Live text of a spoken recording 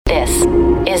This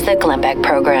is the Glenn Beck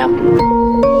Program.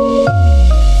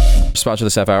 Sponsor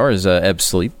this half hour is Ebb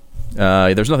Sleep.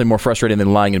 There's nothing more frustrating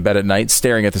than lying in bed at night,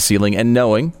 staring at the ceiling, and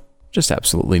knowing, just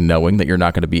absolutely knowing, that you're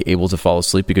not going to be able to fall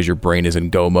asleep because your brain is in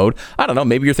go mode. I don't know.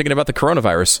 Maybe you're thinking about the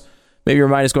coronavirus. Maybe your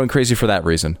mind is going crazy for that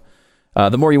reason.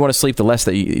 The more you want to sleep, the less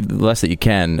that you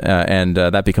can, and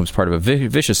that becomes part of a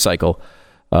vicious cycle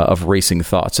of racing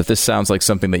thoughts. If this sounds like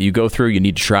something that you go through, you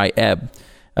need to try Ebb.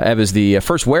 Ebb is the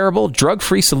first wearable,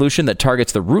 drug-free solution that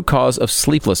targets the root cause of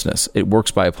sleeplessness. It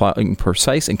works by applying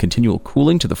precise and continual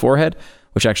cooling to the forehead,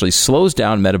 which actually slows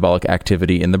down metabolic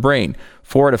activity in the brain.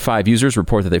 4 out of 5 users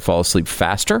report that they fall asleep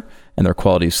faster, and their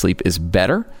quality of sleep is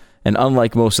better. And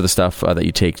unlike most of the stuff that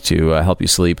you take to help you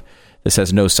sleep, this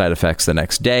has no side effects the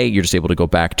next day. You're just able to go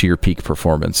back to your peak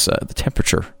performance. The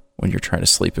temperature when you're trying to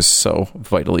sleep is so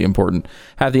vitally important.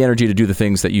 Have the energy to do the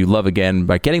things that you love again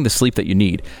by getting the sleep that you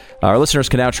need. Our listeners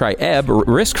can now try Ebb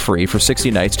risk-free for 60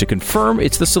 nights to confirm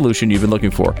it's the solution you've been looking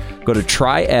for. Go to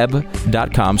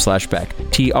tryebb.com/Beck.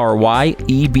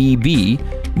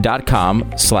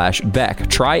 TRYEBB.com/Beck.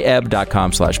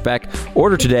 Tryebb.com/Beck.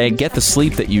 Order today. Get the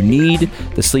sleep that you need,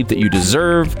 the sleep that you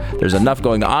deserve. There's enough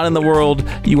going on in the world.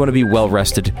 You want to be well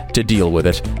rested to deal with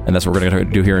it. And that's what we're going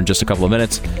to do here in just a couple of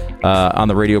minutes on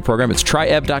the radio program. It's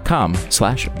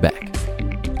tryebb.com/Beck.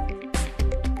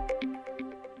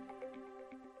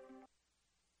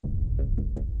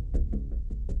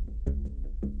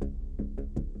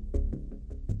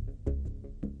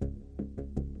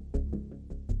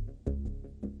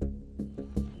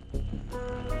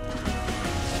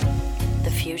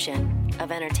 Fusion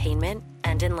of entertainment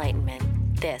and enlightenment.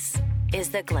 This is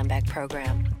the Glenn Beck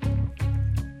Program.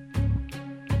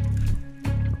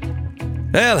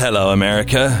 Well, hello,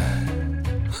 America.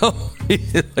 What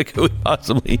could we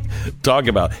possibly talk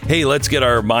about? Hey, let's get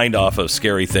our mind off of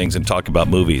scary things and talk about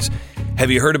movies. Have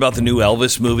you heard about the new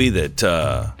Elvis movie that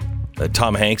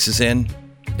Tom Hanks is in?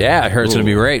 Yeah, I heard it's going to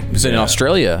be great. It's in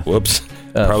Australia. Whoops.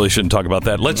 Probably shouldn't talk about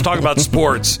that. Let's talk about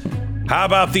sports. How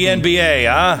about the NBA,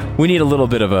 huh? We need a little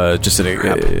bit of an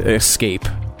escape.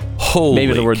 Holy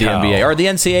Maybe the word cow. the NBA or the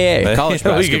NCAA, college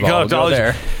basketball. Go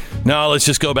there. No, let's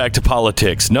just go back to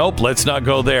politics. Nope, let's not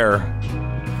go there.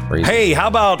 Crazy. Hey, how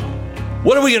about,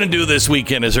 what are we going to do this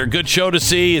weekend? Is there a good show to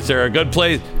see? Is there a good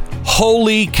place?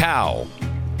 Holy cow.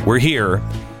 We're here.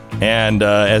 And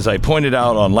as I pointed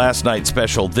out on last night's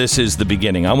special, this is the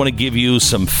beginning. I want to give you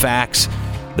some facts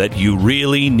that you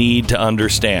really need to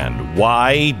understand.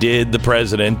 Why did the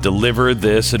president deliver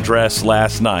this address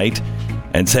last night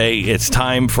and say it's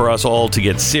time for us all to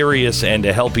get serious and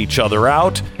to help each other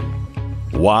out?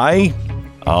 Why?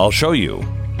 I'll show you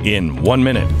in 1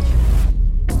 minute.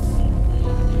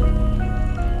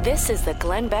 This is the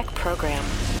Glenn Beck Program.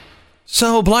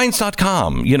 So,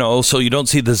 blinds.com, so you don't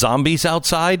see the zombies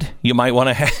outside, you might want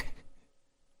to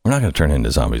We're not going to turn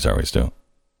into zombies, are we, Stu?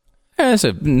 It's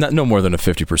no more than a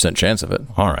 50% chance of it.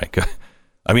 All right, good.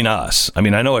 I mean, us. I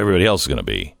mean, I know everybody else is going to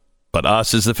be, but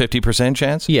us is the 50%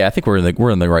 chance? Yeah, I think we're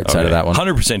in the right side of that one.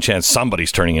 100% chance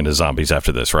somebody's turning into zombies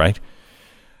after this, right?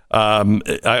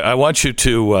 I want you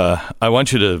to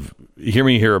hear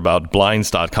me here about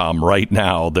blinds.com right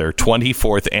now. Their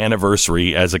 24th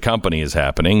anniversary as a company is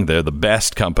happening. They're the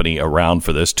best company around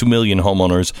for this. 2 million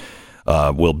homeowners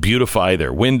will beautify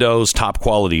their windows, top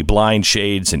quality blind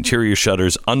shades, interior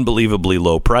shutters, unbelievably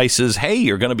low prices. Hey,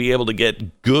 you're going to be able to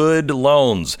get good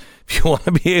loans. If you want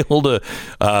to be able to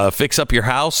fix up your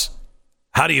house,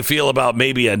 how do you feel about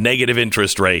maybe a negative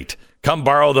interest rate? Come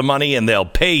borrow the money and they'll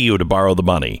pay you to borrow the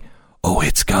money. Oh,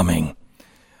 it's coming.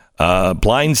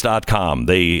 Blinds.com,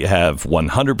 they have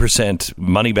 100%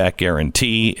 money-back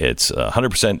guarantee. It's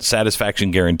 100% satisfaction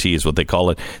guarantee is what they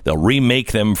call it. They'll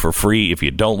remake them for free. If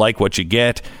you don't like what you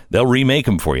get, they'll remake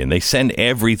them for you. And they send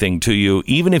everything to you,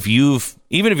 even if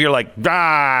you're like,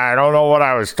 I don't know what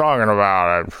I was talking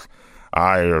about.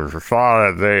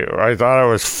 I thought it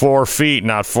was 4 feet,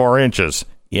 not 4 inches.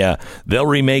 Yeah, they'll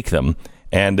remake them.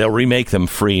 And they'll remake them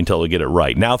free until we get it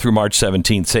right. Now through March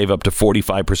 17th, save up to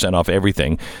 45% off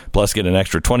everything, plus get an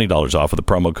extra $20 off with the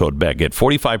promo code BECK. Get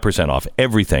 45% off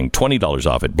everything, $20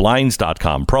 off at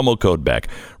blinds.com, promo code BECK.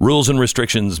 Rules and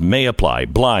restrictions may apply.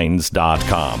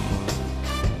 Blinds.com.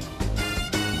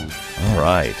 All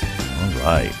right.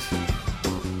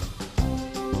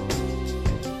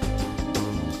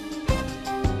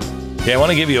 Okay, I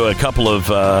want to give you a couple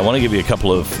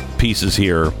of pieces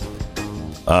here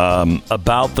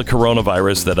about the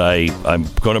coronavirus that I'm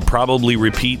going to probably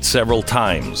repeat several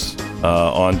times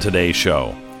on today's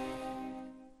show.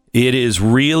 It is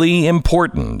really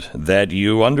important that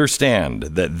you understand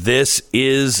that this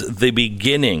is the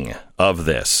beginning of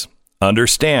this.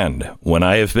 understand when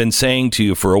I have been saying to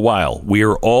you for a while, we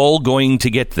are all going to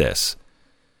get this.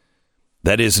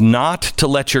 That is not to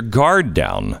let your guard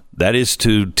down. That is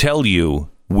to tell you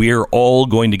we're all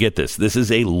going to get this. This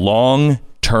is a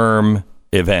long-term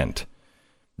event.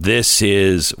 This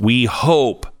is, we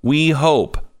hope,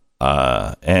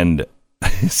 and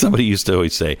somebody used to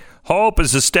always say, hope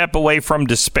is a step away from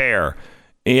despair.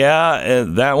 Yeah,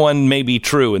 that one may be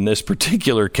true in this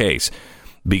particular case,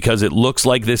 because it looks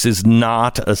like this is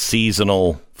not a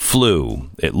seasonal flu.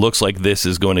 It looks like this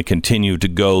is going to continue to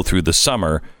go through the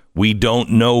summer. We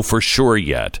don't know for sure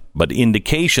yet, but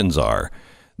indications are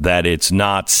that it's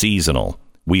not seasonal.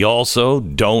 We also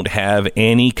don't have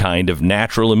any kind of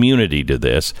natural immunity to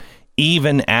this.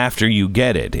 Even after you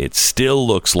get it, it still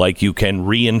looks like you can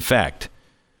reinfect.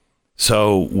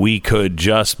 So we could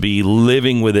just be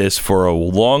living with this for a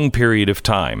long period of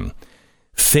time.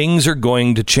 Things are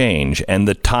going to change, and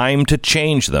the time to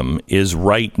change them is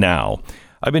right now.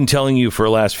 I've been telling you for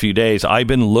the last few days, I've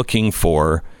been looking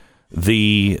for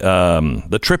the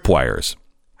tripwires.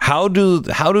 How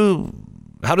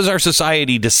does our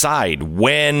society decide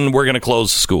when we're going to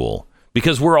close school?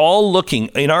 Because we're all looking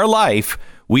in our life.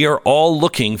 We are all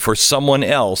looking for someone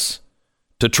else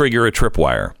to trigger a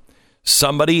tripwire.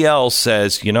 Somebody else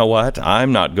says, you know what?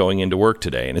 I'm not going into work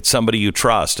today. And it's somebody you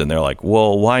trust. And they're like,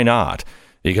 well, why not?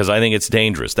 Because I think it's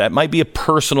dangerous. That might be a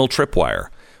personal tripwire.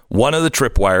 One of the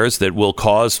tripwires that will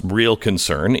cause real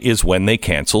concern is when they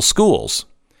cancel schools.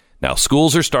 Now,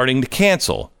 schools are starting to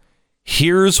cancel.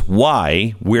 Here's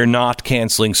why we're not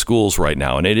canceling schools right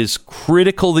now. And it is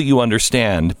critical that you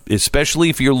understand, especially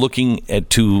if you're looking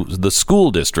to the school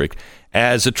district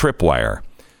as a tripwire.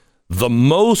 The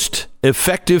most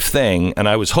effective thing, and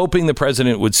I was hoping the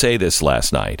president would say this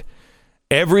last night,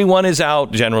 everyone is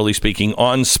out, generally speaking,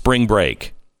 on spring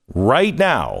break. Right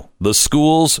now, the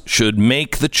schools should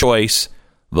make the choice,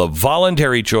 the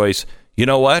voluntary choice. You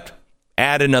know what?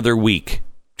 Add another week.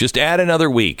 Just add another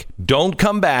week. Don't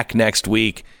come back next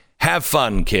week. Have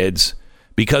fun, kids,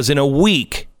 because in a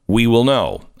week, we will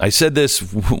know. I said this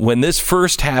when this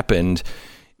first happened.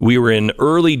 We were in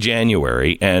early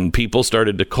January, and people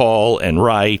started to call and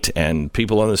write, and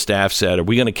people on the staff said, are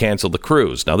we going to cancel the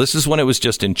cruise? Now, this is when it was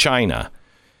just in China.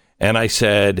 And I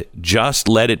said, just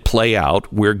let it play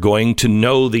out. We're going to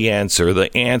know the answer.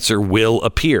 The answer will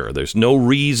appear. There's no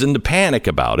reason to panic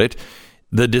about it.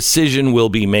 The decision will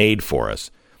be made for us.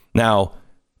 Now,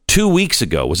 2 weeks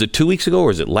ago, was it 2 weeks ago or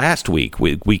was it last week?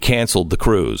 We canceled the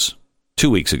cruise. 2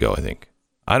 weeks ago, I think.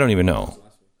 I don't even know.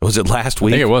 Was it last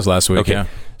week? I think it was last week, okay. Yeah.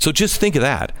 So just think of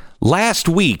that. Last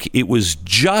week, it was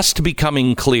just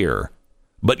becoming clear,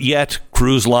 but yet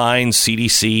cruise lines,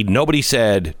 CDC, nobody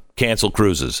said cancel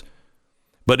cruises.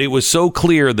 But it was so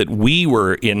clear that we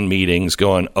were in meetings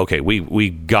going, okay, we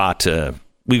got to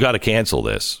cancel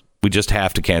this. We just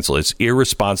have to cancel it. It's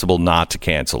irresponsible not to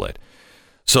cancel it.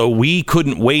 So we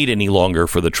couldn't wait any longer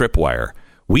for the tripwire.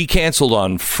 We canceled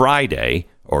on Friday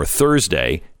or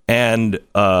Thursday, and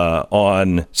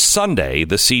on Sunday,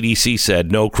 the CDC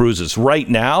said no cruises. Right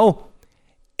now,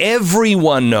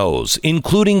 everyone knows,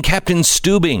 including Captain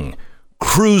Steubing,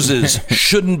 cruises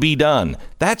shouldn't be done.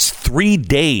 That's 4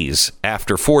 days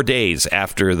after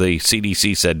the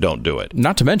CDC said don't do it.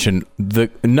 Not to mention,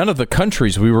 none of the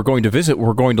countries we were going to visit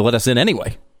were going to let us in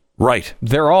anyway. Right.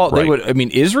 They're all, right. They would, I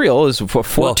mean, Israel is a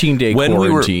 14-day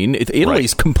quarantine.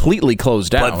 Italy's completely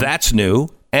closed down. But that's new,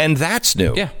 and that's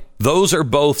new. Yeah. Those are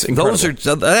both,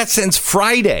 that's since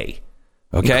Friday.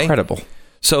 Okay. Incredible.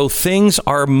 So things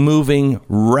are moving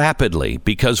rapidly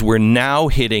because we're now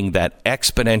hitting that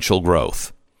exponential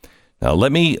growth. Now,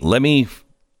 let me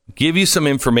give you some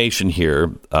information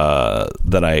here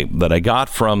that I got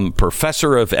from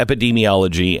Professor of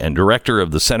Epidemiology and Director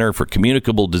of the Center for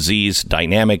Communicable Disease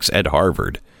Dynamics at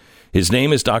Harvard. His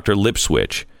name is Dr.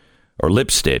 Lipstitch.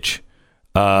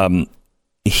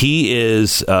 He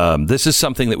is. This is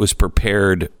something that was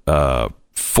prepared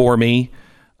for me.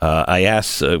 I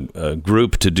asked a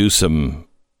group to do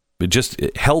just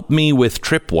help me with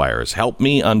tripwires, help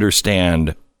me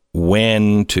understand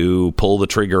when to pull the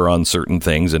trigger on certain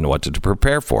things and what to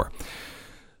prepare for.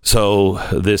 So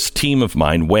this team of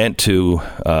mine went to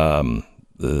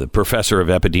the professor of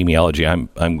epidemiology.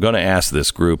 I'm going to ask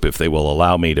this group if they will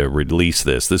allow me to release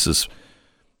this. This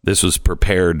was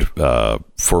prepared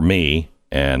for me,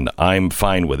 and I'm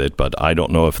fine with it, but I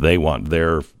don't know if they want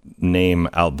their name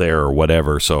out there or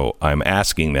whatever. So I'm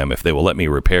asking them if they will let me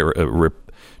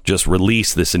just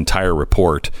release this entire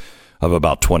report of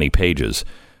about 20 pages.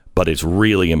 But it's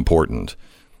really important.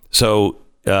 So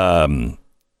in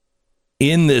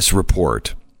this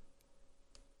report,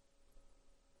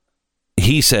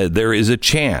 he said there is a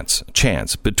chance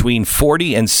between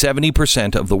 40 and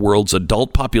 70% of the world's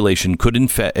adult population could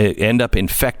end up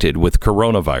infected with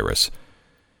coronavirus.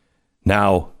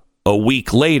 Now, a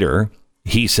week later,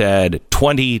 he said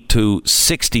 20 to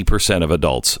 60% of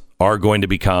adults are going to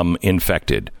become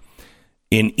infected.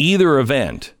 In either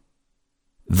event,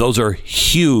 those are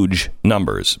huge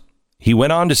numbers. He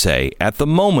went on to say, at the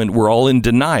moment, we're all in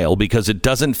denial because it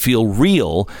doesn't feel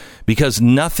real, because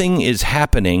nothing is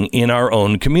happening in our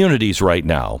own communities right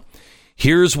now.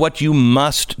 Here's what you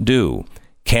must do.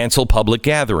 Cancel public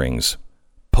gatherings.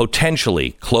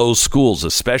 Potentially close schools,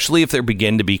 especially if there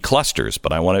begin to be clusters.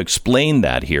 But I want to explain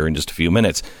that here in just a few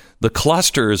minutes. The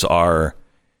clusters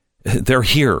they're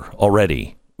here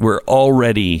already.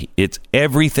 It's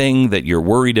everything that you're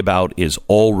worried about is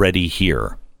already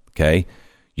here. Okay?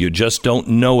 You just don't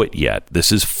know it yet.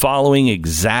 This is following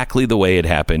exactly the way it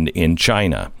happened in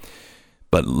China.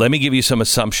 But let me give you some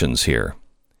assumptions here.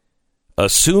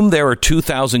 Assume there are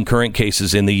 2,000 current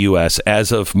cases in the U.S.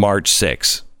 as of March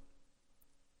 6.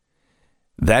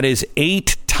 That is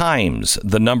 8 times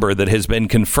the number that has been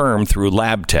confirmed through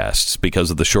lab tests because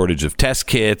of the shortage of test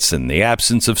kits and the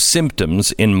absence of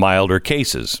symptoms in milder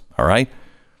cases. All right?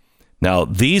 Now,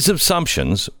 these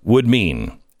assumptions would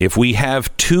mean if we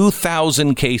have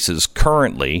 2,000 cases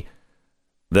currently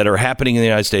that are happening in the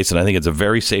United States, and I think it's a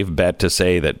very safe bet to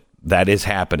say that that is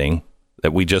happening,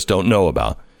 that we just don't know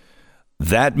about,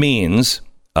 that means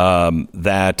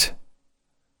that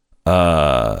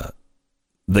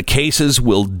the cases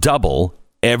will double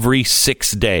every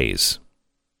 6 days.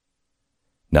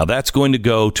 Now, that's going to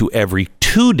go to every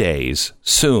 2 days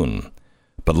soon.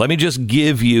 But let me just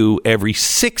give you every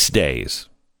 6 days.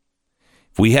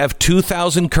 If we have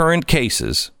 2,000 current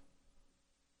cases,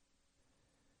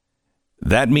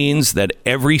 that means that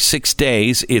every 6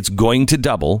 days it's going to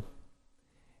double.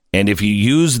 And if you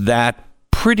use that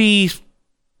pretty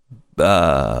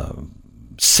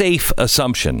safe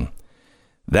assumption,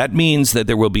 that means that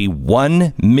there will be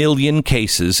 1 million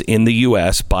cases in the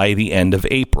U.S. by the end of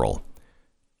April,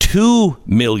 2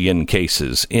 million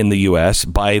cases in the U.S.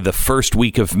 by the first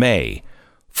week of May,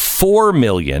 4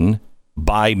 million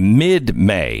by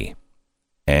mid-May,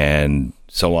 and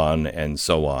so on and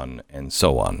so on and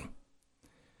so on.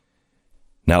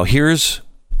 Now, here's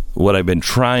what I've been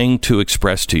trying to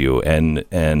express to you,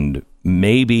 and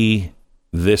maybe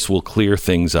this will clear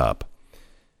things up.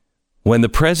 When the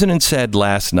president said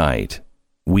last night,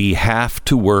 we have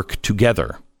to work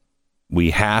together. We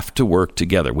have to work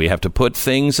together. We have to put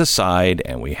things aside,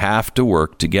 and we have to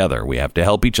work together. We have to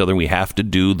help each other. We have to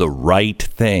do the right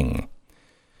thing.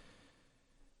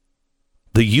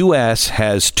 The U.S.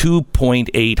 has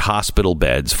 2.8 hospital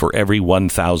beds for every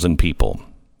 1,000 people.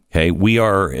 Okay, we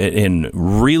are in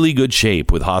really good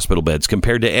shape with hospital beds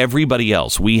compared to everybody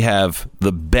else. We have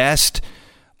the best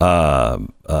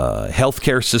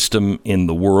healthcare system in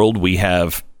the world. We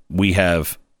have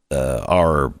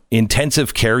our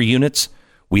intensive care units.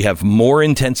 We have more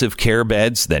intensive care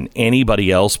beds than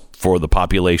anybody else for the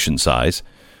population size.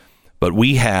 But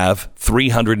we have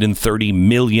 330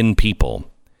 million people.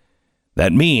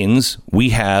 That means we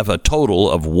have a total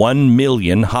of 1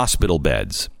 million hospital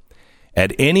beds.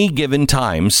 At any given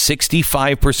time,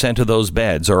 65% of those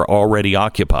beds are already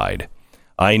occupied.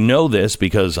 I know this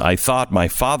because I thought my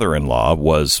father-in-law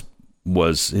was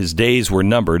his days were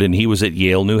numbered, and he was at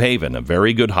Yale New Haven, a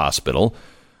very good hospital,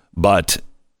 but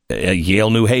Yale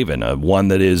New Haven, one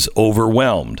that is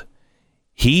overwhelmed.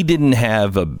 He didn't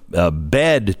have a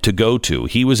bed to go to.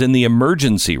 He was in the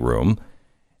emergency room,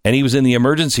 and he was in the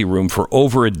emergency room for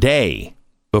over a day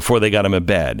before they got him a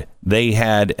bed. They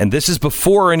had, and this is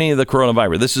before any of the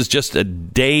coronavirus, this is just a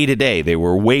day to day. They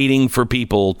were waiting for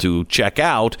people to check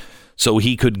out so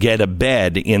he could get a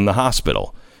bed in the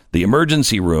hospital. The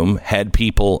emergency room had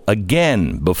people,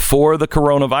 again, before the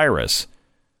coronavirus.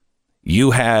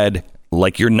 You had,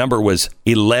 like, your number was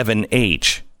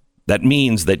 11H. That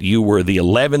means that you were the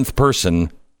 11th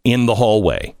person in the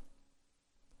hallway.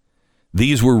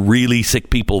 These were really sick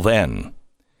people then.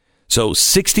 So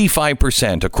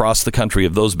 65% across the country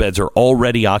of those beds are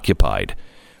already occupied.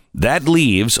 That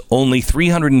leaves only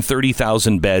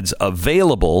 330,000 beds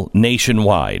available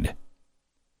nationwide.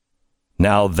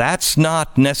 Now, that's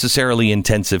not necessarily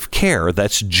intensive care.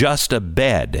 That's just a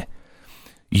bed.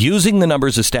 Using the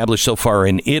numbers established so far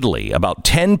in Italy, about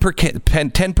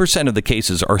 10% of the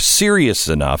cases are serious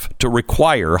enough to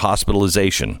require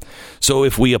hospitalization. So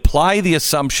if we apply the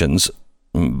assumptions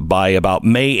by about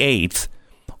May 8th,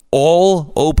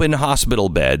 all open hospital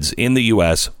beds in the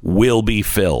U.S. will be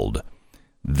filled.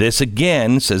 This,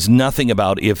 again, says nothing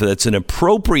about if that's an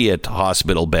appropriate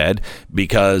hospital bed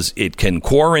because it can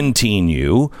quarantine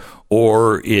you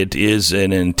or it is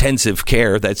an intensive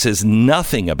care. That says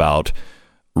nothing about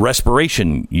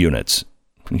respiration units.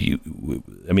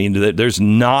 There's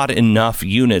not enough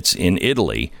units in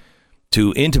Italy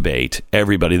to intubate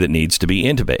everybody that needs to be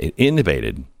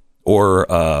intubated. Or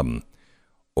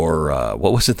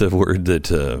what was it, the word that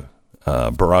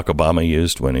Barack Obama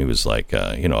used when he was like,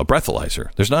 a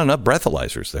breathalyzer. There's not enough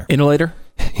breathalyzers there. Inhalator?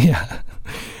 Yeah.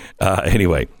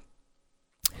 Anyway.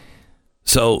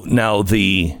 So now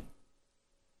the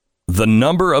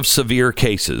number of severe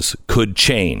cases could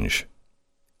change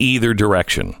either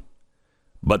direction,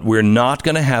 but we're not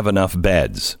going to have enough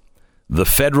beds. The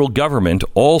federal government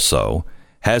also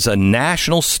has a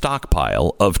national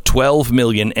stockpile of 12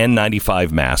 million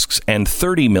N95 masks and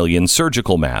 30 million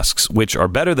surgical masks, which are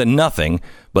better than nothing,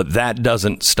 but that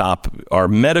doesn't stop our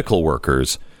medical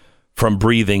workers from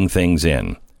breathing things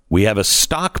in. We have a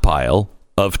stockpile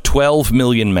of 12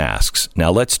 million masks. Now,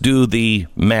 let's do the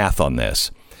math on this.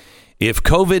 If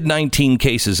COVID-19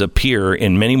 cases appear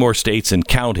in many more states and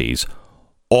counties,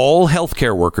 all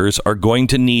healthcare workers are going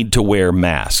to need to wear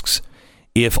masks.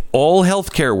 If all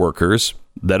healthcare workers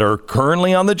that are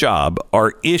currently on the job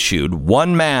are issued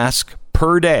one mask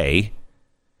per day,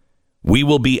 we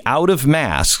will be out of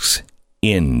masks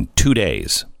in 2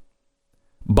 days.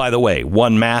 By the way,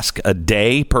 one mask a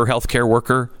day per healthcare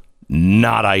worker,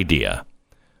 not idea.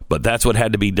 But that's what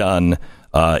had to be done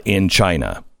in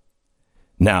China.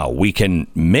 Now, we can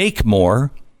make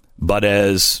more, but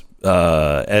as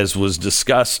was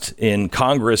discussed in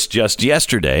Congress just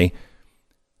yesterday,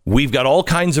 we've got all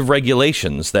kinds of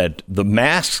regulations that the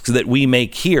masks that we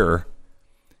make here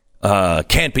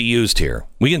can't be used here.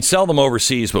 We can sell them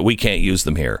overseas, but we can't use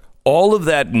them here. All of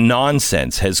that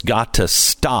nonsense has got to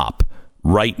stop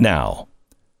right now.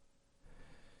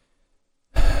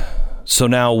 So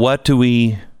now what do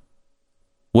we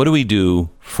do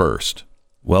first?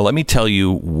 Well, let me tell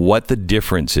you what the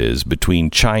difference is between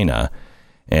China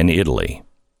and Italy.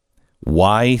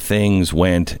 Why things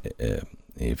went,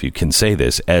 if you can say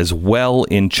this, as well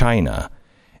in China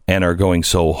and are going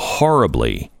so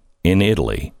horribly in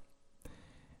Italy.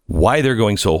 Why they're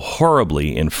going so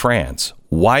horribly in France.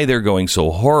 Why they're going so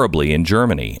horribly in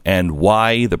Germany. And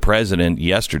why the president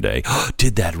yesterday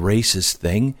did that racist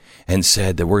thing and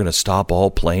said that we're going to stop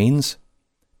all planes.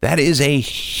 That is a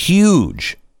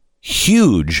huge,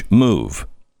 huge move.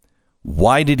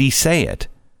 Why did he say it?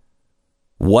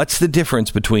 What's the difference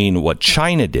between what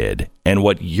China did and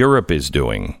what Europe is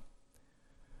doing?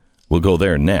 We'll go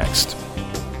there next.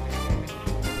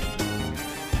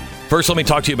 First, let me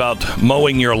talk to you about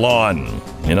mowing your lawn.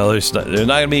 You know, there's not going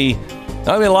to be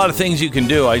a lot of things you can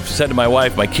do. I said to my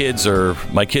wife, my kids are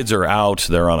out.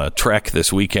 They're on a trek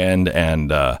this weekend,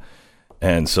 and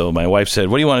so my wife said,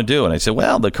 "What do you want to do?" And I said,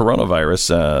 "Well, the coronavirus.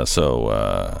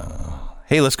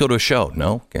 Hey, let's go to a show."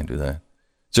 No, can't do that.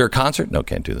 Is there a concert? No,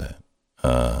 can't do that.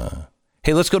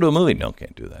 Hey, let's go to a movie. No,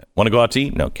 can't do that. Want to go out to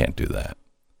eat? No, can't do that.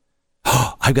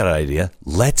 I've got an idea.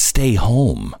 Let's stay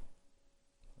home.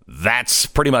 That's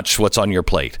pretty much what's on your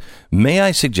plate. May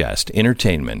I suggest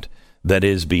entertainment that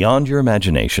is beyond your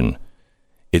imagination?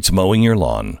 It's mowing your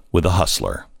lawn with a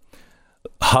Hustler.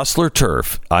 Hustler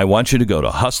Turf. I want you to go to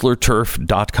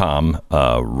hustlerturf.com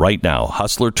right now.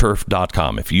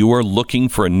 Hustlerturf.com. If you are looking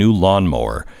for a new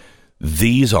lawnmower,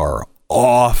 these are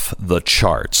off the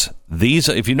charts. These,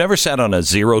 if you've never sat on a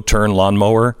zero-turn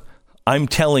lawnmower, I'm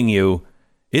telling you,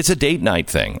 it's a date night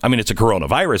thing. I mean, it's a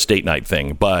coronavirus date night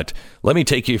thing, but let me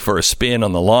take you for a spin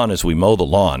on the lawn as we mow the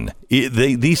lawn.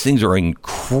 These things are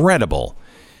incredible.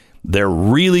 They're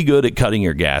really good at cutting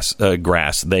your grass.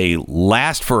 They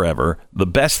last forever. The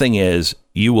best thing is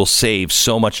you will save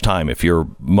so much time if you're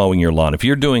mowing your lawn. If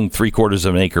you're doing 3/4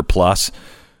 of an acre plus,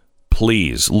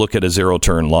 please look at a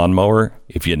zero-turn lawnmower.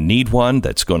 If you need one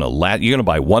that's going to last, you're going to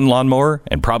buy one lawnmower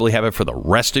and probably have it for the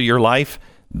rest of your life.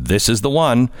 This is the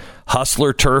one.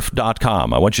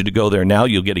 Hustlerturf.com. I want you to go there now.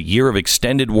 You'll get a year of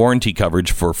extended warranty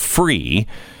coverage for free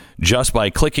just by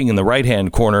clicking in the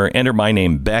right-hand corner. Enter my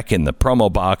name, Beck, in the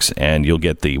promo box, and you'll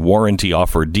get the warranty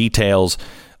offer details.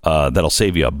 That'll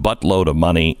save you a buttload of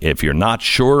money. If you're not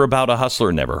sure about a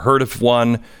Hustler, never heard of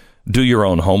one, do your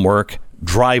own homework.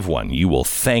 Drive one. You will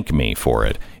thank me for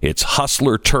it. It's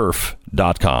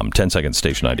hustlerturf.com. 10 seconds,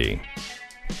 station ID.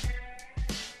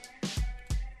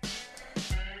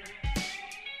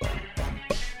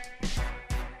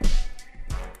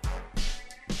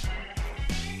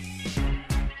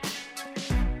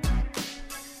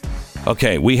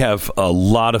 Okay, we have a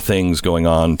lot of things going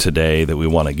on today that we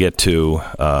want to get to.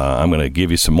 I'm going to give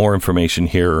you some more information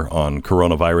here on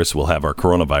coronavirus. We'll have our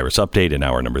coronavirus update in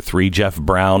hour number 3. Jeff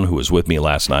Brown, who was with me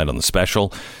last night on the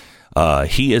special,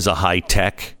 he is a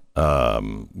high-tech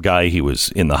guy. He was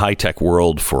in the high-tech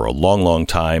world for a long, long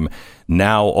time.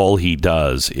 Now all he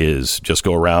does is just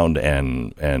go around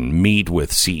and meet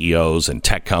with CEOs and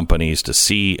tech companies to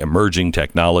see emerging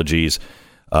technologies.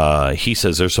 He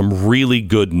says there's some really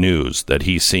good news that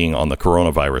he's seeing on the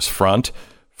coronavirus front, as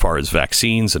far as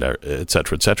vaccines, and et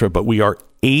cetera, but we are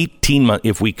 18 months.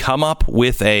 If we come up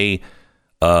with a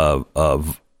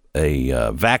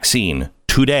vaccine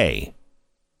today,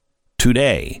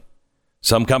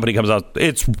 some company comes out,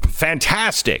 it's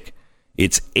fantastic.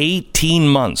 It's 18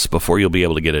 months before you'll be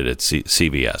able to get it at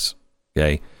CVS.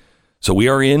 Okay. So we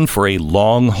are in for a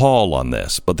long haul on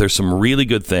this, but there's some really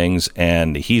good things,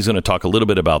 and he's going to talk a little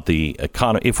bit about the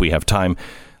economy, if we have time,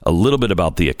 a little bit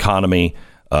about the economy,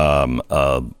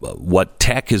 what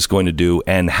tech is going to do,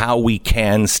 and how we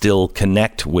can still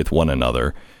connect with one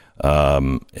another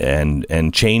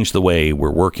and change the way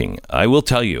we're working. I will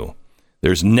tell you,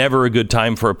 there's never a good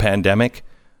time for a pandemic,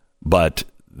 but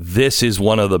this is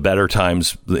one of the better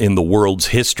times in the world's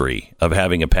history of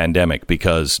having a pandemic,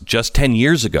 because just 10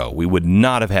 years ago, we would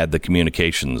not have had the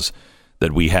communications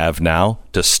that we have now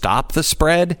to stop the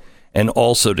spread and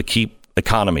also to keep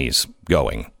economies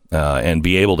going and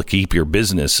be able to keep your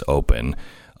business open.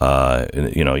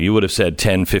 You would have said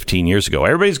 10, 15 years ago,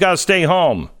 everybody's got to stay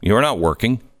home. You're not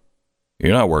working.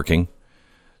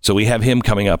 So we have him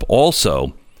coming up.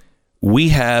 Also, we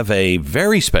have a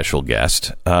very special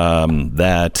guest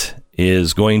that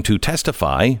is going to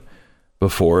testify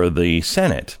before the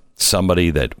Senate.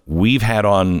 Somebody that we've had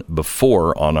on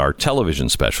before on our television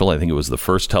special. I think it was the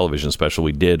first television special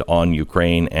we did on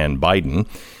Ukraine and Biden.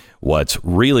 What's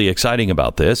really exciting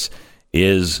about this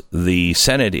is the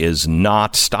Senate is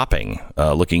not stopping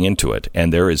looking into it.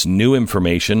 And there is new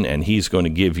information, and he's going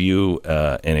to give you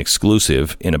an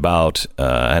exclusive in about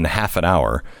half an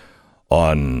hour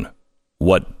on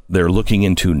what they're looking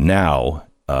into now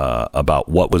about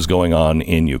what was going on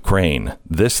in Ukraine.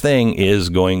 This thing is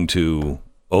going to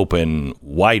open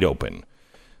wide open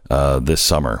this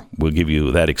summer. We'll give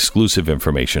you that exclusive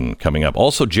information coming up.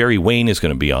 Also, Jerry Wayne is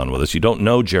going to be on with us. You don't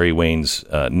know Jerry Wayne's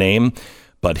name,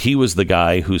 but he was the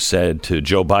guy who said to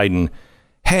Joe Biden,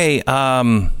 hey,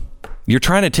 you're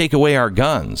trying to take away our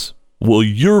guns. Well,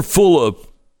 you're full of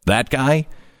that guy.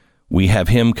 We have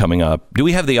him coming up. Do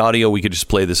we have the audio? We could just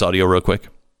play this audio real quick.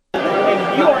 You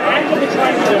are actively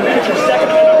trying to limit your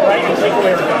Second Amendment right to take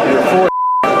away our guns.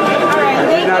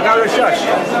 Now, shush.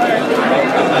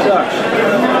 Shush.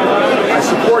 I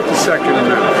support the Second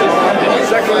Amendment. The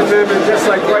Second Amendment, just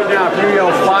like right now, if you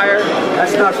yell fire,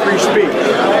 that's not free speech.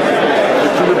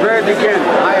 From the very beginning,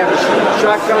 I have a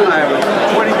shotgun, I have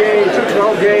a 20 gauge, a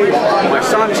 12 gauge, my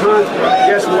son's hunt.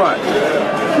 Guess what?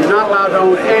 You're not allowed to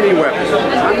own any weapons.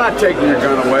 I'm not taking your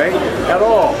gun away at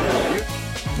all.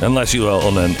 Unless you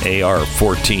own an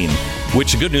AR-14,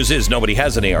 which the good news is nobody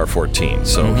has an AR-14,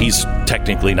 so he's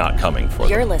technically not coming for them.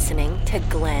 You're listening to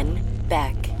Glenn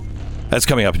Beck. That's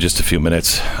coming up in just a few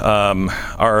minutes.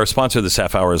 Our sponsor this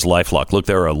half hour is LifeLock. Look,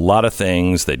 there are a lot of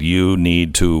things that you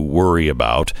need to worry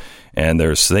about, and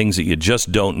there's things that you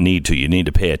just don't need to. You need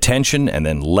to pay attention and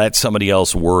then let somebody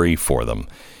else worry for them.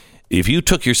 If you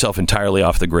took yourself entirely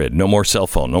off the grid, no more cell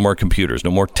phone, no more computers,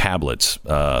 no more tablets,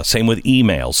 same with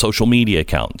email, social media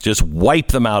accounts, just wipe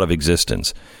them out of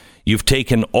existence. You've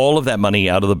taken all of that money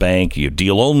out of the bank. You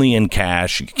deal only in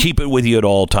cash. You keep it with you at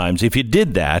all times. If you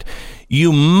did that,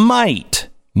 you might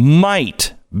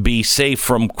be safe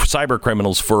from cyber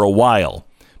criminals for a while.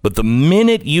 But the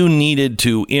minute you needed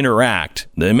to interact,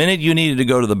 the minute you needed to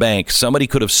go to the bank, somebody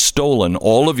could have stolen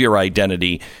all of your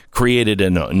identity, created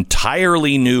an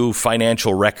entirely new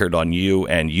financial record on you,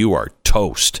 and you are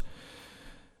toast.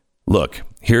 Look,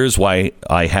 here's why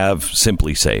I have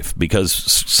Simply Safe. Because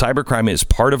cybercrime is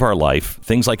part of our life.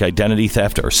 Things like identity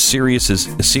theft are serious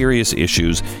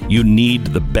issues. You need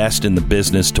the best in the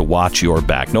business to watch your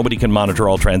back. Nobody can monitor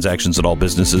all transactions at all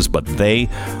businesses, but they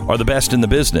are the best in the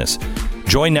business.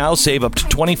 Join now. Save up to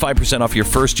 25% off your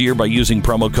first year by using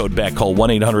promo code BECK. Call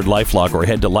 1-800-LifeLock or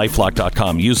head to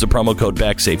lifelock.com. Use the promo code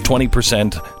BECK. Save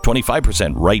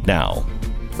 25% right now.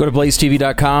 Go to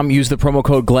blazetv.com. Use the promo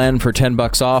code Glenn for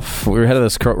 $10 off. We're ahead of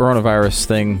this coronavirus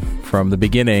thing from the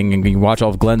beginning, and you can watch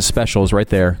all of Glenn's specials right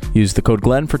there. Use the code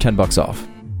Glenn for $10 off.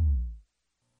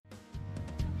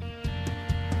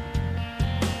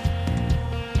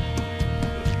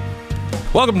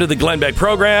 Welcome to the Glenn Beck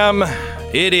program.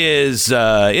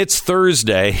 It's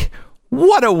Thursday.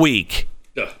 What a week.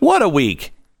 What a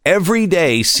week. Every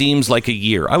day seems like a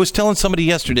year. I was telling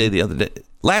somebody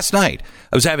last night,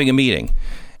 I was having a meeting,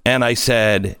 and I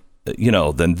said,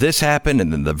 then this happened,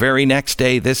 and then the very next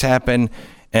day this happened,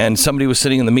 and somebody was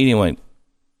sitting in the meeting and went,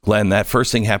 Glenn, that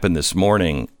first thing happened this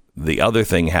morning, the other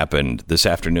thing happened this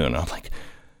afternoon. I'm like,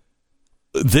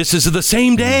 this is the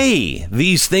same day.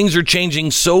 These things are changing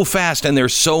so fast, and they're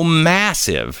so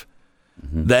massive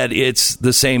that it's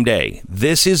the same day.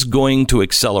 This is going to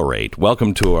accelerate.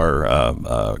 Welcome to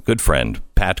our good friend,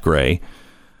 Pat Gray,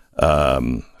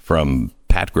 from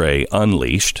Pat Gray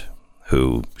Unleashed,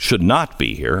 who should not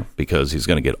be here because he's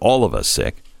going to get all of us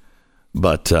sick.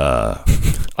 But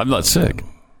I'm not sick.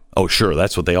 Oh, sure.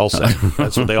 That's what they all say.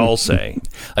 That's what they all say.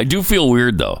 I do feel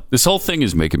weird, though. This whole thing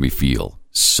is making me feel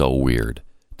so weird.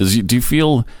 Do you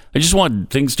feel... I just want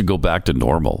things to go back to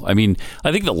normal. I mean,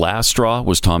 I think the last straw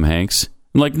was Tom Hanks.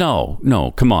 I'm like,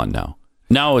 no, come on now.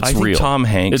 Now it's real. Tom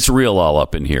Hanks... It's real all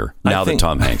up in here, now that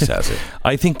Tom Hanks has it.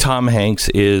 I think Tom Hanks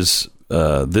is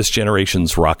this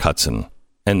generation's Rock Hudson.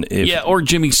 Or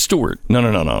Jimmy Stewart.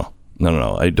 No.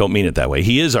 I don't mean it that way.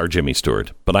 He is our Jimmy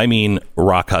Stewart, but I mean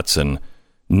Rock Hudson,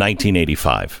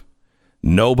 1985.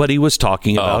 Nobody was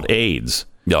talking about AIDS.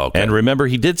 Oh, okay. And remember,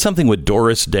 he did something with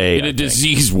Doris Day. In a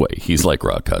disease way. He's like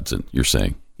Rock Hudson, you're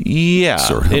saying. Yeah.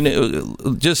 Sort of.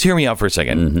 And just hear me out for a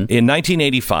second. Mm-hmm. In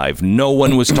 1985, no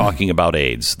one was talking about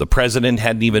AIDS. The president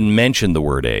hadn't even mentioned the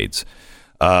word AIDS.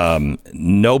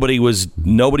 Nobody was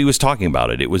talking about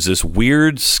it. It was this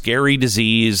weird, scary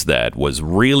disease that was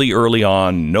really early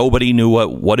on. Nobody knew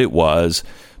what it was,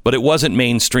 but it wasn't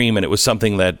mainstream, and it was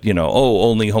something that,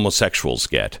 only homosexuals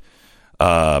get.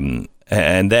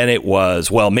 And then it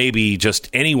was, well, maybe just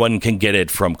anyone can get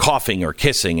it from coughing or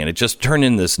kissing, and it just turned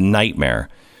into this nightmare.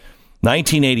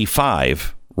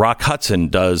 1985, Rock Hudson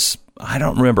does, I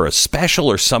don't remember, a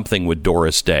special or something with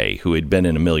Doris Day, who he'd been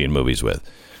in a million movies with.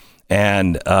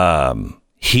 And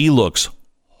he looks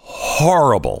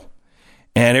horrible.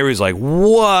 And everybody's like,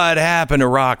 what happened to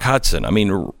Rock Hudson? I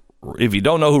mean, if you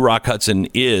don't know who Rock Hudson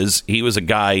is, he was a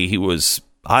guy,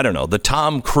 the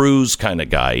Tom Cruise kind of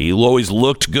guy. He always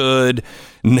looked good,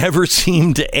 never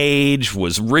seemed to age,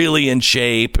 was really in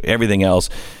shape. Everything else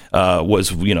was,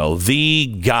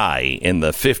 the guy in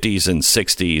the 50s and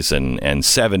 60s and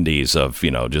 70s of,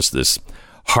 just this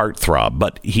heartthrob.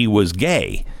 But he was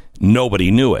gay.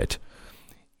 Nobody knew it.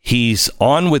 He's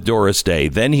on with Doris Day.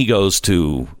 Then he goes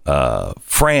to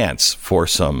France for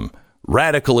some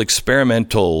radical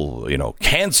experimental,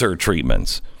 cancer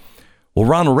treatments. Well,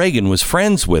 Ronald Reagan was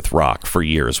friends with Rock for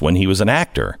years when he was an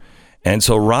actor. And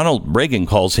so Ronald Reagan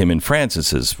calls him in France and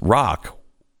says, Rock,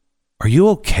 are you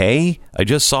okay? I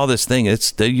just saw this thing.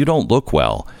 You don't look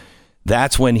well.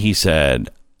 That's when he said,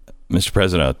 Mr.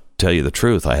 President, I'll tell you the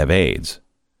truth. I have AIDS.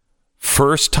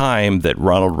 First time that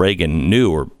Ronald Reagan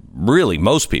knew, or really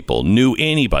most people knew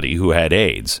anybody who had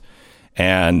AIDS.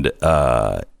 And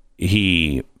a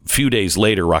few days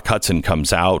later, Rock Hudson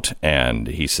comes out and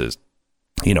he says,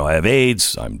 I have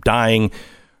AIDS. I'm dying.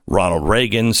 Ronald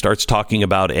Reagan starts talking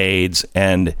about AIDS.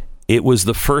 And it was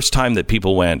the first time that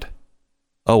people went,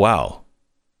 oh, wow,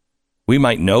 we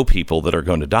might know people that are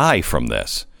going to die from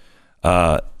this.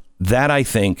 That, I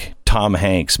think, Tom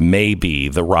Hanks may be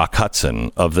the Rock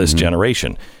Hudson of this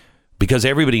generation, because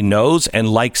everybody knows and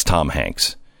likes Tom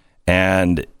Hanks.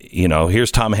 And,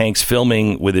 here's Tom Hanks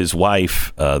filming with his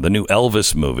wife the new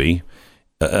Elvis movie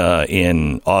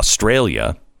in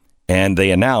Australia. And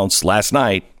they announced last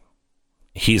night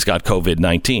he's got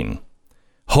COVID-19.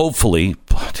 Hopefully,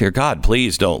 dear God,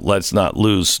 please let's not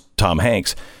lose Tom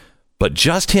Hanks. But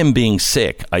just him being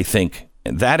sick, I think,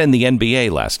 that and the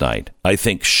NBA last night, I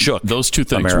think shook those two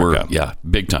things America. Were,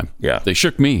 big time. Yeah. They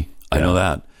shook me. I know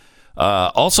that.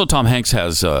 Also, Tom Hanks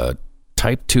has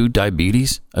type 2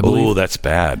 diabetes, I believe. Oh, that's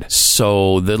bad.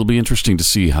 So that'll be interesting to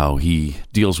see how he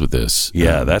deals with this.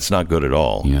 Yeah, that's not good at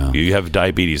all. Yeah. You have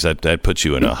diabetes, that puts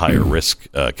you in a higher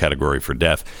risk category for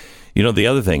death. The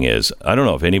other thing is, I don't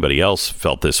know if anybody else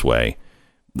felt this way.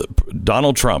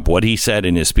 Donald Trump, what he said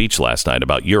in his speech last night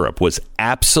about Europe was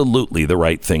absolutely the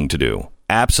right thing to do.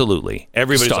 Absolutely.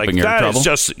 Everybody's Stopping like, air that travel? is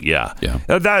just,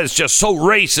 that is just so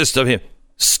racist of him.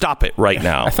 Stop it right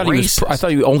now. I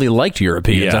thought you only liked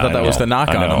Europeans. Yeah, I thought that was the knock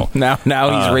on him. Now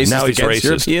he's racist against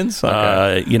Europeans?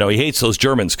 Okay. He hates those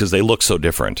Germans because they look so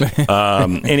different.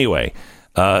 Anyway,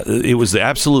 it was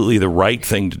absolutely the right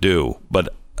thing to do.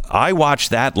 But I watched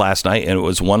that last night, and it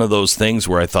was one of those things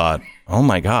where I thought, oh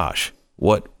my gosh,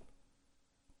 what?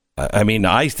 I mean,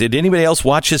 did anybody else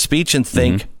watch his speech and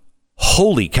think,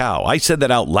 holy cow? I said that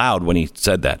out loud when he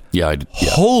said that. Yeah,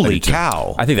 holy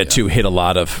cow. I think that, too, hit a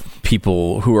lot of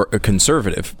people who are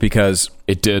conservative, because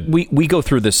it did. We go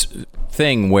through this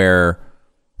thing where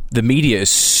the media is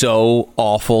so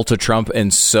awful to Trump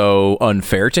and so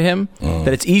unfair to him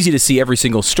that it's easy to see every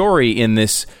single story in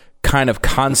this kind of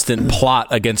constant plot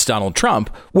against Donald Trump,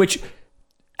 which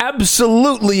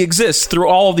absolutely exists through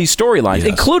all of these storylines,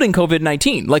 including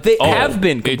COVID-19. Like, they have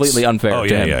been completely unfair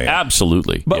to him.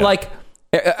 Absolutely. But like,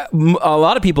 a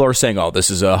lot of people are saying, oh, this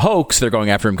is a hoax. They're going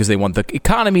after him because they want the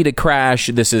economy to crash.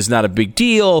 This is not a big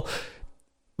deal.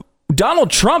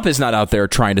 Donald Trump is not out there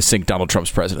trying to sink Donald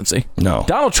Trump's presidency. No.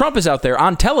 Donald Trump is out there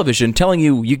on television telling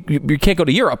you can't go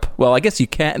to Europe. Well, I guess you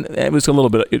can. It was a little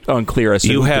bit unclear as to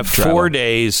you have 4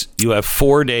 days. You have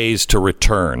 4 days to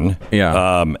return.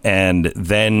 Yeah. And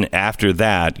then after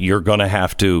that, you're going to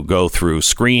have to go through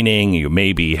screening. You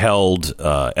may be held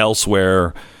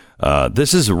elsewhere.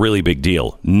 This is a really big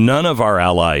deal. None of our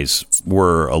allies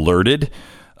were alerted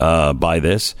by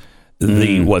this.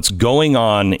 What's going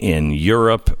on in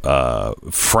Europe,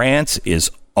 France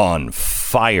is on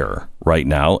fire right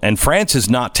now, and France is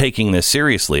not taking this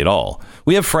seriously at all.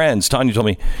 We have friends. Tanya told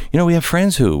me, we have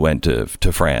friends who went to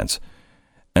France,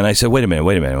 and I said, wait a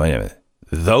minute.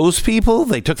 Those people,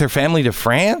 they took their family to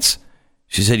France?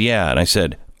 She said, yeah, and I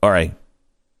said, all right,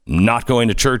 not going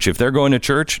to church. If they're going to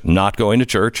church, not going to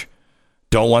church.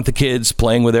 Don't want the kids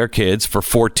playing with their kids for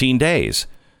 14 days.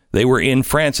 They were in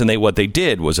France, and what they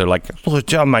did was they're like,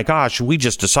 oh my gosh, we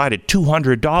just decided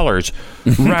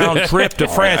 $200 round trip to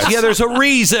France. Yeah, there's a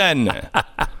reason.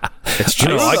 It's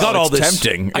true. I got all this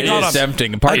tempting. I got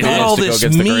tempting. I got all this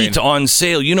meat on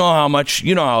sale. You know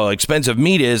how expensive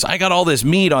meat is. I got all this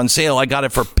meat on sale. I got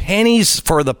it for pennies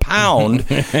for the pound.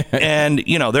 And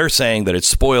they're saying that it's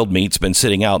spoiled meat. It's been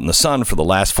sitting out in the sun for the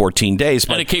last 14 days.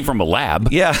 But it came from a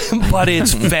lab. Yeah, but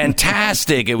it's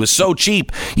fantastic. It was so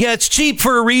cheap. Yeah, it's cheap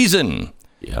for a reason.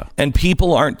 Yeah, and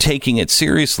people aren't taking it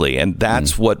seriously, and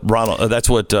that's what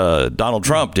Donald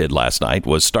Trump did last night,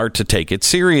 was start to take it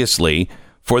seriously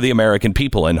for the American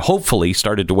people, and hopefully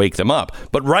started to wake them up.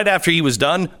 But right after he was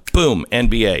done, boom,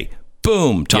 NBA,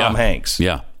 boom, Tom Hanks.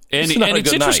 Yeah. And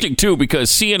it's interesting, too, because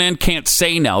CNN can't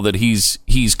say now that he's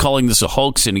calling this a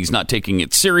hoax and he's not taking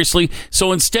it seriously.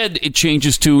 So instead, it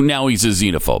changes to now he's a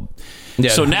xenophobe. Yeah,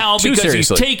 so now, because he's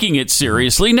taking it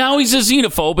seriously, now he's a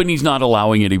xenophobe and he's not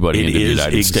allowing anybody into the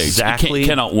United States. He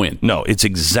cannot win. No, it's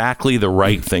exactly the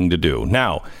right thing to do.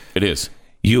 Now, it is.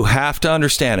 You have to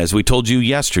understand, as we told you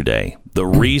yesterday, the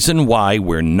reason why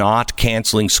we're not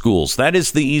canceling schools. That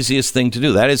is the easiest thing to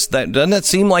do. Doesn't that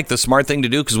seem like the smart thing to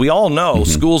do? Because we all know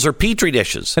schools are petri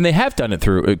dishes. And they have done it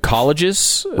through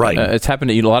colleges. Right. It's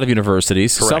happened at a lot of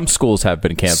universities. Correct. Some schools have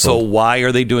been canceled. So why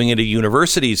are they doing it at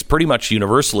universities pretty much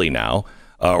universally now?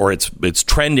 Or it's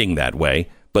trending that way.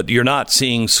 But you're not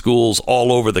seeing schools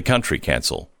all over the country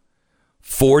cancel.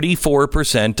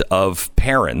 44% of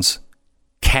parents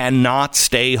cannot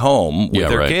stay home with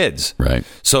their kids. Right.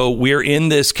 So we're in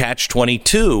this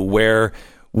catch-22 where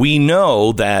we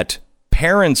know that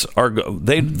parents are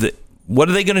what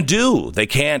are they going to do?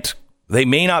 They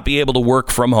may not be able to work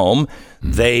from home.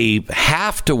 They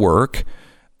have to work.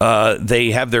 They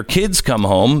have their kids come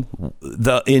home.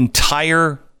 The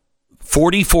entire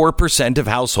 44% of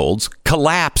households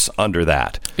collapse under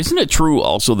that. Isn't it true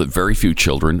also that very few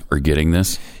children are getting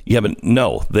this? Yeah, but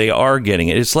no, they are getting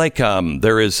it. It's like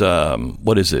there is,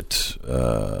 hepatitis.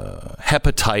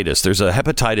 There's a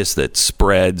hepatitis that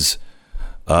spreads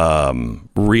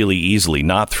really easily,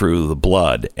 not through the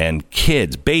blood. And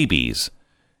babies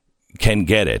can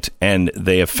get it. And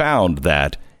they have found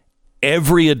that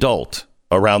every adult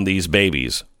around these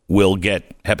babies will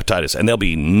get hepatitis, and they'll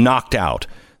be knocked out.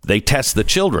 They test the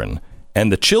children,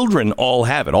 and the children all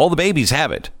have it. All the babies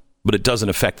have it, but it doesn't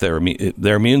affect their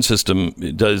immune system.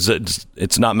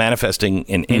 It's not manifesting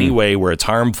in any way where it's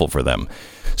harmful for them.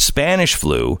 Spanish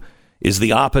flu is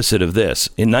the opposite of this.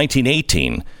 In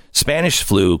 1918, Spanish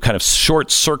flu kind of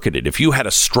short-circuited. If you had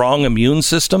a strong immune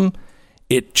system,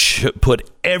 it put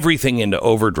everything into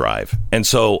overdrive. And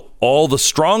so all the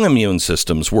strong immune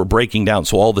systems were breaking down.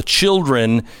 So all the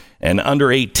children and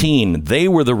under 18, they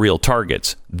were the real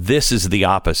targets. This is the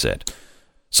opposite.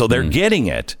 So they're getting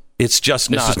it. It's just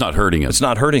not hurting them. It's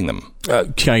not hurting them.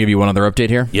 Can I give you one other update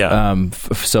here? Yeah.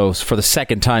 So for the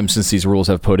second time since these rules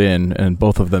have put in, and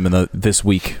both of them this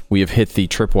week, we have hit the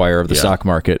tripwire of the stock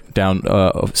market, down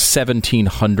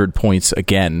 1,700 points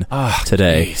again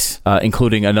today,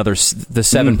 including the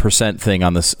 7% thing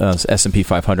on the S&P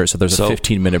 500. So there's a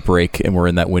 15-minute break, and we're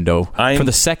in that window for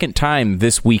the second time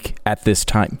this week at this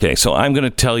time. Okay, so I'm going to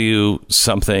tell you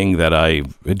something that I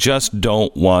just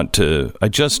don't want to. I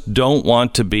just don't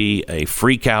want to be a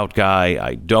freak out guy.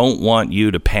 I don't want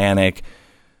you to panic.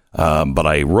 But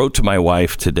I wrote to my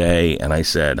wife today and I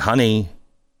said, honey,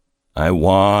 I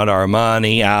want our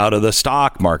money out of the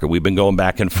stock market. We've been going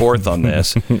back and forth on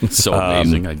this. So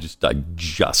amazing. I just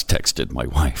texted my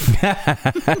wife.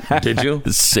 Did you?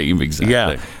 The same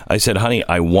exact thing. I said, honey,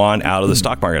 I want out of the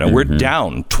stock market. And we're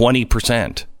down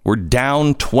 20%. We're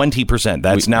down 20%.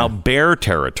 That's now bear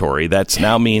territory. That's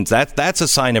now means that's a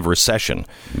sign of recession.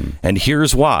 And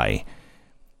here's why.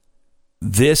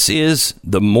 This is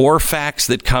the more facts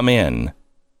that come in.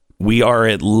 We are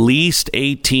at least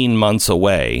 18 months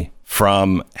away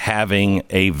from having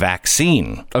a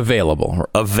vaccine available.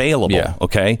 Yeah.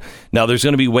 Okay. Now, there's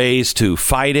going to be ways to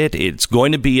fight it. It's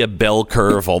going to be a bell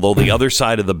curve, although the other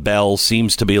side of the bell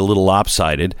seems to be a little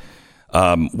lopsided.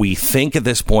 We think at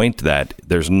this point that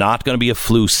there's not going to be a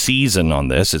flu season on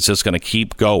this. It's just going to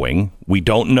keep going. We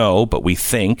don't know, but we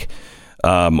think.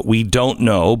 We don't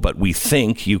know, but we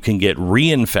think you can get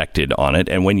reinfected on it.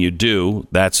 And when you do,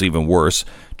 that's even worse.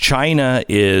 China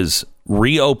is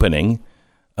reopening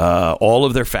all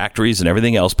of their factories and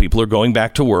everything else. People are going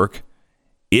back to work.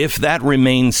 If that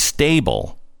remains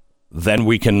stable, then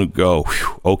we can go,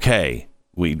 okay.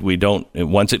 We don't,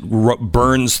 once it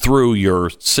burns through your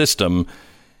system,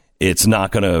 it's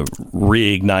not going to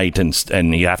reignite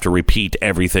and you have to repeat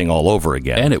everything all over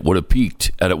again. And it would have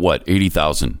peaked at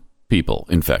 80,000 people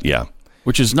infected. Yeah.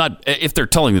 Which is not, if they're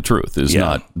telling the truth, is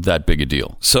not that big a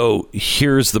deal. So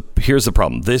here's the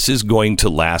problem. This is going to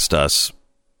last us,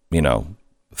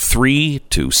 3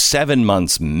 to 7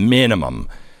 months minimum.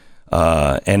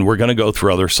 And we're going to go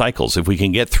through other cycles. If we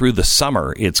can get through the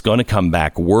summer, it's going to come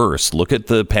back worse. Look at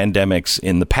the pandemics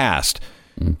in the past.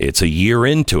 It's a year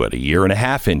into it, a year and a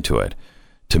half into it.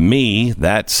 To me,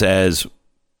 that says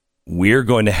we're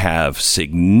going to have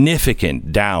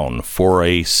significant down for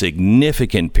a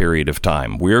significant period of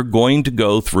time. We're going to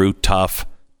go through tough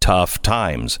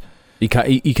times.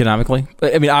 Economically?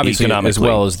 I mean, obviously, as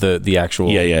well as the actual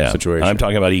situation. I'm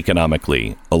talking about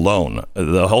economically alone.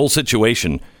 The whole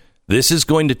situation, this is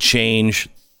going to change.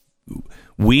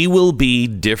 We will be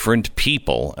different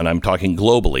people, and I'm talking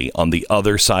globally, on the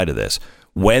other side of this.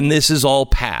 When this is all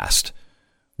past,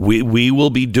 we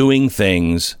will be doing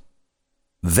things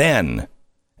then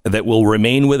that will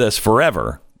remain with us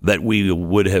forever that we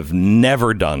would have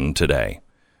never done today.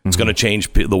 It's going to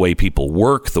change the way people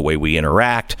work, the way we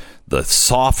interact, the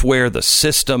software, the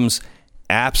systems.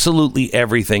 Absolutely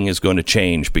everything is going to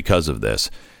change because of this.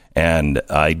 And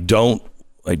I don't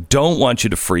want you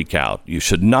to freak out. You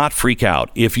should not freak out.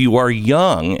 If you are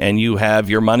young and you have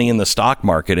your money in the stock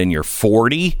market and you're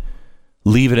 40,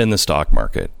 leave it in the stock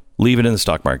market. Leave it in the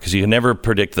stock market because you can never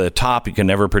predict the top. You can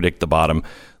never predict the bottom.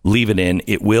 Leave it in.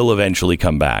 It will eventually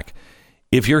come back.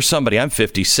 If you're somebody, I'm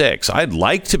 56. I'd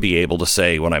like to be able to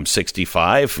say when I'm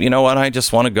 65, you know what? I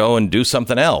just want to go and do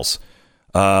something else.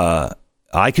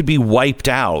 I could be wiped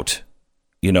out.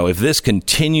 If this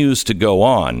continues to go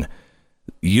on,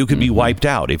 you could be wiped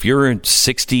out. If you're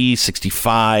 60,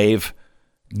 65,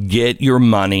 get your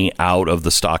money out of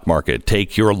the stock market.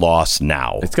 Take your loss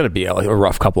now. It's going to be a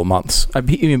rough couple of months.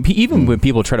 Even when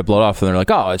people try to blow it off and they're like,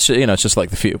 oh, it's just like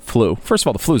the flu. First of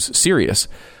all, the flu's serious.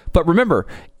 But remember,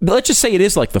 let's just say it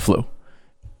is like the flu.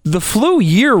 The flu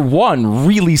year 1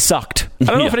 really sucked. I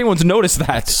don't know if anyone's noticed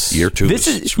that. Year 2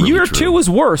 year 2 is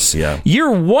worse. Yeah.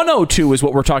 Year 102 is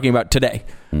what we're talking about today,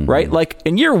 right? Like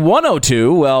in year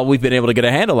 102, well, we've been able to get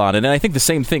a handle on it, and I think the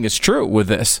same thing is true with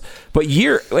this. But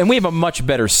and we have a much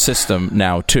better system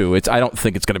now too. I don't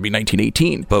think it's going to be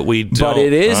 1918, but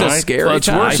it is a scary time. It's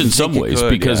worse in some ways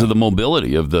because of the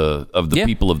mobility of the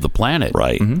people of the planet,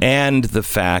 right? And the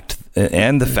fact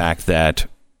that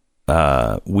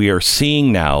we are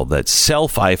seeing now that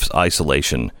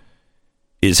self-isolation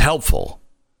is helpful,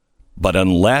 but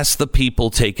unless the people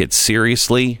take it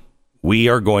seriously, we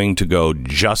are going to go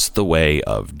just the way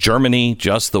of Germany,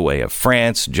 just the way of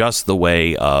France, just the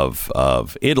way of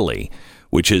Italy,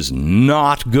 which is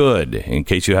not good, in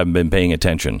case you haven't been paying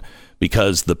attention,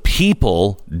 because the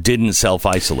people didn't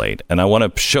self-isolate. And I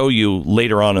want to show you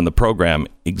later on in the program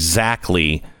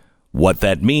exactly what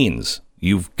that means.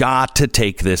 You've got to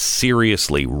take this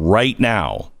seriously right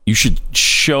now. You should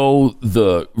show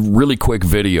the really quick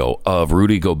video of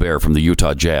Rudy Gobert from the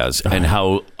Utah Jazz and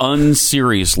how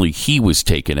unseriously he was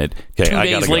taking it. 2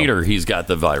 days later, he's got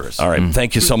the virus. All right.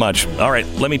 Thank you so much. All right.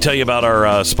 Let me tell you about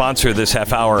our sponsor this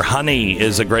half hour. Honey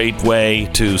is a great way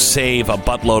to save a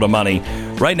buttload of money.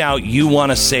 Right now, you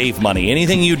want to save money.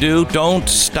 Anything you do, don't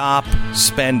stop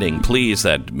spending. Please,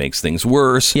 that makes things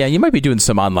worse. Yeah, you might be doing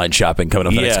some online shopping coming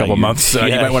up the next couple of months. So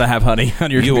you might want to have Honey on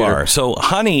your computer. You are. So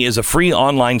Honey is a free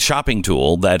online shopping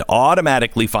tool that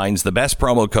automatically finds the best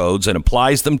promo codes and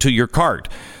applies them to your cart.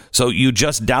 So you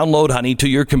just download Honey to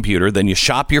your computer, then you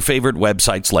shop your favorite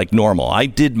websites like normal. I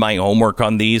did my homework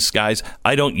on these guys.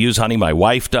 I don't use Honey. My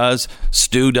wife does.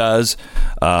 Stu does.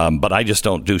 But I just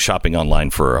don't do shopping online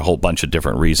for a whole bunch of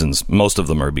different reasons. Most of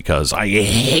them are because I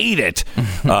hate it.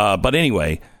 But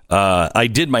anyway, I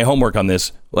did my homework on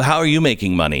this. Well, how are you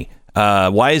making money?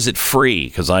 Why is it free?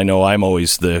 Because I know you're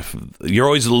always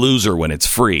the loser when it's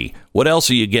free. What else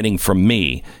are you getting from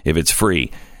me if it's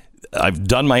free? I've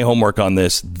done my homework on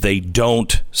this. They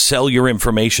don't sell your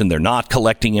information. They're not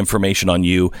collecting information on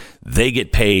you. They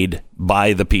get paid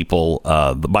by the people,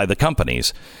 by the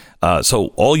companies. So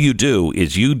all you do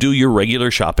is you do your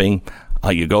regular shopping.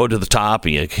 You go to the top,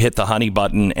 you hit the Honey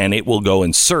button, and it will go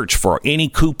and search for any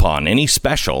coupon, any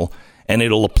special, and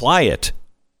it'll apply it.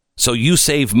 So you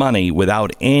save money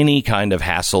without any kind of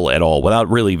hassle at all, without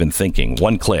really even thinking.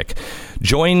 One click.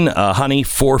 Join Honey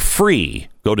for free.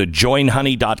 Go to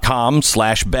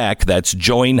joinhoney.com/Beck. That's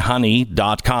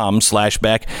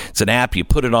joinhoney.com/Beck. It's an app. You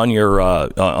put it on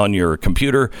your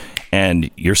computer, and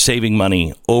you're saving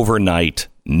money overnight.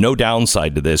 No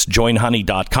downside to this.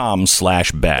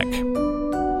 Joinhoney.com/Beck.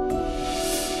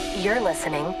 You're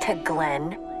listening to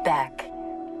Glenn Beck.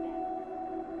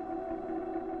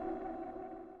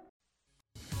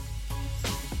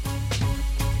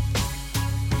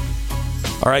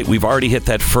 All right, we've already hit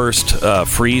that first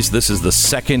freeze. This is the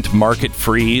second market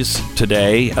freeze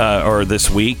today or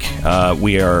this week.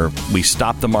 We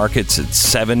stopped the markets at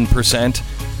 7%.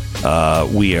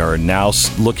 We are now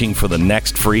looking for the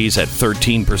next freeze at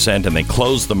 13%, and they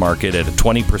closed the market at a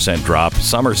 20% drop.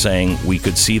 Some are saying we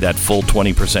could see that full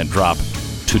 20% drop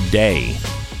today.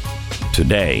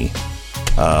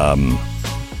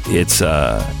 It's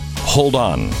hold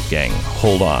on, gang.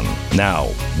 Hold on. Now,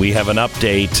 we have an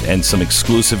update and some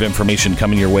exclusive information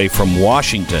coming your way from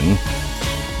Washington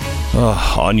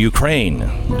on Ukraine.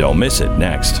 Don't miss it.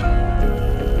 Next.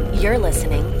 You're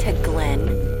listening to Glenn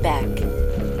Beck.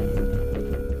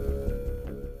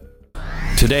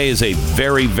 Today is a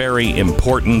very, very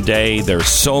important day. There's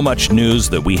so much news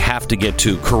that we have to get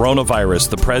to.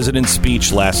 Coronavirus, the president's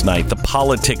speech last night, the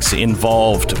politics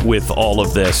involved with all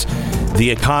of this, the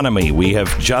economy. We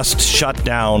have just shut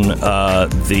down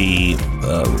the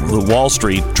Wall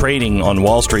Street. Trading on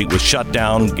Wall Street was shut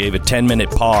down, gave a 10-minute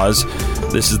pause.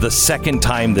 This is the second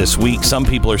time this week. Some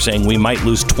people are saying we might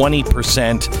lose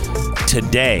 20%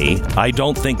 today. I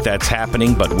don't think that's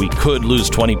happening, but we could lose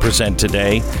 20%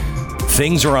 today.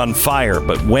 Things are on fire,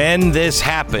 but when this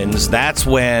happens, that's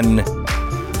when,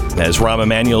 as Rahm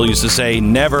Emanuel used to say,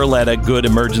 never let a good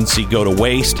emergency go to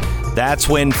waste. That's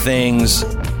when things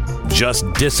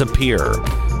just disappear.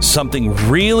 Something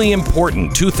really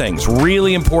important, two things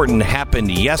really important happened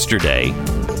yesterday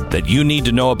that you need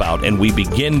to know about, and we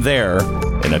begin there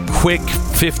in a quick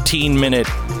 15-minute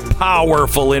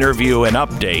powerful interview and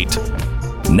update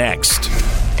next.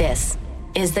 This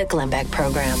is the Glenn Beck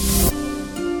Program.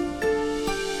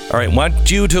 All right, I want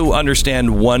you to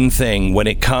understand one thing when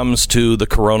it comes to the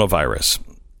coronavirus.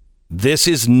 This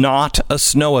is not a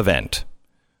snow event.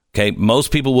 Okay,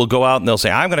 most people will go out and they'll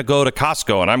say, I'm going to go to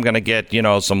Costco and I'm going to get,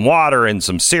 some water and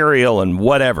some cereal and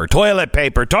whatever. Toilet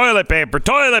paper.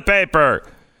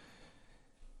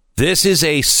 This is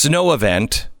a snow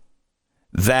event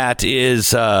that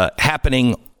is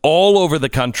happening all over the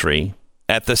country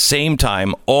at the same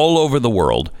time, all over the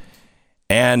world.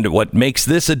 And what makes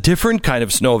this a different kind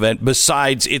of snow event,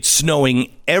 besides it's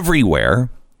snowing everywhere,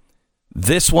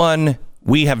 this one,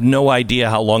 we have no idea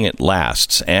how long it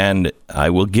lasts. And I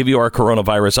will give you our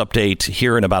coronavirus update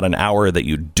here in about an hour that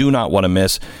you do not want to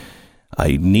miss.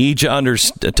 I need you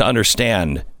to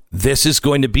understand this is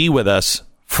going to be with us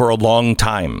for a long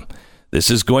time. This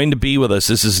is going to be with us.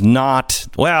 This is not,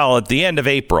 at the end of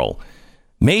April.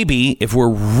 Maybe if we're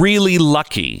really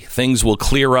lucky, things will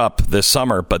clear up this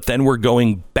summer, but then we're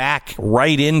going back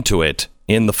right into it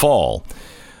in the fall.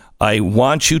 I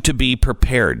want you to be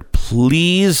prepared.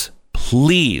 Please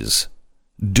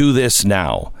do this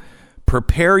now.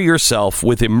 Prepare yourself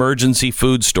with emergency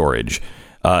food storage.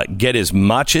 Get as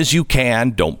much as you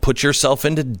can. Don't put yourself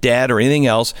into debt or anything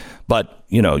else. But,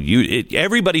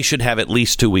 everybody should have at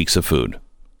least 2 weeks of food.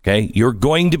 Okay, you're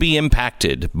going to be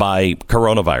impacted by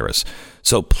coronavirus.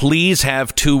 So please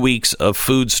have 2 weeks of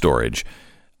food storage.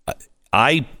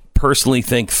 I personally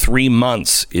think 3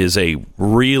 months is a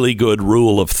really good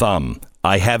rule of thumb.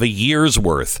 I have a year's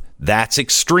worth. That's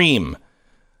extreme.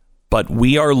 But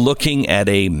we are looking at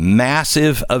a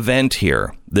massive event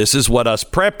here. This is what us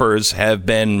preppers have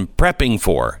been prepping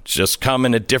for. It's just come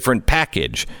in a different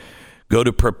package. Go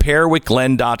to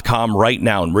preparewithglenn.com right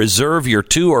now and reserve your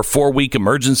 2 or 4 week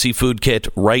emergency food kit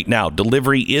right now.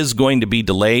 Delivery is going to be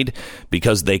delayed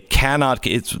because they cannot.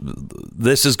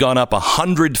 This has gone up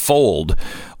 100-fold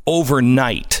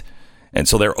overnight. And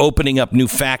so they're opening up new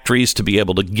factories to be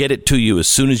able to get it to you as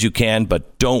soon as you can.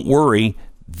 But don't worry,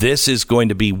 this is going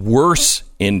to be worse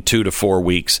in 2 to 4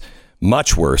 weeks,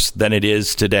 much worse than it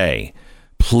is today.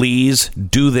 Please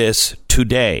do this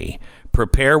today.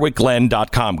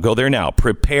 Preparewithglenn.com. Go there now.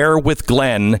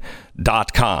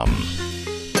 Preparewithglenn.com.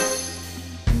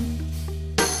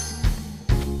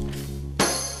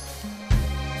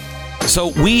 So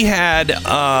we had,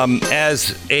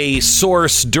 as a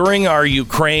source during our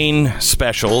Ukraine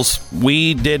specials,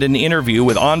 we did an interview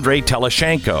with Andrii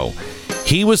Telizhenko.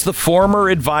 He was the former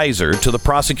advisor to the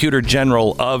prosecutor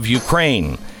general of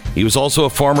Ukraine. He was also a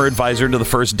former advisor to the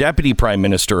first deputy prime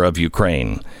minister of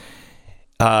Ukraine.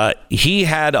 He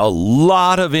had a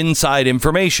lot of inside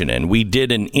information, and we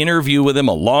did an interview with him,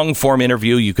 a long-form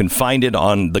interview. You can find it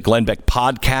on the Glenn Beck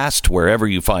podcast, wherever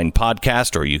you find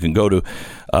podcast, or you can go to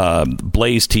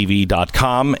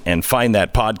blazetv.com and find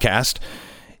that podcast.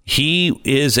 He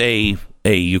is a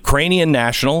Ukrainian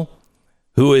national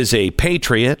who is a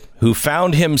patriot who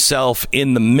found himself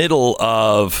in the middle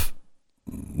of,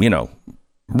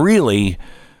 really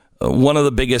one of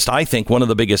the biggest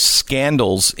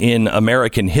scandals in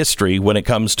American history when it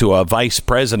comes to a vice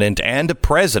president and a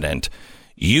president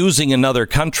using another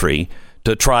country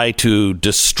to try to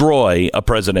destroy a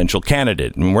presidential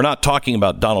candidate. And we're not talking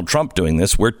about Donald Trump doing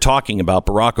this. We're talking about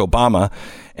Barack Obama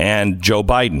and Joe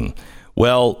Biden.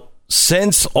 Well,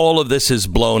 since all of this is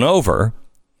blown over,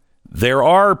 there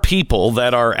are people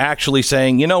that are actually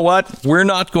saying, you know what, we're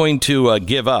not going to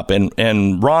give up.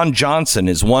 And Ron Johnson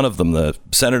is one of them, the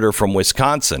senator from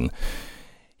Wisconsin.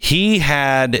 He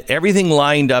had everything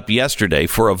lined up yesterday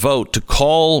for a vote to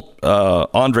call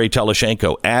Andrii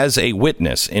Telizhenko as a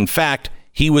witness. In fact,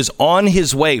 he was on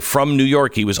his way from New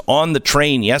York. He was on the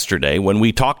train yesterday when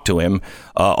we talked to him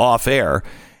off air.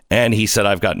 And he said,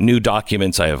 I've got new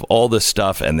documents. I have all this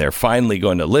stuff. And they're finally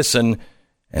going to listen.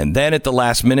 And then at the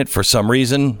last minute, for some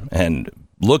reason, and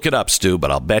look it up, Stu,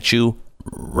 but I'll bet you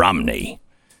Romney.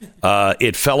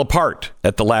 It fell apart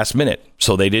at the last minute,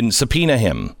 so they didn't subpoena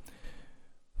him.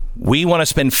 We want to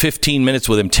spend 15 minutes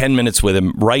with him, 10 minutes with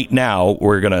him right now.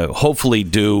 We're going to hopefully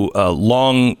do a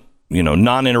long,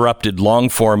 non-interrupted,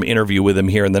 long-form interview with him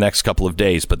here in the next couple of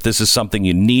days. But this is something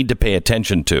you need to pay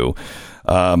attention to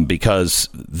because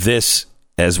this,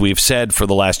 as we've said for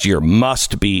the last year,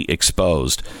 must be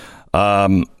exposed.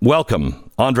 Welcome,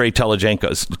 Andrii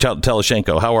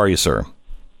Telizhenko. How are you, sir?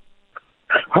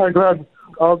 Hi, Glenn.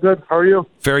 All good. How are you?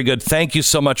 Very good. Thank you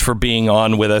so much for being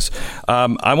on with us.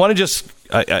 I want to just,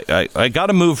 I got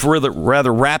to move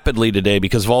rather rapidly today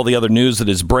because of all the other news that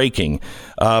is breaking.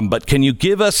 But can you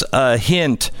give us a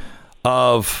hint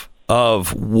of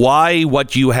why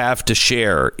what you have to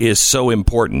share is so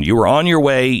important? You were on your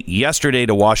way yesterday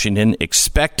to Washington,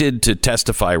 expected to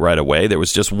testify right away. There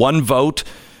was just one vote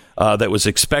that was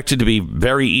expected to be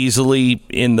very easily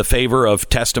in the favor of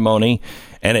testimony,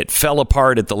 and it fell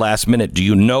apart at the last minute. Do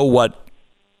you know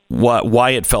why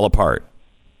it fell apart?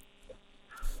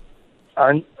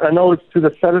 I know it's to the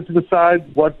Senate to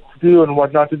decide what to do and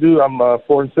what not to do. I'm a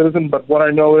foreign citizen, but what I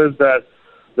know is that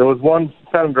there was one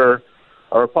senator,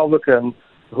 a Republican,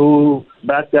 who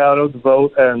backed out of the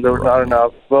vote, and there were not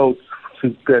enough votes to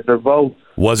get their vote.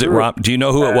 Was it Rob? Do you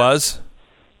know who it was?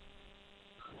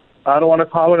 I don't want to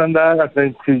comment on that. I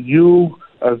think you,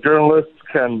 as journalists,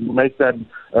 can make that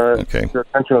the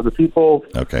attention of the people.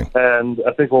 Okay. And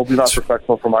I think it will be not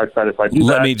professional from my side if I do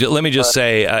that. Let me just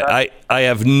say, I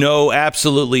have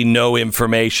absolutely no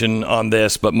information on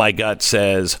this, but my gut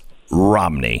says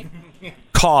Romney.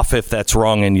 Cough if that's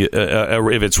wrong and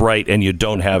if it's right and you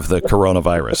don't have the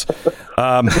coronavirus.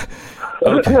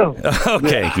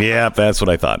 Okay. Yeah, that's what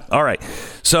I thought. All right.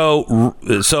 So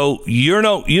you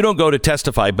don't go to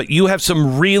testify, but you have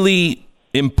some really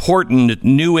important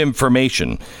new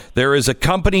information. There is a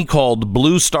company called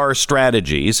Blue Star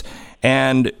Strategies,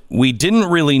 and we didn't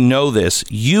really know this.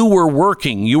 You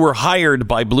were hired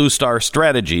by Blue Star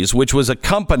Strategies, which was a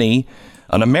company,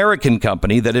 an American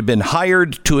company that had been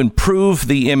hired to improve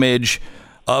the image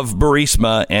of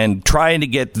Burisma and trying to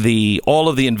get all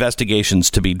of the investigations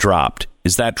to be dropped.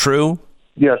 Is that true?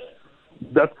 Yes,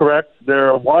 that's correct. They're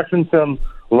a Washington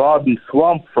lobby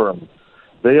swamp firm.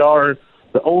 They are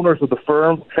the owners of the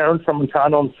firm. Karen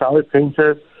Tramontano and Sally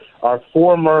Painter are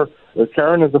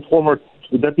Karen is the former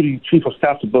deputy chief of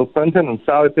staff to Bill Clinton, and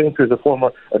Sally Painter is a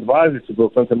former advisor to Bill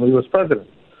Clinton when he was president.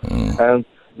 And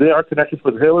they are connected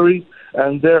with Hillary,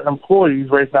 and their employees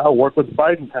right now work with the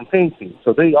Biden campaign team.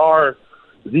 So they are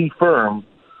the firm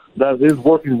that is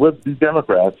working with the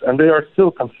Democrats, and they are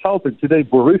still consulting today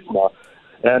Burisma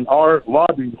and are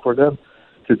lobbying for them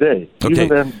today, even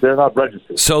then they're not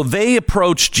registered. So they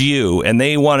approached you, and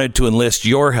they wanted to enlist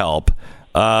your help.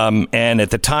 And at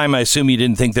the time, I assume you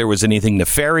didn't think there was anything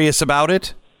nefarious about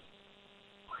it?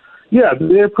 Yeah,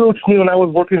 they approached me when I was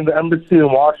working in the embassy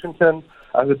in Washington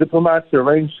as a diplomat to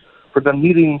arrange for the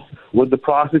meetings with the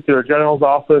prosecutor general's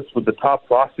office, with the top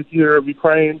prosecutor of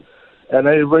Ukraine, and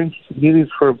I arranged meetings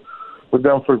with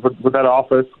them with that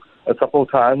office a couple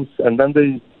of times, and then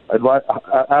they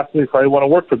asked me if I want to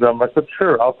work for them. I said,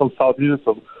 sure, I'll consult you. It's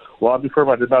a lobby firm.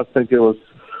 I did not think it was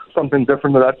something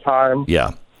different at that time.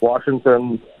 Yeah.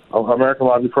 Washington, American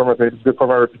lobby firm, I think it's good for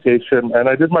my reputation. And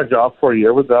I did my job for a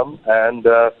year with them, and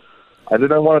I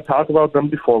didn't want to talk about them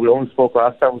before. We only spoke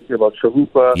last time about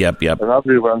Chalupa and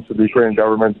other events of the Ukrainian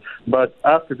government. But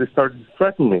after they started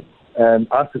threatening me, and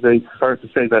after they started to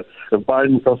say that if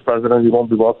Biden becomes president, he won't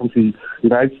be welcome to the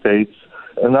United States,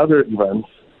 and other events,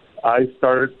 I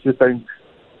started to think,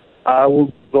 I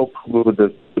will go with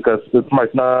this because this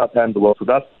might not end well. So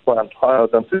that's why I'm talking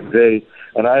about them today.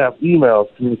 And I have emails,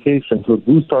 communications with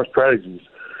Blue Star Strategies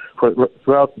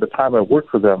throughout the time I worked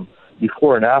for them,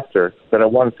 before and after, that I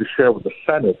wanted to share with the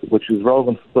Senate, which is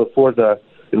relevant for the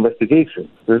investigation.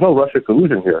 There's no Russia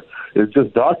collusion here. It's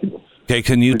just documents. Okay,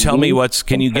 can you tell me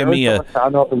can you give me a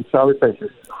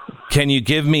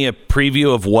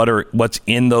preview of what's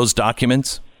in those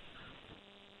documents?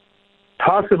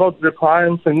 Talks about their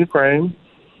clients in Ukraine,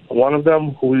 one of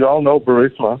them who we all know,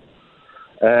 Burisma,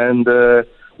 and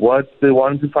what they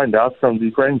wanted to find out from the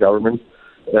Ukrainian government.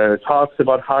 Talks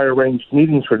about how I arranged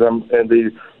meetings for them in the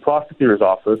prosecutor's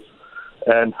office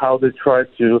and how they tried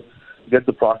to get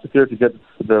the prosecutor to get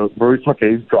the Burisma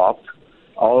case dropped.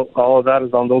 All of that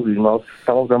is on those emails.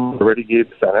 Some of them already gave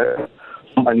the Senate.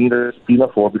 Some I needed a subpoena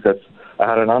for because I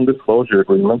had an undisclosure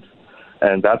agreement,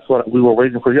 and that's what we were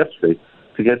waiting for yesterday,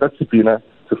 to get that subpoena,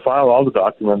 to file all the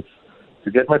documents, to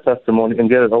get my testimony, and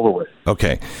get it over with.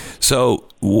 Okay. So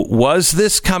was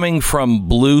this coming from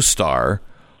Blue Star,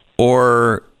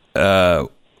 or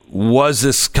was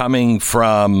this coming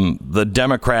from the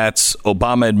Democrats,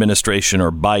 Obama administration,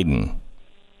 or Biden?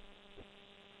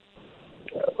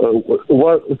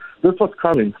 This was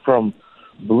coming from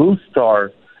Blue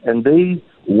Star, and they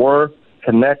were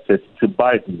connected to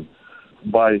Biden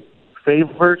by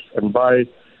favors and by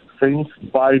things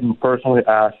Biden personally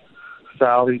asked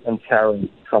Sally and Karen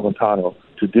Tramontano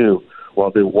to do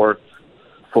while they worked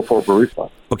for Burisma.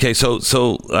 Okay, so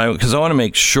because I want to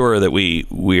make sure that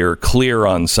we're clear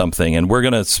on something, and we're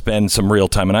going to spend some real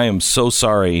time, and I am so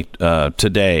sorry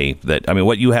today that, I mean,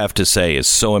 what you have to say is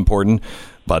so important,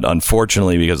 but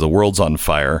unfortunately, because the world's on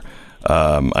fire,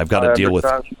 I've got to deal with...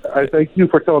 I thank you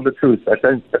for telling the truth. I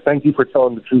thank you for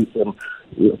telling the truth,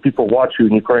 and people watch you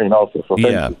in Ukraine also. So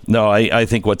thank you. No, I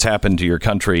think what's happened to your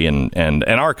country and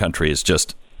our country is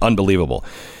just unbelievable.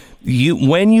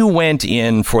 When you went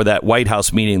in for that White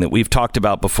House meeting that we've talked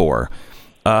about before,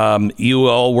 you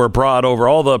all were brought over,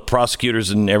 all the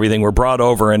prosecutors and everything were brought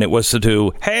over, and it was to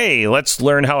do, hey, let's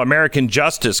learn how American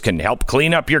justice can help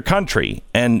clean up your country.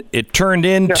 And it turned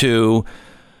into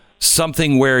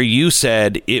something where you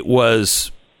said it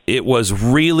was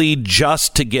really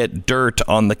just to get dirt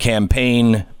on the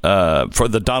campaign for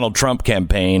the Donald Trump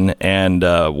campaign and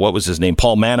what was his name,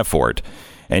 Paul Manafort.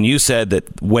 And you said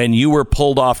that when you were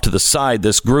pulled off to the side,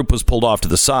 this group was pulled off to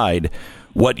the side,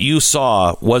 what you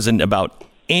saw wasn't about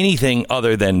anything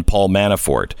other than Paul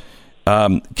Manafort.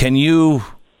 Can you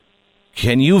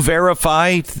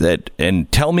verify that and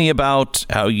tell me about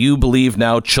how you believe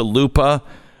now Chalupa,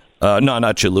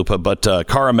 not Chalupa, but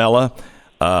Caramella,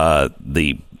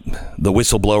 the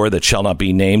whistleblower that shall not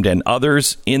be named, and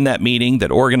others in that meeting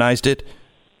that organized it,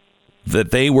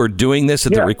 that they were doing this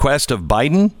at the request of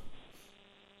Biden?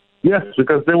 Yes,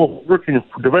 because they were working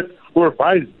direct for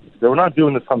Biden. They were not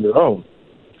doing this on their own.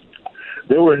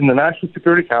 They were in the National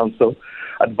Security Council,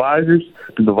 advisors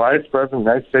to the Vice President of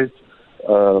the United States,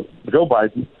 Joe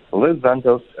Biden, Liz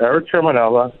Ventos, Eric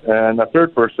Cerminella, and a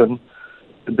third person.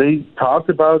 They talked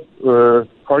about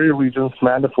party allegiance,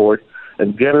 Manafort,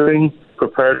 and getting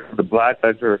prepared for the Black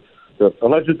Ledger, the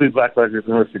allegedly Black Ledger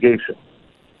investigation.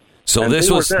 So this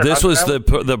was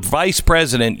the vice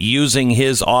president using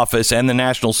his office and the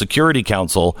National Security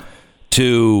Council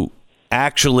to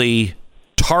actually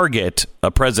target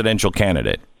a presidential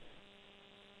candidate.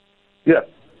 Yes.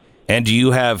 And do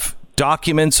you have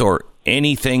documents or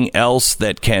anything else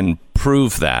that can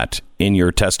prove that in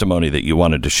your testimony that you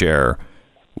wanted to share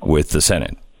with the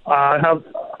Senate? I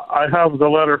I have the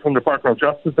letter from the Department of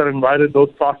Justice that invited those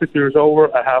prosecutors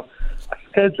over. I have a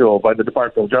schedule by the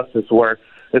Department of Justice where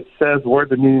it says where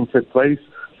the meeting took place,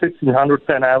 1600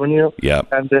 Penn Avenue. Yeah.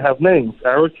 And they have names,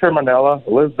 Eric Termanella,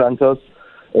 Liz Ventus,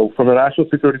 from the National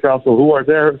Security Council, who are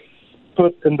there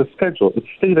put in the schedule. It's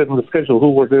stated in the schedule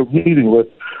who were there meeting with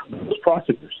those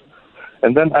prosecutors.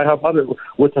 And then I have other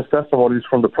witness testimonies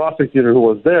from the prosecutor who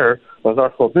was there, Lazar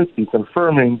Kholbinski,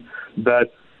 confirming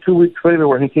that 2 weeks later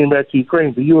when he came back to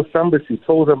Ukraine, the U.S. Embassy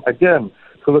told him again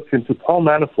to look into Paul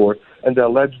Manafort and the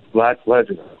alleged Black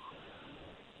Legend.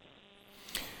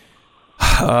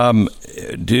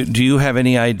 Do you have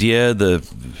any idea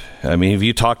have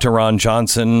you talked to Ron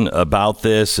Johnson about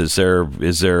this? Is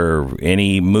there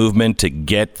any movement to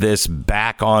get this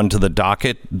back onto the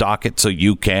docket so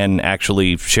you can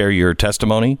actually share your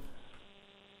testimony?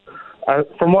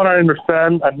 From what I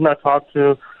understand, I did not talk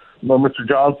to Mr.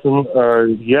 Johnson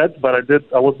yet, but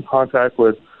I was in contact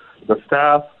with the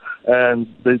staff, and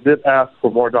they did ask for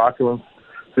more documents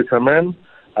to come in.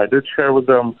 I did share with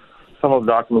them some of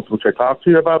the documents which I talked to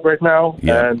you about right now,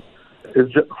 and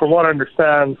it's just, from what I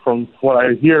understand, from what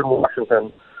I hear in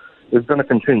Washington, it's going to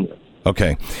continue.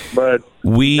 Okay. But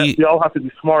we all have to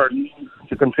be smart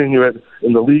to continue it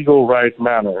in the legal right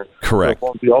manner. Correct. So it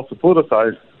won't be also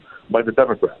politicized by the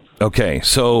Democrats. Okay,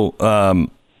 so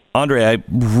Andrii, I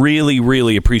really,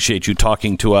 really appreciate you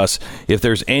talking to us. If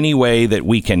there's any way that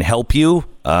we can help you,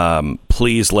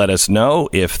 please let us know.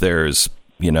 If there's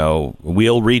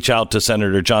we'll reach out to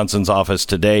Senator Johnson's office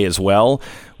today as well.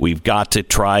 We've got to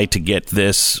try to get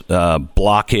this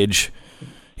blockage.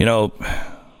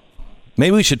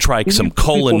 Maybe we should try some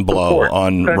colon blow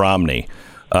on Romney.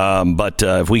 But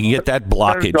if we can get that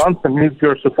blockage. Senator Johnson needs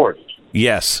your support.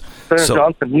 Yes. Senator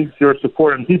Johnson needs your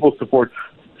support and people's support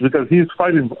because he's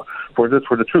fighting for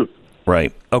the truth.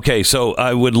 Right. Okay, so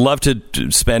I would love to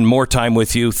spend more time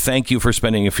with you. Thank you for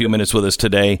spending a few minutes with us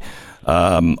today.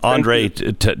 Andrii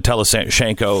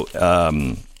Telizhenko,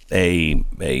 a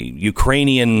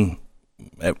Ukrainian,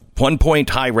 at one point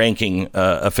high-ranking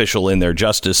official in their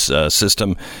justice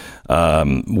system,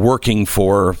 working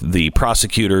for the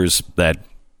prosecutors that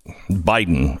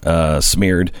Biden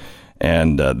smeared.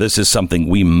 And this is something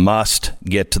we must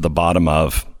get to the bottom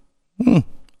of.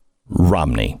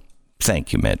 Romney.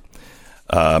 Thank you, Mitt.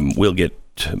 We'll get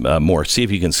more. See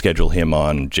if you can schedule him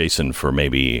on, Jason, for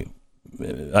maybe,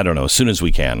 I don't know, as soon as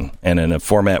we can. And in a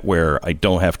format where I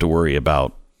don't have to worry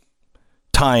about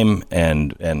time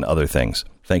and other things.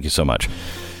 Thank you so much.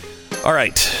 All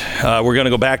right. We're going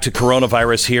to go back to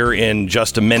coronavirus here in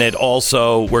just a minute.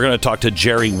 Also, we're going to talk to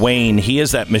Jerry Wayne. He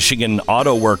is that Michigan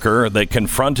auto worker that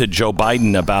confronted Joe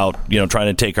Biden about,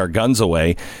 trying to take our guns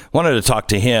away. Wanted to talk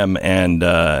to him and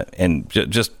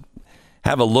just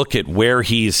have a look at where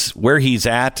he's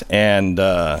at and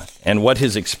what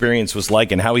his experience was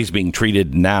like and how he's being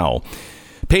treated now.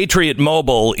 Patriot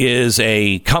Mobile is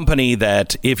a company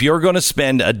that if you're going to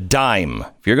spend a dime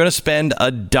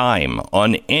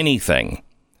on anything,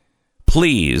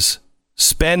 please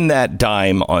spend that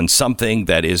dime on something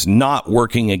that is not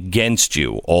working against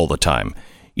you all the time.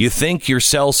 You think your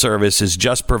cell service is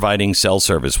just providing cell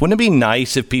service. Wouldn't it be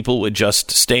nice if people would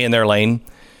just stay in their lane?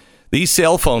 These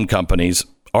cell phone companies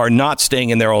are not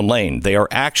staying in their own lane. They are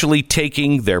actually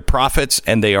taking their profits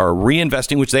and they are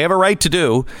reinvesting, which they have a right to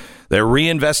do. They're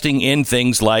reinvesting in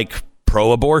things like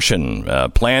pro-abortion,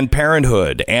 Planned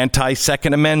Parenthood,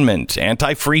 anti-Second Amendment,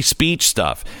 anti-free speech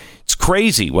stuff. It's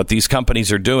crazy what these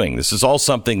companies are doing. This is all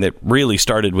something that really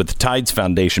started with the Tides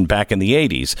Foundation back in the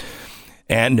 80s.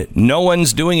 And no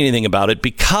one's doing anything about it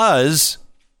because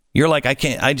you're like,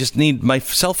 I just need my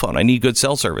cell phone. I need good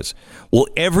cell service. Well,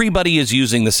 everybody is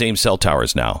using the same cell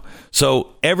towers now.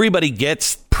 So everybody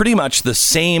gets pretty much the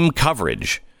same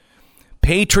coverage.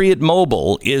 Patriot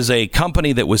Mobile is a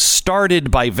company that was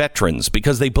started by veterans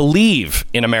because they believe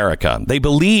in America. They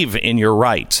believe in your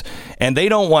rights, and they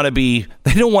don't want to be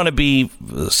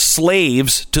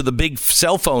slaves to the big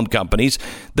cell phone companies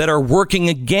that are working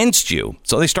against you.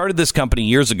 So they started this company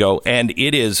years ago, and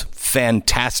it is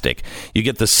fantastic. You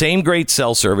get the same great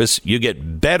cell service, you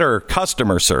get better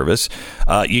customer service,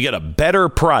 you get a better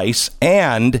price,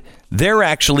 and they're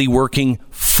actually working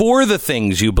for the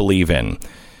things you believe in.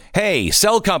 Hey,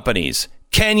 cell companies,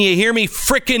 can you hear me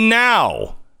frickin'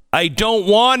 now? I don't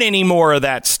want any more of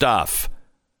that stuff.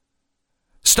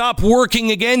 Stop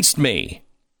working against me.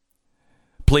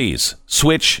 Please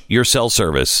switch your cell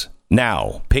service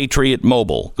now. Patriot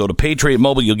Mobile. Go to Patriot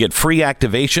Mobile. You'll get free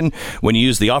activation when you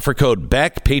use the offer code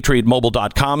BECK,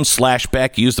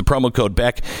 patriotmobile.com/BECK. Use the promo code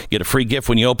BECK. Get a free gift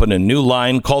when you open a new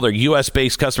line. Call their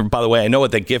U.S.-based customer. By the way, I know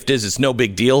what that gift is. It's no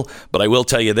big deal, but I will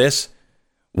tell you this.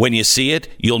 When you see it,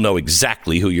 you'll know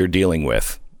exactly who you're dealing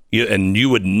with. And you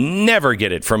would never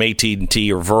get it from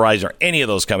AT&T or Verizon or any of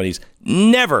those companies.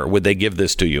 Never would they give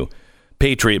this to you.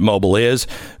 Patriot Mobile is.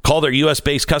 Call their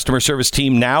U.S.-based customer service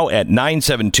team now at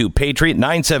 972-PATRIOT,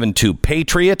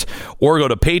 972-PATRIOT, or go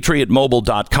to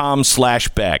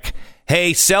patriotmobile.com/Beck.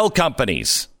 Hey, cell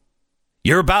companies,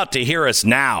 you're about to hear us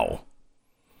now.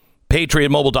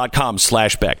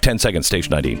 patriotmobile.com/Beck. 10 seconds,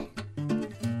 station ID.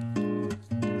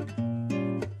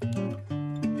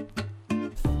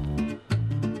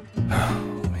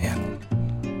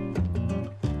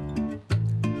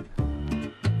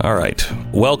 All right.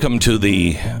 Welcome to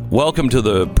the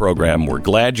program. We're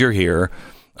glad you're here.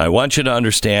 I want you to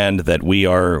understand that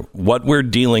what we're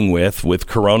dealing with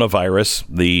coronavirus.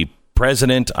 The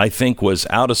president, I think, was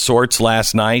out of sorts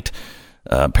last night.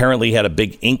 Apparently had a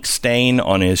big ink stain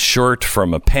on his shirt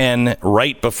from a pen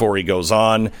right before he goes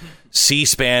on.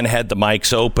 C-SPAN had the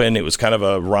mics open. It was kind of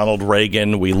a Ronald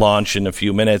Reagan, we launch in a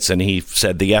few minutes, and he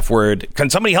said the F word. Can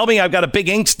somebody help me? I've got a big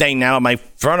ink stain now on my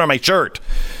front of my shirt.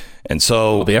 And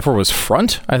so the F word was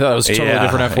front? I thought it was a totally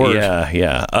different F word.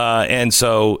 Yeah. And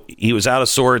so he was out of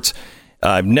sorts.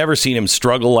 I've never seen him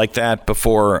struggle like that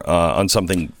before on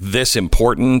something this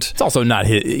important. It's also not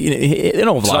his. An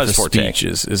Oval Office speech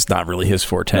is not really his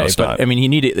forte. No, it's but not. I mean, he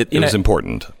needed it. It was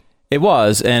important. It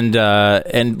was, and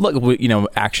look,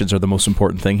 actions are the most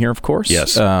important thing here, of course.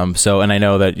 Yes. So, and I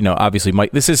know that obviously,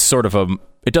 Mike. This is sort of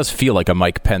it does feel like a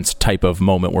Mike Pence type of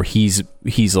moment where he's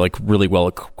like really well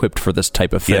equipped for this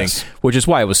type of thing, yes. Which is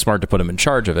why it was smart to put him in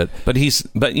charge of it. But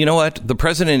you know what? The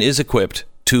president is equipped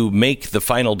to make the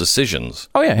final decisions.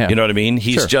 Oh yeah. You know what I mean?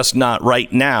 He's just not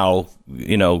right now.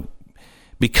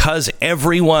 Because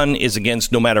everyone is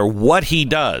against, no matter what he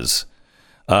does.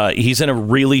 He's in a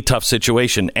really tough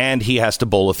situation, and he has to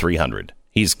bowl a 300.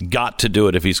 He's got to do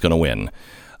it if he's going to win.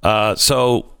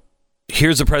 So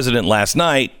here's the president last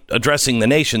night addressing the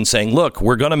nation saying, look,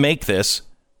 we're going to make this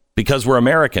because we're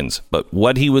Americans. But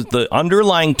the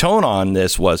underlying tone on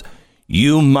this was,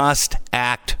 you must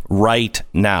act right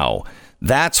now.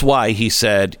 That's why he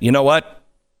said, you know what?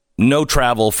 No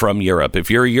travel from Europe. If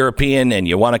you're a European and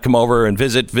you want to come over and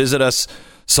visit us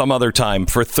some other time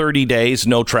for 30 days,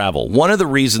 no travel. One of the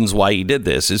reasons why he did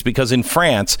this is because in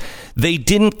France, they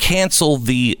didn't cancel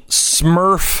the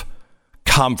Smurf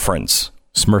conference.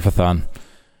 Smurfathon.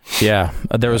 Yeah,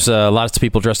 there was lots of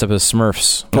people dressed up as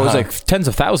Smurfs. It was like tens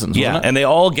of thousands, wasn't it? And they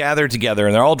all gathered together,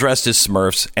 and they're all dressed as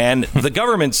Smurfs. And the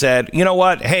government said, you know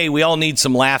what? Hey, we all need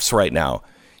some laughs right now.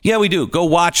 Yeah, we do. Go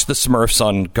watch the Smurfs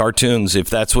on cartoons if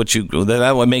that's what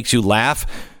makes you laugh.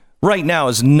 Right now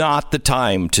is not the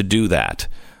time to do that.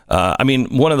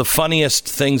 One of the funniest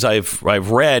things I've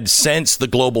read since the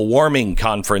global warming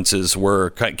conferences were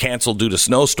canceled due to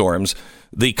snowstorms,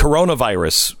 the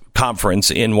coronavirus conference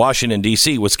in Washington,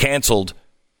 D.C. was canceled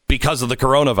because of the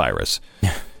coronavirus.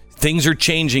 Things are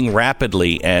changing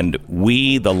rapidly, and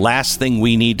the last thing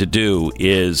we need to do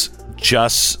is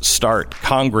just start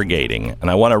congregating. And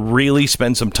I want to really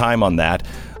spend some time on that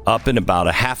up in about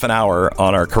a half an hour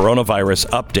on our coronavirus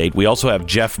update. We also have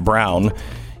Jeff Brown.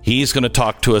 He's going to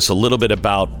talk to us a little bit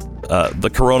about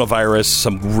the coronavirus,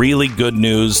 some really good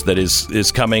news that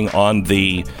is coming on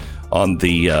the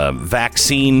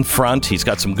vaccine front. He's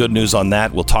got some good news on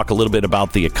that. We'll talk a little bit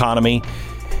about the economy.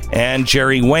 And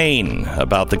Jerry Wayne,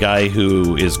 about the guy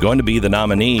who is going to be the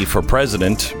nominee for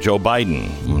president, Joe Biden,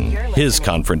 his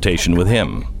confrontation with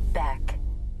him.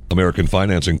 American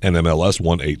Financing, NMLS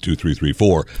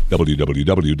 182334,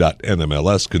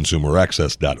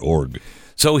 www.nmlsconsumeraccess.org.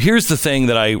 So here's the thing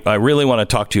that I really want to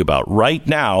talk to you about. Right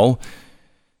now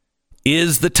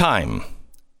is the time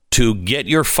to get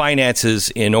your finances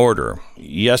in order.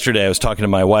 Yesterday, I was talking to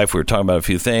my wife. We were talking about a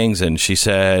few things, and she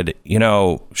said,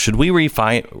 should we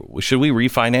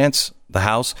refinance the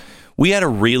house? We had a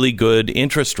really good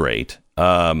interest rate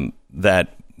that,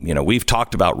 we've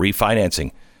talked about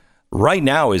refinancing. Right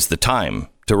now is the time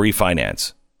to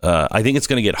refinance. I think it's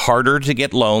going to get harder to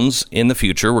get loans in the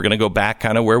future. We're going to go back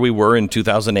kind of where we were in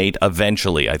 2008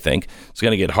 eventually, I think. It's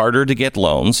going to get harder to get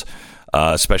loans,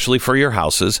 especially for your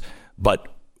houses. But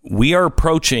we are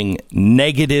approaching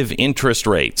negative interest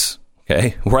rates.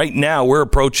 Okay, right now we're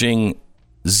approaching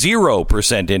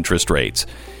 0% interest rates.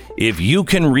 If you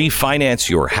can refinance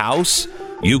your house,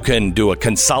 you can do a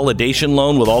consolidation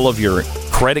loan with all of your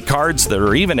credit cards that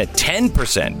are even at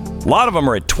 10%. A lot of them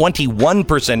are at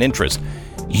 21% interest.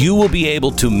 You will be able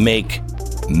to make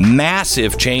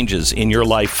massive changes in your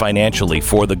life financially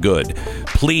for the good.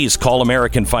 Please call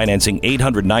American Financing,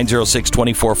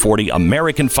 800-906-2440,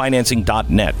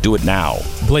 AmericanFinancing.net. Do it now.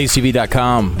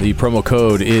 BlazeTV.com. The promo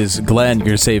code is Glenn. You're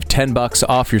going to save $10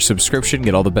 off your subscription.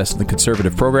 Get all the best of the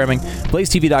conservative programming.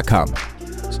 BlazeTV.com.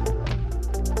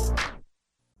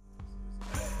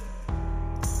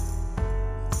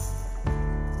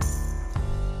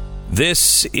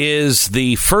 This is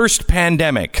the first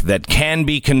pandemic that can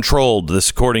be controlled, this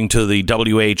according to the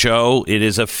WHO. It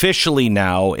is officially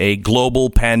now a global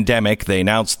pandemic. They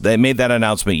made that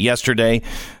announcement yesterday.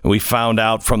 We found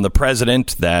out from the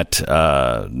president that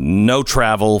no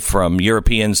travel from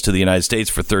Europeans to the United States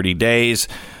for 30 days.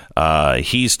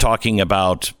 He's talking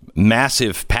about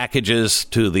massive packages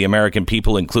to the American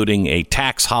people, including a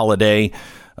tax holiday,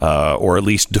 or at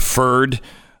least deferred,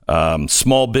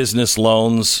 small business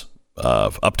loans,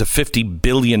 up to $50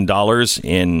 billion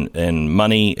in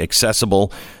money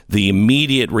accessible. The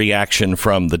immediate reaction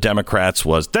from the Democrats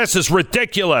was, this is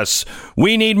ridiculous.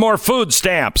 We need more food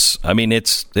stamps. I mean,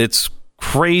 it's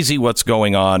crazy what's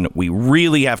going on. We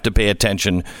really have to pay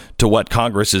attention to what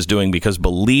Congress is doing, because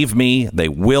believe me, they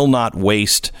will not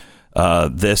waste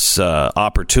this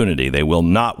opportunity. They will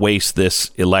not waste this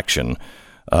election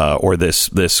or this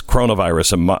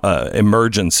coronavirus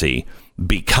emergency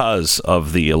because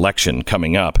of the election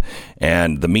coming up.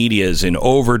 And the media is in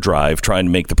overdrive trying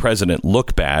to make the president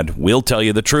look bad. We'll tell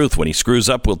you the truth. When he screws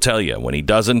up, we'll tell you. When he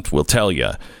doesn't, we'll tell you.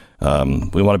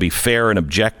 We want to be fair and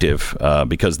objective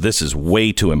because this is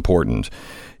way too important.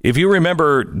 If you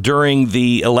remember, during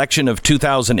the election of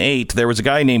 2008, there was a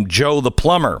guy named Joe the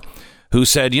plumber who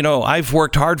said, I've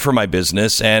worked hard for my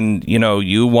business, and,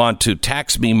 you want to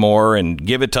tax me more and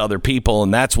give it to other people.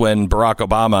 And that's when Barack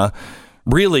Obama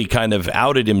really kind of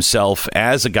outed himself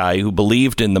as a guy who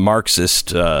believed in the Marxist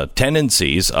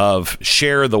tendencies of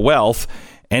share the wealth.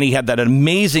 And he had that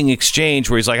amazing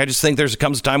exchange where he's like, I just think there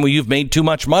comes a time where you've made too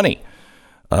much money.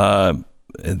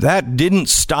 That didn't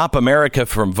stop America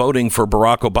from voting for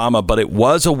Barack Obama, but it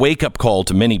was a wake-up call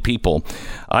to many people.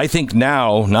 I think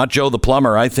now, not Joe the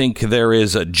plumber, I think there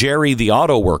is a Jerry the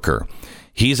auto worker.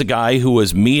 He's a guy who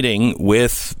was meeting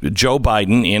with Joe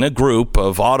Biden in a group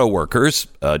of auto workers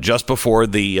just before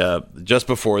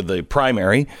the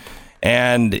primary,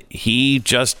 and he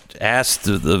just asked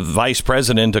the vice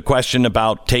president a question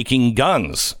about taking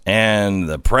guns, and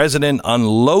the president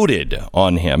unloaded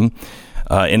on him,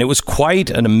 and it was quite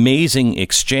an amazing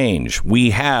exchange.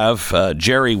 We have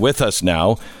Jerry with us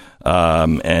now,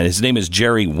 and his name is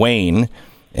Jerry Wayne.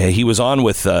 He was on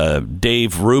with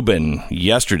Dave Rubin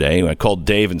yesterday. I called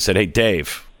Dave and said, hey,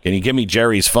 Dave, can you give me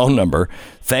Jerry's phone number?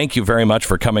 Thank you very much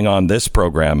for coming on this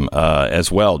program as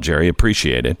well, Jerry.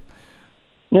 Appreciate it.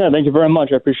 Yeah, thank you very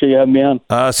much. I appreciate you having me on.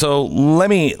 So let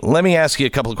me ask you a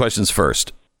couple of questions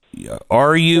first.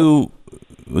 Are you,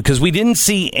 because we didn't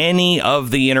see any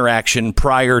of the interaction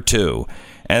prior to,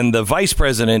 and the vice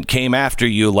president came after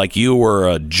you like you were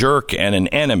a jerk and an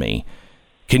enemy.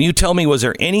 Can you tell me, was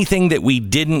there anything that we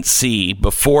didn't see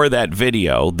before that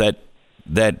video that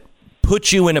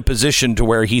put you in a position to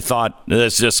where he thought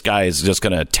this guy is just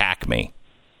going to attack me?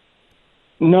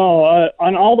 No,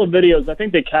 on all the videos, I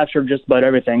think they captured just about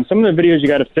everything. Some of the videos you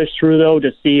got to fish through, though,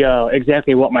 to see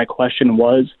exactly what my question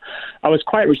was. I was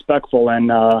quite respectful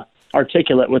and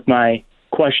articulate with my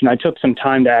question. I took some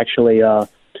time to actually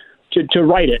to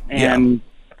write it and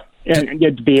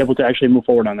to be able to actually move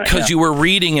forward on that. Because you were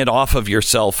reading it off of your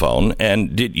cell phone,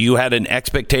 and did you had an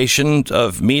expectation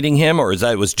of meeting him, or is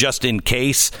that was just in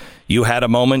case you had a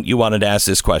moment you wanted to ask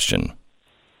this question?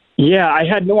 Yeah, I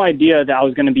had no idea that I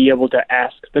was going to be able to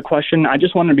ask the question. I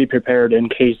just wanted to be prepared in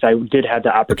case I did have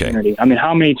the opportunity. Okay. I mean,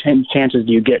 how many chances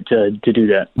do you get to do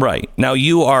that? Right. Now,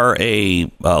 you are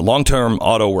a long-term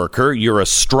auto worker. You're a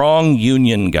strong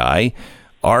union guy.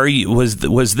 Are you?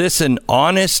 Was this an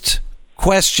honest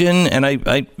question? And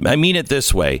I mean it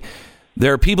this way.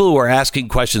 There are people who are asking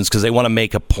questions because they want to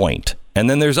make a point. And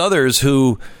then there's others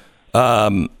who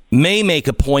may make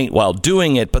a point while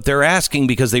doing it, but they're asking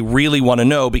because they really want to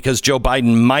know, because Joe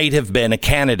Biden might have been a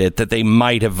candidate that they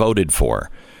might have voted for.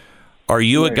 Are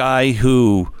you a guy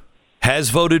who has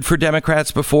voted for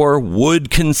Democrats before, would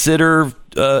consider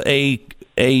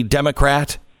a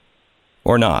Democrat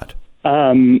or not?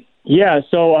 Yeah.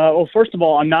 So, well, first of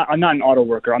all, I'm not an auto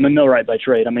worker. I'm a millwright by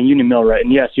trade. I'm a union millwright,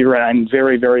 and yes, you're right. I'm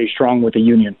very, very strong with the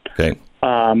union. Okay.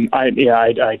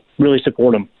 I really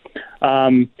support them.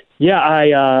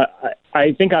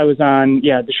 I think I was on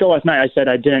the show last night. I said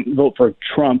I didn't vote for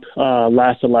Trump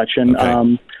last election.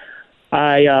 Okay.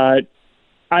 I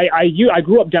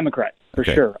grew up Democrat. for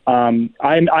sure.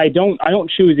 I don't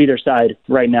choose either side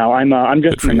right now. I'm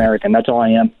just an American. That's all I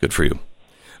am. Good for you.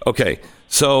 Okay,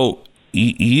 so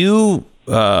you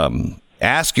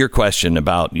ask your question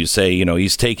about, you say,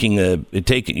 he's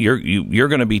you're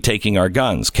going to be taking our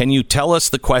guns. Can you tell us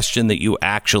the question that you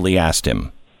actually asked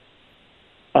him?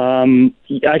 I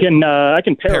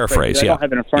can paraphrase. I don't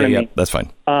have it in front of me. That's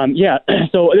fine.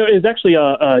 So there's actually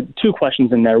two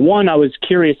questions in there. One, I was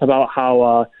curious about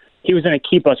how he was going to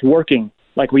keep us working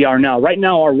like we are now. Right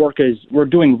now, our work we're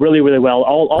doing really, really well.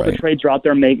 All the trades are out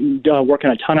there working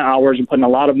a ton of hours and putting a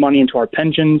lot of money into our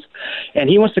pensions. And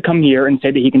he wants to come here and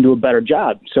say that he can do a better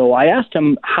job. So I asked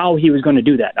him how he was going to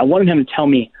do that. I wanted him to tell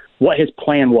me what his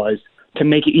plan was to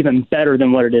make it even better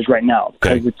than what it is right now,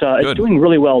 because it's doing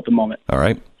really well at the moment. All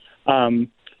right. And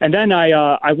then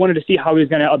I wanted to see how he was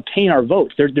going to obtain our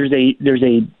votes. There's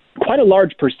a quite a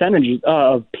large percentage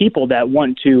of people that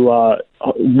want to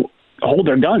hold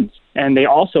their guns, and they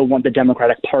also want the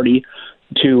Democratic Party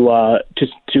to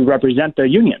represent the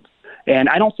unions. And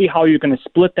I don't see how you're going to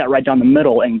split that right down the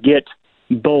middle and get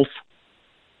both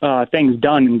things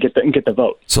done and get the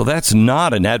vote. So that's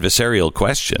not an adversarial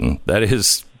question. That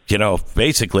is,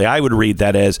 basically, I would read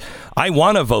that as, I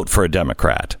want to vote for a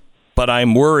Democrat, but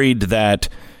I'm worried that,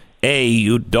 A,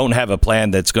 you don't have a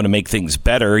plan that's going to make things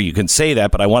better. You can say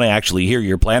that, but I want to actually hear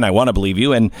your plan. I want to believe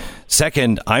you. And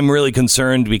second, I'm really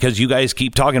concerned because you guys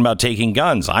keep talking about taking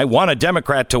guns. I want a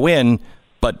Democrat to win,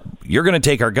 but you're going to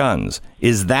take our guns.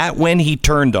 Is that when he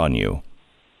turned on you?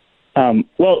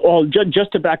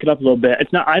 Just to back it up a little bit,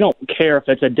 it's not. I don't care if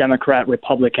it's a Democrat,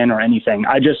 Republican, or anything.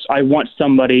 I want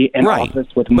somebody in office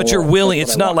with more. But you're willing.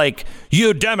 It's not like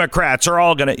you Democrats are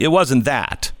all going to. It wasn't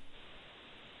that.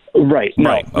 Right.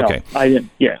 No, right. Okay. No, I didn't.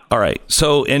 Yeah. All right.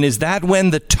 So, and is that when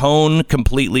the tone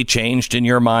completely changed in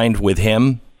your mind with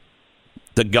him?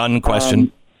 The gun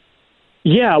question.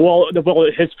 Yeah. Well,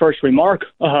 his first remark,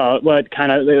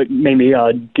 kind of made me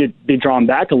be drawn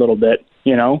back a little bit.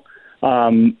 But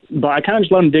I kind of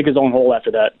just let him dig his own hole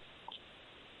after that.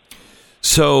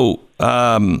 So,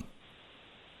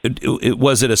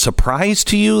 was it a surprise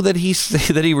to you that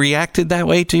he reacted that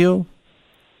way to you?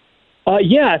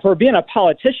 Yeah, for being a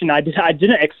politician, I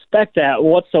didn't expect that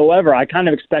whatsoever. I kind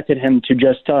of expected him to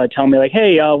just tell me like,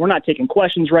 "Hey, we're not taking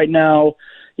questions right now,"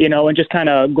 and just kind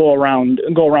of go around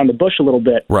the bush a little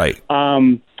bit. Right.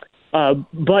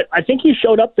 But I think he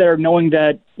showed up there knowing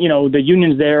that the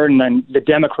union's there, and then the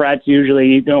Democrats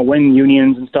usually win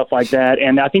unions and stuff like that.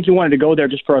 And I think he wanted to go there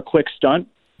just for a quick stunt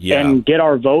and get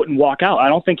our vote and walk out. I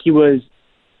don't think he was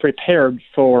prepared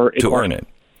to earn it.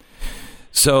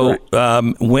 So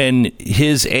when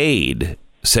his aide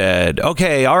said,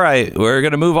 "Okay, all right, we're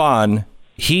going to move on,"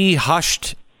 he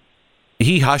hushed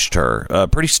her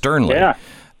pretty sternly. Yeah.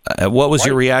 What was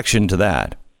your reaction to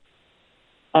that?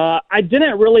 I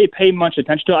didn't really pay much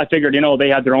attention to it. I figured, they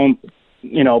had their own,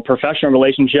 professional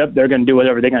relationship. They're going to do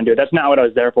whatever they're going to do. That's not what I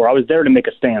was there for. I was there to make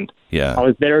a stand. Yeah. I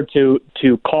was there to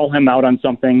call him out on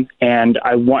something, and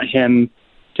I want him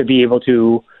to be able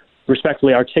to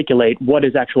respectfully articulate what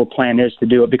his actual plan is to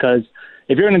do it. Because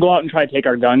if you're going to go out and try to take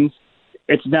our guns,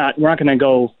 we're not going to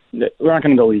go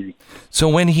easy. So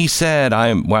when he said,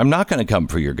 "I'm not going to come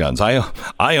for your guns.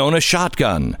 I own a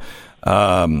shotgun."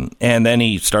 And then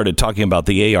he started talking about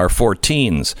the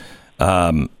AR-14s.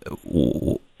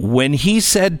 When he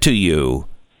said to you,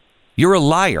 "You're a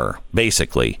liar,"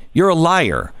 basically, you're a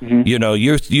liar.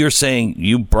 Mm-hmm. You're saying,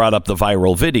 you brought up the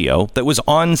viral video that was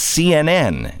on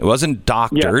CNN. It wasn't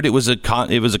doctored. Yeah. It was a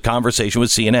conversation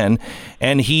with CNN,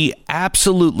 and he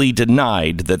absolutely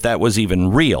denied that was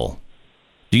even real.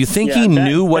 Do you think he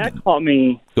knew what? That caught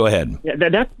me. Go ahead. Yeah,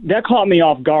 that caught me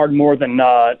off guard more than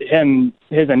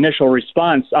his initial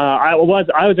response. I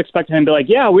was expecting him to be like,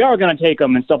 "Yeah, we are going to take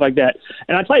them" and stuff like that.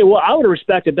 And I tell you what, I would have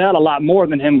respected that a lot more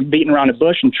than him beating around the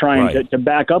bush and trying to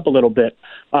back up a little bit.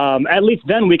 At least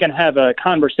then we can have a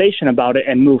conversation about it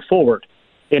and move forward.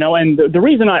 And the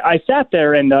reason I sat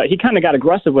there and he kind of got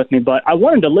aggressive with me, but I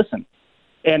wanted to listen.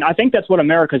 And I think that's what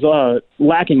America's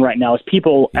lacking right now is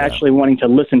people actually wanting to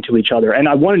listen to each other. And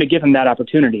I wanted to give him that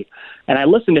opportunity. And I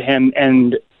listened to him,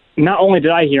 and not only did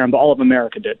I hear him, but all of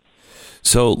America did.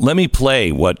 So let me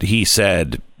play what he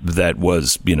said that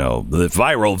was, the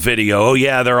viral video. Oh,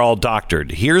 yeah, they're all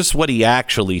doctored. Here's what he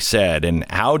actually said. And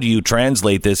how do you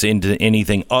translate this into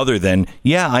anything other than,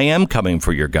 "Yeah, I am coming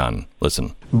for your gun"?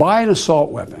 Listen. Buy an assault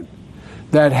weapon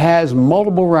that has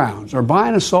multiple rounds, or buy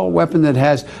an assault weapon that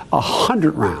has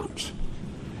 100 rounds.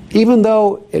 Even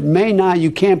though it may not, you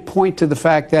can't point to the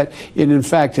fact that it in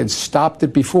fact had stopped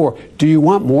it before. Do you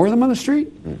want more of them on the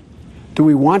street? Do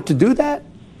we want to do that?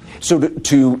 So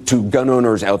to gun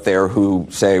owners out there who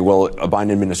say, well, a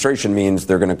Biden administration means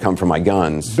they're going to come for my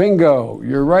guns. Bingo.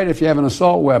 You're right if you have an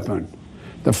assault weapon.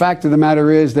 The fact of the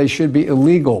matter is they should be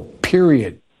illegal,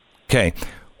 period. Okay.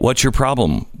 What's your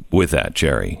problem with that,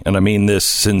 Jerry? And I mean this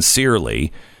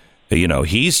sincerely. You know,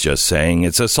 he's just saying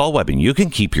it's an assault weapon. You can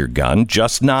keep your gun,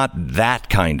 just not that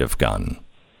kind of gun.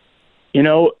 You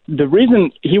know, the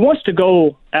reason he wants to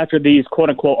go after these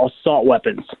quote-unquote assault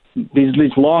weapons,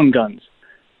 these long guns,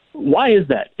 why is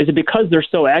that? Is it because they're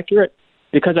so accurate?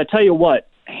 Because I tell you what,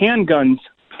 handguns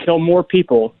kill more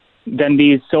people than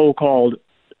these so-called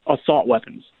assault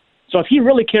weapons. So if he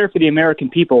really cared for the American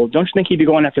people, don't you think he'd be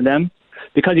going after them?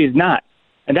 Because he's not.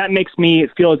 And that makes me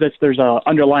feel as if there's an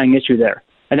underlying issue there.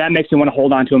 And that makes me want to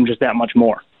hold on to him just that much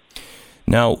more.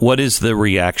 Now, what is the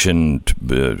reaction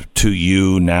to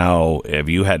you now? Have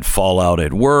you had fallout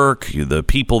at work? The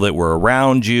people that were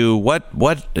around you?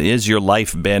 What is your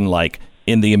life been like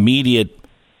in the immediate?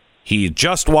 He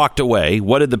just walked away.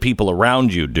 What did the people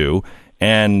around you do?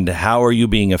 And how are you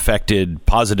being affected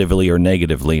positively or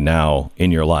negatively now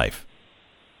in your life?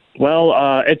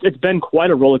 Well, it's been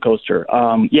quite a roller coaster.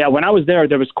 When I was there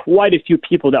was quite a few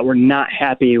people that were not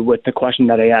happy with the question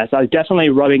that I asked. I was definitely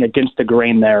rubbing against the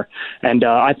grain there. And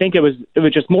I think it was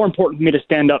just more important for me to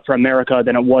stand up for America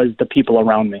than it was the people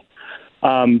around me.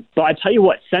 But I tell you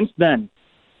what, since then,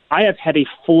 I have had a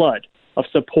flood of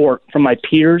support from my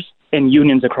peers and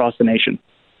unions across the nation.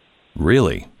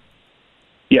 Really?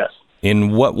 Yes.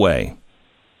 In what way?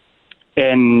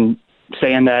 And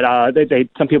saying that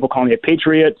some people call me a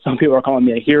patriot, some people are calling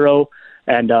me a hero,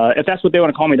 and if that's what they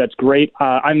want to call me, that's great.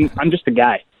 I'm just a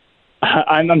guy.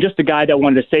 I'm just a guy that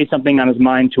wanted to say something on his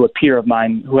mind to a peer of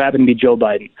mine who happened to be Joe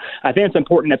Biden. I think it's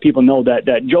important that people know that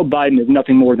Joe Biden is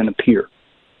nothing more than a peer.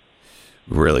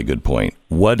 Really good point.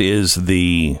 What's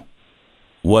the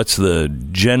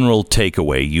general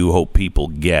takeaway you hope people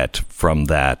get from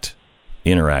that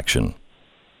interaction?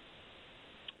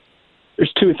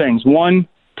 There's two things. One,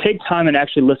 take time and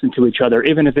actually listen to each other,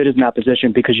 even if it is in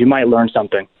opposition, because you might learn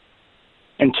something.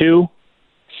 And two,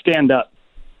 stand up.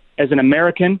 As an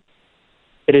American,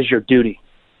 it is your duty.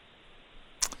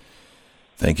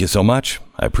 Thank you so much.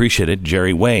 I appreciate it.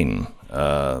 Jerry Wayne,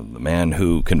 the man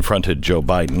who confronted Joe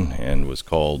Biden and was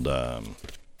called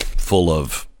full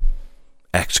of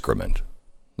excrement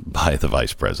by the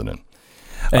vice president.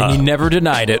 And he never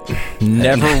denied it.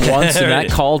 Never once in that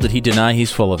call did he deny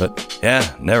he's full of it.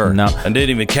 Yeah, never. No. I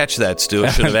didn't even catch that, Stu. I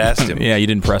should have asked him. Yeah, you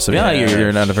didn't press him. Yeah,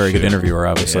 you're not a very good interviewer,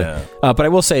 obviously. Yeah. But I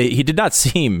will say, he did not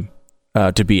seem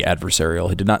to be adversarial.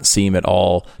 He did not seem at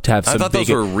all to have some I thought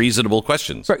those were reasonable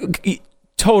questions. Right,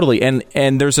 totally. And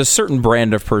there's a certain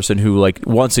brand of person who, like,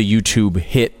 once a YouTube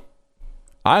hit,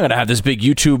 I'm going to have this big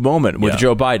YouTube moment with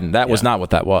Joe Biden. That was not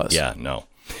what that was. Yeah, no.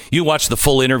 You watch the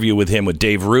full interview with him with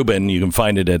Dave Rubin. You can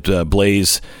find it at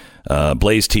blazetv.com.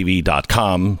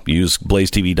 Use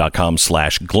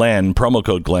blazetv.com/Glenn. Promo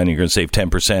code Glenn. You're going to save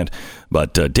 10%.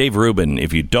 But Dave Rubin,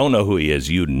 if you don't know who he is,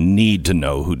 you need to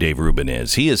know who Dave Rubin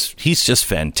is. He's just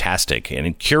fantastic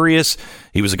and curious.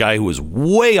 He was a guy who was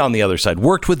way on the other side.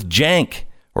 Worked with Jank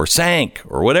or Sank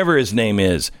or whatever his name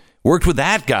is. Worked with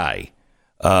that guy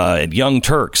at Young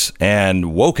Turks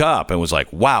and woke up and was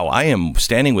like, wow, I am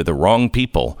standing with the wrong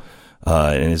people.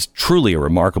 And is truly a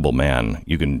remarkable man.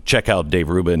 You can check out Dave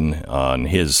Rubin on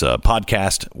his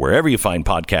podcast, wherever you find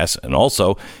podcasts. And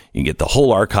also, you can get the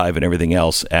whole archive and everything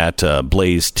else at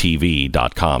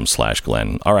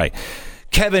blazetv.com/Glenn. All right.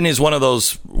 Kevin is one of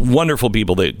those wonderful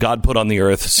people that God put on the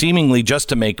earth, seemingly just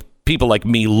to make people like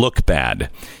me look bad.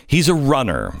 He's a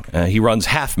runner. He runs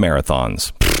half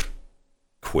marathons.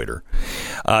 Quitter.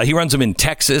 He runs them in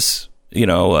Texas,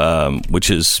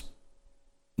 which is,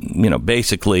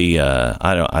 basically,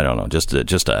 I don't know,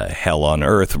 just a hell on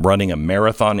earth running a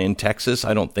marathon in Texas.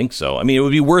 I don't think so. I mean, it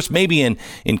would be worse maybe in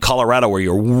Colorado where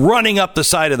you're running up the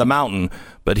side of the mountain.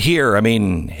 But here, I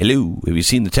mean, hello, have you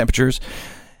seen the temperatures?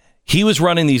 He was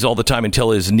running these all the time until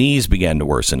his knees began to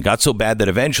worsen. Got so bad that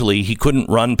eventually he couldn't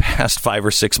run past 5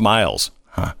 or 6 miles.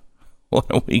 Huh. What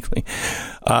a weakling.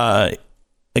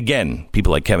 Again,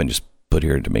 people like Kevin just put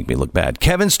here to make me look bad.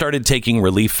 Kevin started taking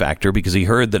Relief Factor because he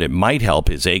heard that it might help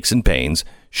his aches and pains.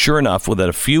 Sure enough, within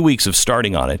a few weeks of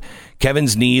starting on it,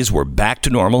 Kevin's knees were back to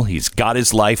normal. He's got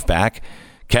his life back.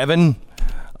 Kevin,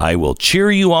 I will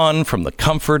cheer you on from the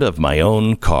comfort of my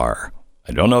own car.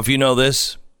 I don't know if you know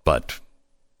this, but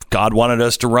if God wanted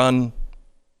us to run,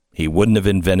 he wouldn't have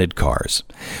invented cars.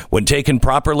 When taken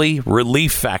properly,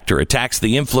 Relief Factor attacks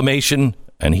the inflammation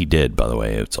And he did, by the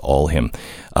way. It's all him.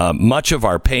 Much of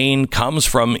our pain comes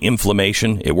from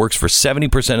inflammation. It works for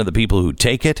 70% of the people who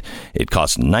take it. It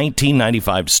costs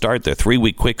 $19.95 to start. Their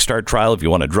 3-week quick start trial. If you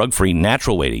want a drug-free,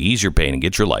 natural way to ease your pain and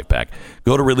get your life back,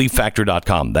 go to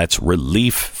ReliefFactor.com. That's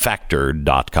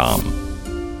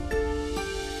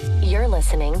ReliefFactor.com. You're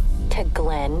listening to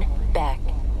Glenn Beck.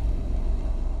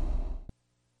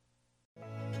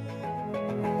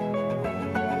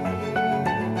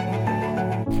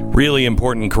 Really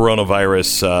important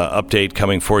coronavirus update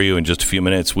coming for you in just a few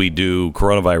minutes. We do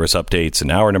coronavirus updates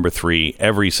in hour number 3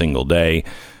 every single day.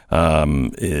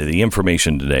 The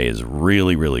information today is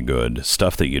really, really good.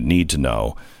 Stuff that you need to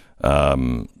know.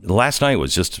 Last night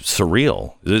was just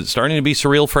surreal. Is it starting to be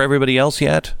surreal for everybody else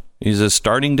yet? Is it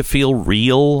starting to feel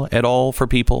real at all for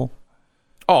people?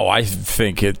 Oh, I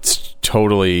think it's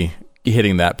totally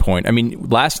hitting that point. I mean,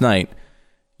 last night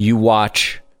you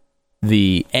watch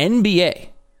the NBA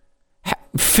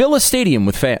fill a stadium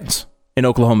with fans in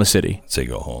Oklahoma City. Say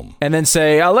go home. And then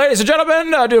say, ladies and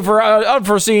gentlemen, due for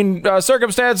unforeseen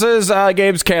circumstances,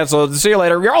 game's canceled. See you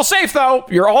later. You're all safe, though.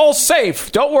 You're all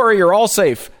safe. Don't worry. You're all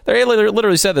safe. They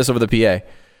literally said this over the PA.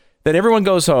 Then everyone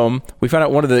goes home. We found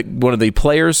out one of the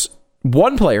players,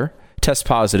 one player, tests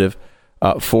positive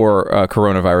for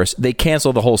coronavirus. They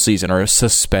cancel the whole season or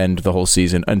suspend the whole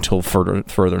season until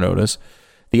further notice.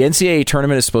 The NCAA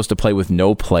tournament is supposed to play with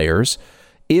no players.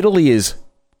 Italy is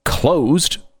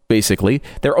closed, basically.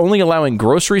 They're only allowing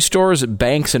grocery stores,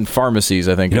 banks, and pharmacies,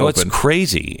 I think, open. What's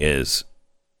crazy is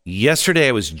yesterday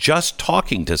I was just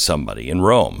talking to somebody in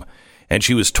Rome, and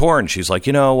she was torn. She's like,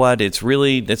 you know what? It's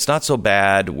not so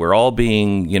bad. We're all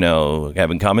being,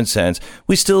 having common sense.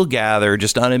 We still gather,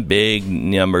 just not in big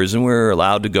numbers, and we're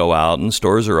allowed to go out, and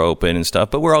stores are open and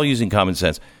stuff, but we're all using common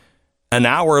sense. An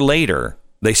hour later,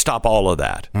 they stop all of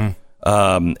that.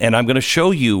 And I'm going to show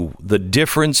you the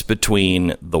difference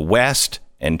between the West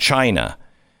and China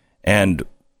and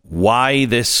why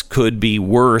this could be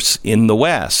worse in the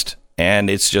West. And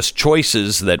it's just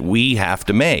choices that we have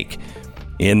to make.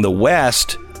 In the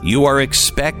West, you are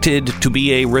expected to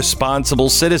be a responsible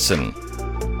citizen.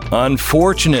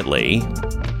 Unfortunately,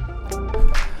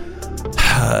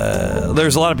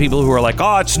 there's a lot of people who are like,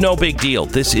 oh, it's no big deal.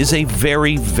 This is a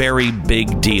very, very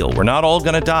big deal. We're not all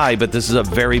going to die, but this is a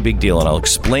very big deal. And I'll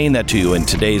explain that to you in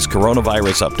today's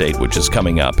coronavirus update, which is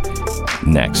coming up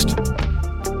next.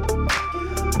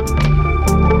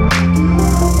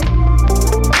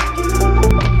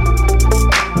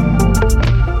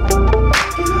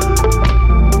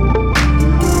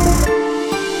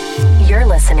 You're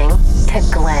listening to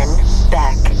Glenn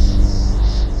Beck.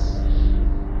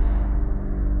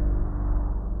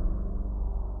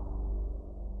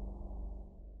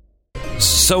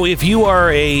 So if you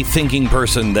are a thinking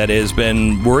person that has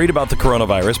been worried about the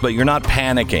coronavirus, but you're not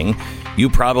panicking, you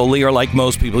probably are like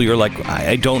most people. You're like,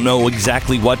 I don't know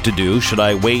exactly what to do. Should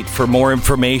I wait for more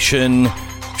information?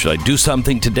 Should I do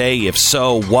something today? If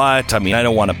so, what? I mean, I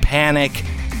don't want to panic,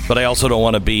 but I also don't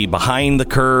want to be behind the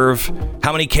curve.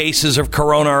 How many cases of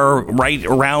corona are right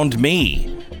around me?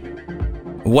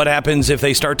 What happens if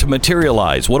they start to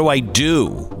materialize? What do I do?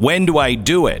 When do I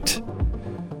do it?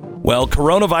 Well,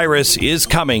 coronavirus is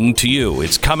coming to you.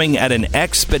 It's coming at an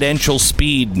exponential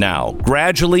speed now,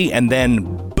 gradually, and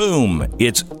then boom,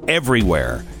 it's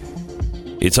everywhere.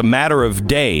 It's a matter of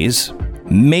days,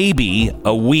 maybe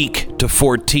a week to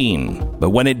 14. But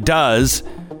when it does,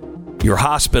 your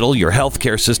hospital, your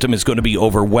healthcare system is going to be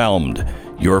overwhelmed.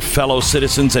 Your fellow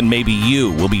citizens and maybe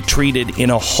you will be treated in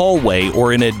a hallway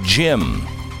or in a gym.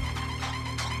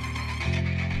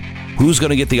 Who's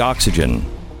going to get the oxygen?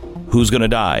 Who's going to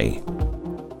die?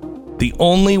 The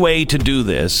only way to do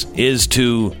this is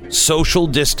to social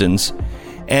distance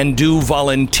and do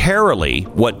voluntarily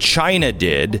what China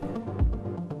did,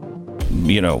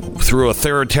 through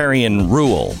authoritarian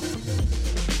rule.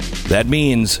 That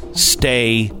means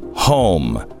stay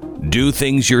home. Do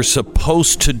things you're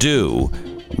supposed to do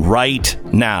right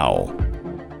now.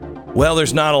 Well,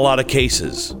 there's not a lot of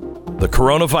cases. The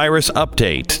coronavirus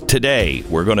update today,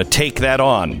 we're going to take that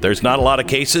on. There's not a lot of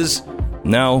cases?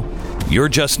 No, you're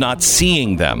just not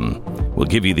seeing them. We'll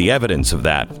give you the evidence of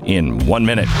that in 1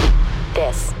 minute.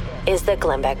 This is the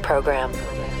Glenn Beck Program.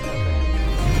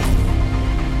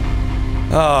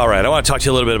 All right, I want to talk to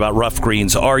you a little bit about Rough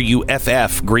Greens,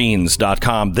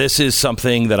 ruffgreens.com. This is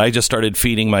something that I just started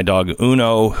feeding my dog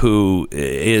Uno, who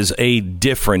is a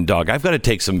different dog. I've got to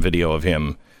take some video of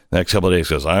him the next couple of days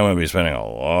because I'm going to be spending a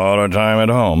lot of time at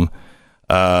home.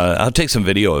 I'll take some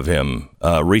video of him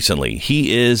recently.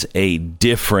 He is a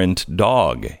different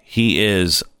dog. He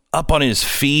is up on his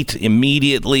feet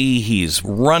immediately. He's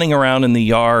running around in the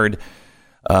yard.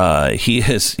 He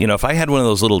is, if I had one of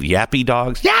those little yappy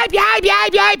dogs, yap, yap,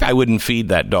 yap, yap, I wouldn't feed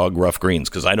that dog Rough Greens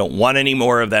because I don't want any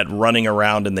more of that running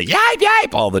around in the yap,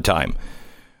 yap all the time.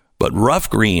 But Rough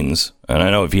Greens, and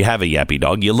I know if you have a yappy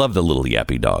dog, you love the little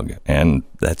yappy dog, and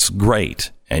that's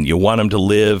great. And you want them to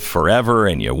live forever,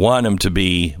 and you want them to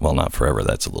be, well, not forever,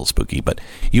 that's a little spooky, but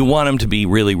you want them to be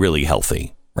really, really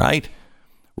healthy, right?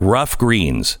 Rough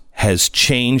Greens has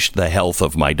changed the health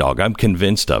of my dog. I'm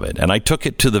convinced of it. And I took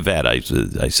it to the vet. I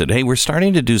said, hey, we're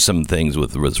starting to do some things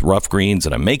with Rough Greens,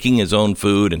 and I'm making his own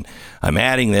food, and I'm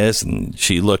adding this. And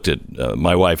she looked at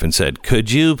my wife and said, could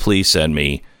you please send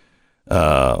me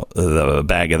the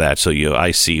bag of that so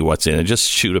I see what's in it?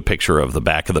 Just shoot a picture of the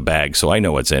back of the bag so I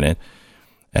know what's in it.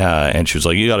 And she was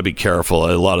like, you got to be careful.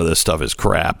 A lot of this stuff is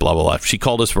crap, blah, blah, blah. She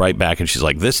called us right back, and she's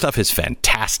like, this stuff is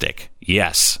fantastic.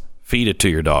 Yes, feed it to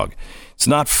your dog. It's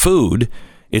not food.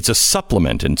 It's a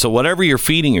supplement. And so whatever you're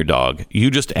feeding your dog, you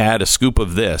just add a scoop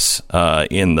of this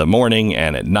in the morning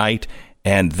and at night,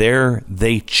 and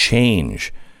they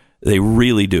change. They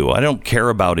really do. I don't care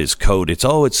about his coat.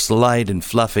 It's light and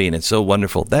fluffy, and it's so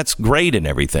wonderful. That's great and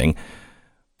everything.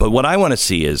 But what I want to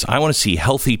see is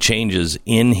healthy changes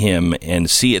in him and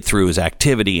see it through his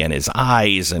activity and his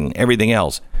eyes and everything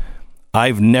else.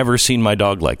 I've never seen my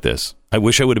dog like this. I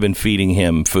wish I would have been feeding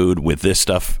him food with this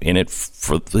stuff in it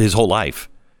for his whole life.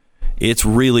 It's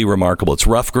really remarkable. It's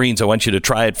Rough Greens. I want you to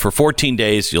try it for 14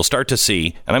 days. You'll start to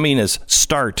see, and I mean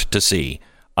start to see.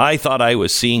 I thought I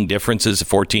was seeing differences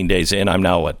 14 days in. I'm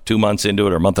now, 2 months into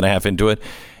it or a month and a half into it,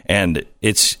 and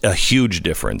it's a huge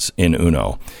difference in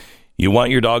Uno. You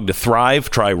want your dog to thrive?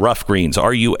 Try Rough Greens,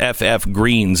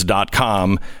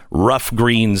 ruffgreens.com,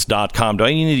 ruffgreens.com. Do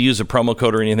I need to use a promo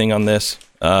code or anything on this?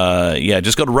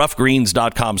 Just go to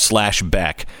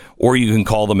ruffgreens.com/Beck, or you can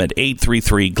call them at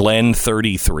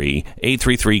 833-GLEN-33,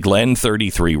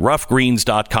 833-GLEN-33,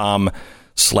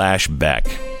 ruffgreens.com/Beck.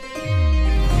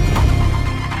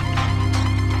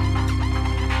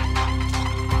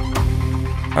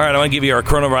 All right, I want to give you our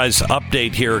coronavirus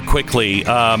update here quickly.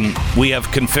 We have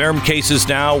confirmed cases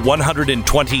now,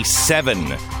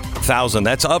 127,000.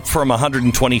 That's up from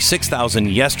 126,000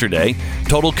 yesterday.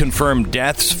 Total confirmed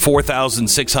deaths,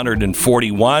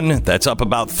 4,641. That's up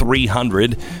about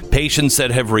 300. Patients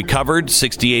that have recovered,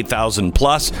 68,000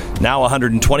 plus. Now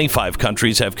 125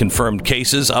 countries have confirmed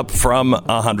cases, up from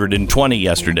 120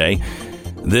 yesterday.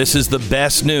 This is the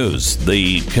best news.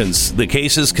 The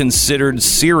cases considered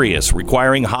serious,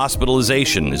 requiring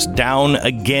hospitalization, is down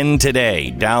again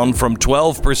today, down from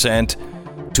 12%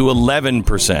 to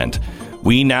 11%.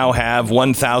 We now have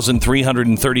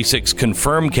 1,336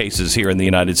 confirmed cases here in the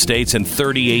United States and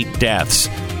 38 deaths.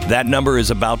 That number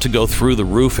is about to go through the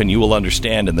roof, and you will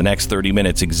understand in the next 30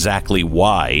 minutes exactly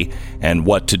why and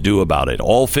what to do about it.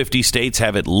 All 50 states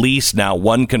have at least now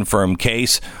one confirmed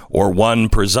case or one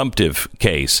presumptive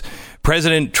case.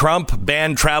 President Trump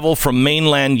banned travel from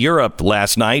mainland Europe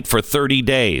last night for 30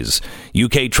 days.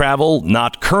 UK travel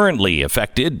not currently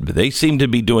affected. They seem to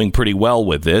be doing pretty well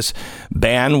with this.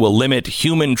 Ban will limit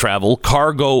human travel.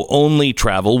 Cargo-only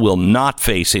travel will not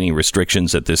face any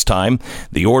restrictions at this time.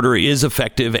 The order is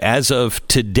effective as of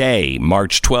today,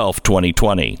 March 12,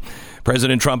 2020.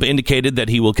 President Trump indicated that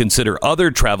he will consider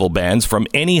other travel bans from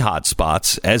any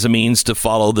hotspots as a means to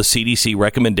follow the CDC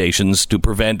recommendations to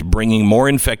prevent bringing more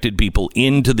infected people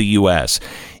into the U.S.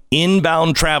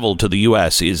 Inbound travel to the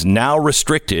U.S. is now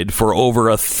restricted for over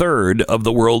a third of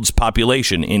the world's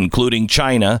population, including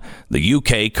China, the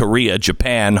U.K., Korea,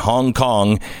 Japan, Hong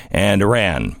Kong, and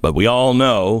Iran. But we all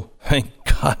know, thank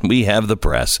God we have the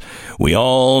press, we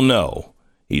all know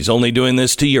he's only doing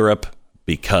this to Europe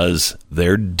because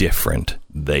they're different.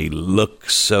 They look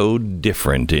so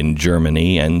different in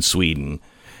Germany and Sweden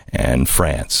and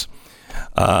France.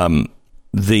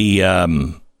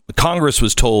 Congress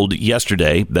was told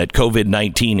yesterday that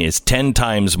COVID-19 is 10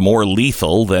 times more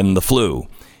lethal than the flu.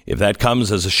 If that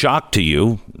comes as a shock to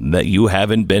you, that you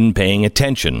haven't been paying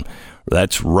attention,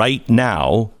 that's right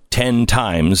now 10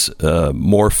 times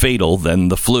more fatal than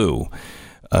the flu.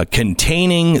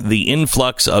 Containing the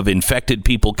influx of infected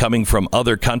people coming from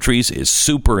other countries is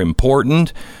super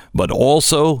important, but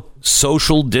also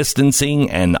social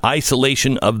distancing and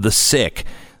isolation of the sick.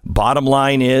 Bottom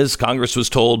line is, Congress was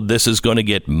told this is going to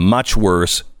get much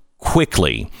worse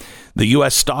quickly. The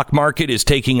U.S. stock market is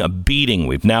taking a beating.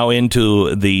 We've now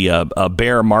into the a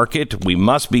bear market. We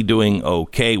must be doing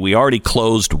okay. We already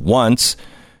closed once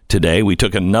today. We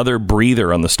took another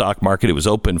breather on the stock market. It was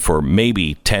open for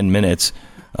maybe 10 minutes.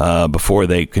 Before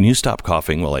they... Can you stop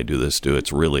coughing while I do this, dude?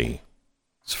 It's freaking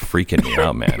me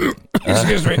out, man.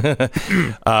 Excuse me.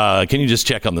 Can you just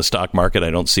check on the stock market? I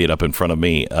don't see it up in front of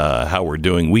me. How we're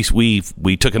doing?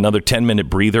 We took another 10-minute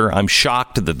breather. I'm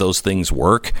shocked that those things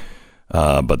work.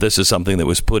 But this is something that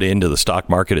was put into the stock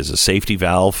market as a safety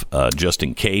valve, just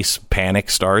in case panic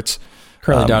starts.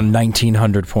 Currently down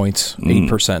 1,900 points,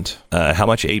 8%. How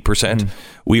much? 8%?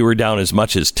 We were down as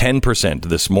much as 10%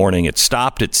 this morning. It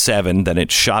stopped at 7, then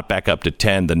it shot back up to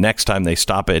 10. The next time they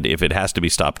stop it, if it has to be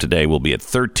stopped today, will be at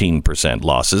 13%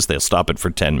 losses. They'll stop it for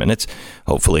 10 minutes.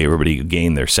 Hopefully everybody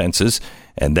gain their senses.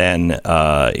 And then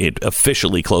it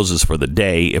officially closes for the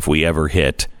day if we ever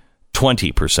hit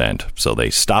 20%. So they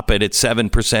stop it at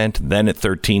 7%, then at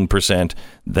 13%,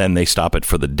 then they stop it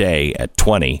for the day at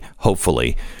 20%.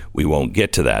 Hopefully we won't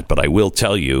get to that. But I will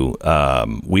tell you,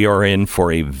 we are in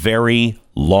for a very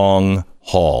long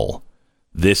haul.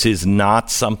 This is not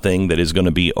something that is going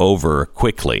to be over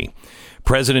quickly.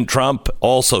 President Trump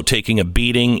also taking a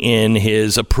beating in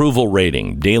his approval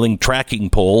rating. Daily tracking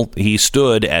poll, he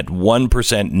stood at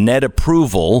 1% net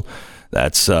approval.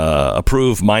 That's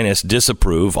approve minus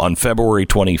disapprove on February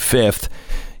 25th.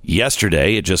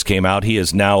 Yesterday, it just came out, he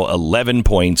is now 11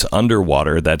 points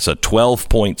underwater. That's a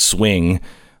 12-point swing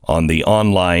on the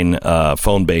online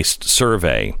phone-based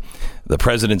survey. The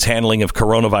president's handling of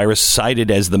coronavirus cited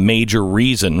as the major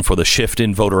reason for the shift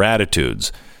in voter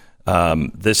attitudes.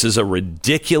 This is a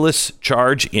ridiculous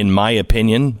charge, in my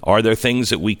opinion. Are there things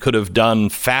that we could have done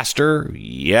faster?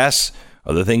 Yes.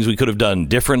 Are there things we could have done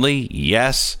differently?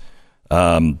 Yes.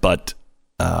 But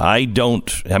I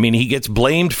mean, he gets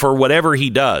blamed for whatever he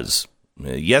does.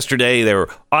 Yesterday,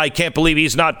 I can't believe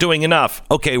he's not doing enough.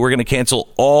 Okay, we're going to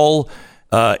cancel all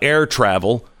air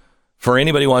travel for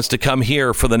anybody who wants to come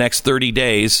here for the next 30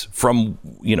 days from,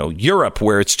 Europe,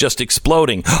 where it's just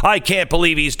exploding. I can't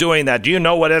believe he's doing that. Do you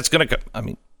know what that's going to... I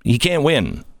mean, he can't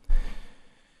win.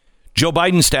 Joe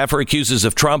Biden staffer accuses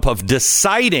of Trump of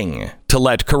deciding to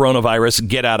let coronavirus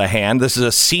get out of hand. This is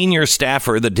a senior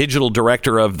staffer, the digital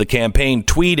director of the campaign,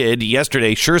 tweeted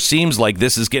yesterday, sure seems like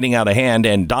this is getting out of hand,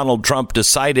 and Donald Trump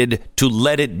decided to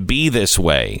let it be this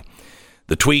way.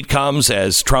 The tweet comes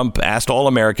as Trump asked all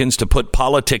Americans to put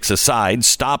politics aside,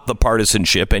 stop the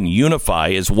partisanship, and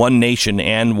unify as one nation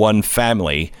and one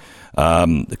family.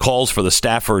 The calls for the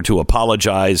staffer to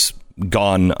apologize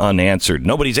gone unanswered.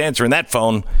 Nobody's answering that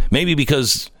phone. Maybe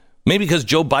because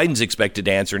Joe Biden's expected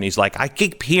to answer, and he's like, I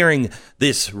keep hearing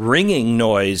this ringing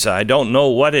noise. I don't know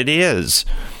what it is.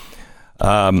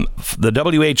 The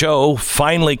WHO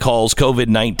finally calls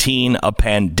COVID-19 a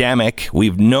pandemic.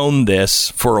 We've known this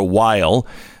for a while.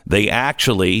 They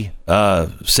actually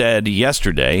said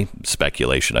yesterday,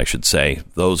 speculation I should say,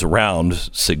 those around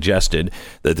suggested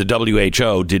that the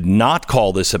WHO did not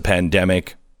call this a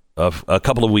pandemic of a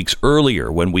couple of weeks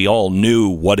earlier when we all knew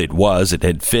what it was. It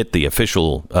had fit the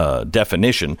official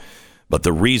definition. But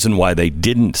the reason why they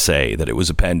didn't say that it was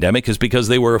a pandemic is because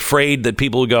they were afraid that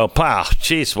people would go,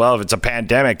 geez, well, if it's a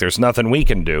pandemic, there's nothing we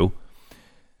can do.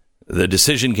 The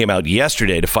decision came out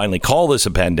yesterday to finally call this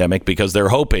a pandemic because they're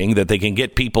hoping that they can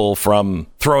get people from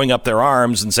throwing up their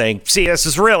arms and saying, see, this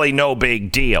is really no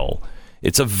big deal.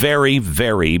 It's a very,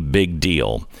 very big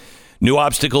deal. New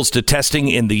obstacles to testing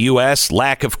in the U.S.,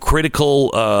 lack of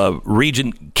critical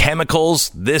region chemicals.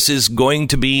 This is going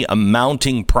to be a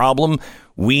mounting problem.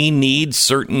 We need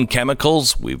certain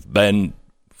chemicals. We've been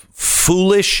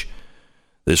foolish.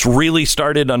 This really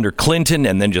started under Clinton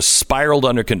and then just spiraled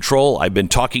under control. I've been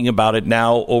talking about it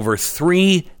now over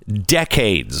 3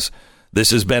 decades. This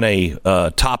has been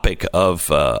a topic of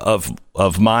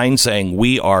mine, saying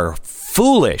we are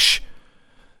foolish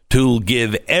to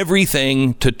give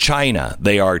everything to China.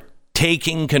 They are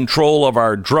taking control of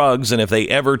our drugs, and if they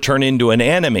ever turn into an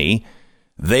enemy,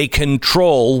 they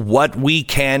control what we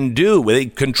can do. They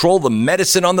control the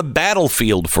medicine on the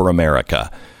battlefield for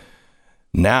America.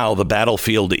 Now the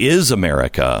battlefield is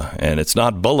America, and it's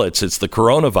not bullets, it's the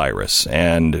coronavirus.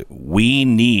 And we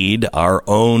need our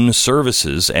own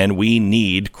services, and we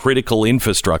need critical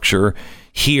infrastructure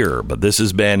here. But this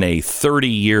has been a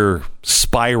 30-year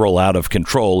spiral out of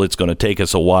control. It's going to take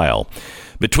us a while.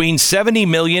 Between 70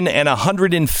 million and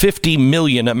 150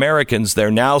 million Americans,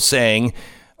 they're now saying,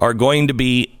 are going to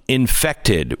be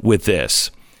infected with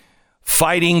this.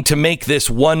 Fighting to make this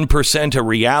 1% a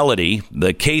reality,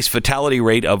 the case fatality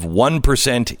rate of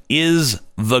 1% is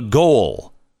the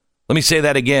goal. Let me say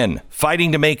that again.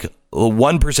 Fighting to make a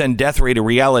 1% death rate a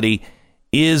reality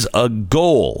is a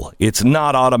goal. It's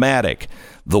not automatic.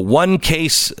 The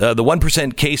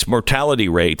 1% case mortality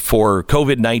rate for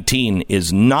COVID-19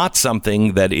 is not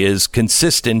something that is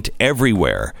consistent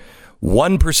everywhere.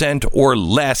 1% or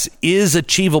less is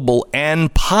achievable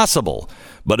and possible,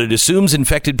 but it assumes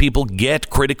infected people get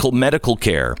critical medical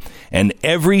care. And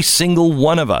every single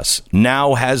one of us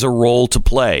now has a role to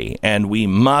play, and we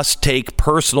must take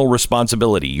personal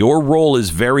responsibility. Your role is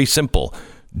very simple.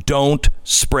 Don't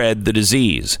spread the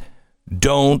disease.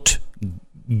 Don't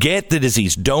get the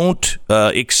disease. Don't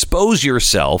expose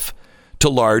yourself to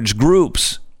large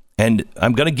groups. And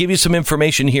I'm going to give you some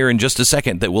information here in just a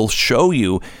second that will show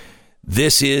you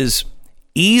this is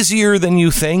easier than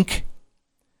you think,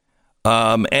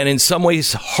 and in some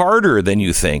ways harder than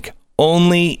you think,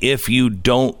 only if you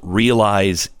don't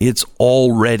realize it's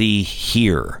already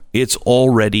here. It's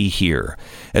already here.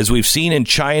 As we've seen in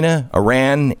China,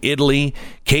 Iran, Italy,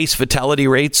 case fatality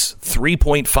rates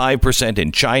 3.5%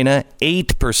 in China,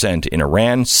 8% in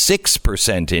Iran,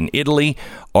 6% in Italy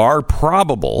are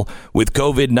probable with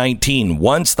COVID-19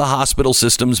 once the hospital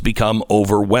systems become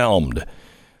overwhelmed.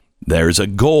 There's a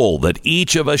goal that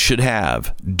each of us should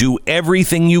have. Do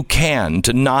everything you can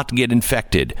to not get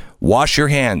infected. Wash your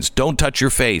hands. Don't touch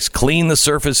your face. Clean the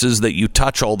surfaces that you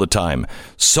touch all the time.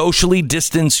 Socially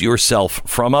distance yourself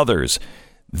from others.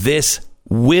 This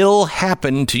will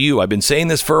happen to you. I've been saying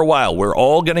this for a while. We're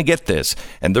all going to get this.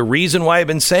 And the reason why I've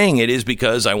been saying it is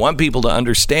because I want people to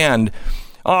understand,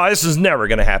 oh, this is never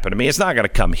going to happen to me. It's not going to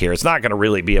come here. It's not going to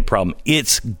really be a problem.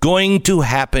 It's going to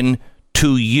happen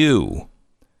to you.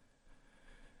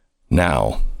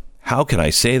 Now, how can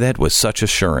I say that with such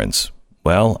assurance?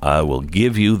 Well, I will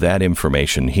give you that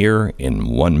information here in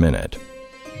 1 minute.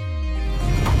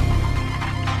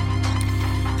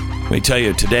 Let me tell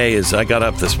you, today as I got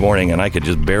up this morning and I could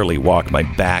just barely walk, my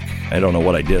back, I don't know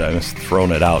what I did. I must have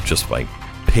thrown it out just by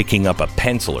picking up a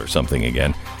pencil or something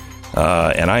again.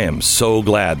 And I am so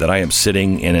glad that I am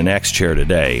sitting in an X chair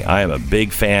today. I am a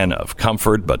big fan of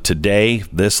comfort, but today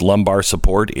this lumbar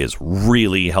support is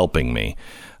really helping me.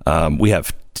 We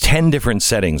have 10 different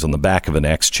settings on the back of an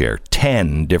X chair.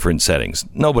 10 different settings.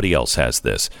 Nobody else has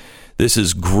this. This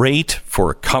is great for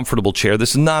a comfortable chair.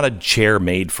 This is not a chair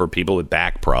made for people with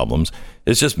back problems.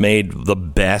 It's just made the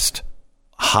best,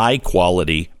 high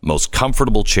quality, most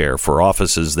comfortable chair for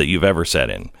offices that you've ever sat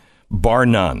in, bar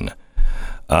none.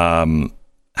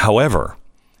 However,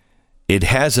 it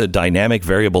has a dynamic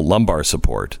variable lumbar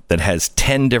support that has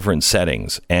 10 different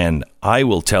settings. And I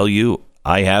will tell you,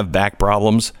 I have back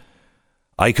problems.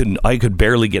 I could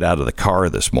barely get out of the car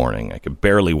this morning. I could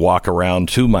barely walk around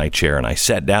to my chair, and I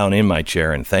sat down in my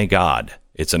chair, and thank God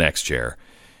it's an X chair.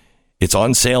 It's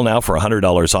on sale now for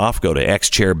 $100 off. Go to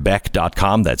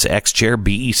xchairbeck.com. That's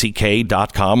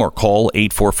xchairbeck.com, or call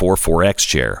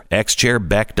 844-4XChair.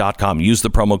 xchairbeck.com. Use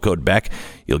the promo code Beck.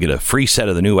 You'll get a free set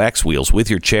of the new X wheels with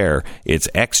your chair. It's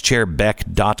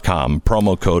xchairbeck.com,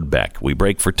 promo code Beck. We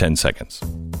break for 10 seconds.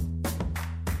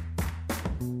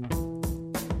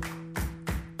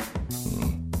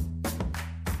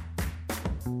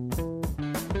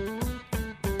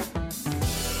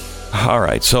 All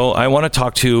right, so I want to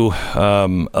talk to you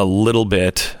a little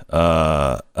bit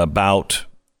about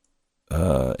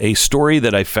a story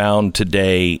that I found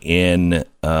today in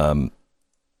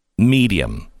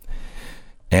Medium,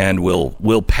 and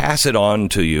we'll pass it on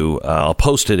to you. I'll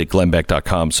post it at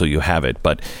glennbeck.com so you have it,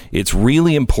 but it's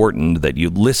really important that you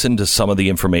listen to some of the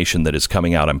information that is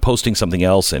coming out. I'm posting something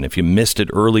else, and if you missed it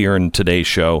earlier in today's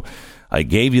show, I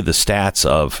gave you the stats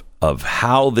of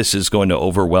how this is going to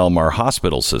overwhelm our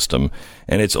hospital system,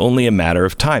 and it's only a matter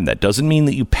of time. That doesn't mean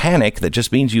that you panic. That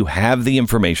just means you have the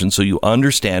information so you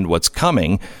understand what's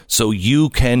coming, so you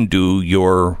can do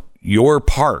your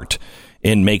part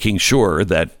in making sure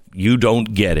that you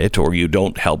don't get it or you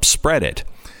don't help spread it.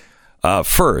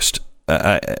 First,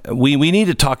 we need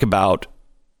to talk about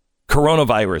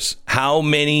coronavirus. How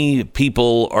many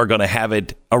people are going to have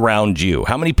it around you?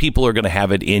 How many people are going to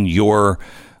have it in your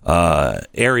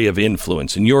area of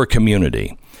influence, in your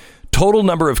community? Total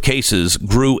number of cases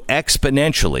grew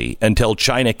exponentially until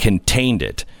China contained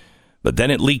it. But then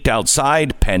it leaked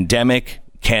outside. Pandemic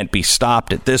can't be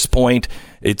stopped at this point.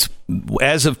 It's,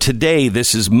 as of today,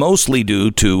 this is mostly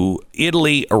due to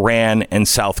Italy, Iran, and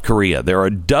South Korea. There are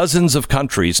dozens of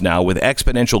countries now with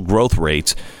exponential growth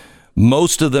rates.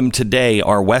 Most of them today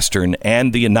are Western,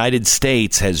 and the United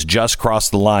States has just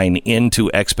crossed the line into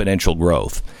exponential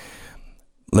growth.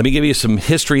 Let me give you some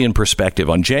history and perspective.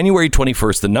 On January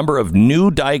 21st, the number of new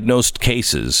diagnosed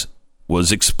cases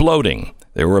was exploding.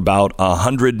 There were about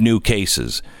 100 new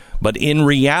cases. But in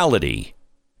reality,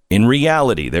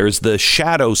 there's the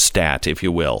shadow stat, if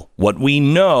you will. What we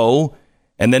know,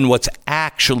 and then what's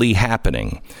actually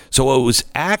happening. So what was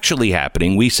actually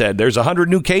happening, we said there's 100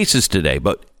 new cases today,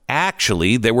 but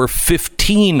actually there were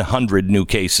 1,500 new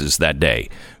cases that day,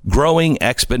 growing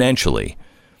exponentially.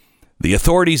 The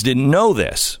authorities didn't know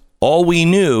this. All we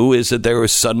knew is that there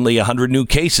was suddenly 100 new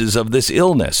cases of this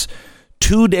illness.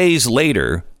 2 days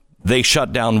later, they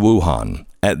shut down Wuhan.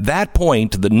 At that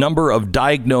point, the number of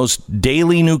diagnosed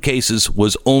daily new cases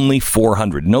was only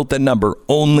 400. Note that number,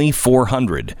 only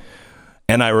 400.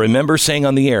 And I remember saying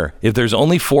on the air, if there's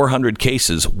only 400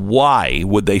 cases, why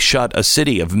would they shut a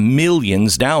city of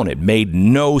millions down? It made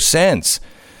no sense.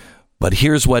 But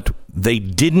here's what they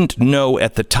didn't know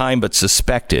at the time but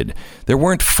suspected. There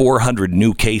weren't 400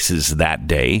 new cases that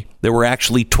day. There were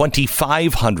actually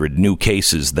 2,500 new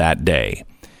cases that day.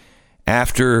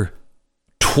 After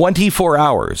 24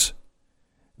 hours,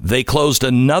 they closed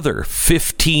another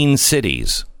 15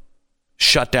 cities,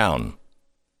 shut down.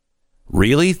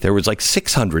 Really? There was like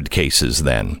 600 cases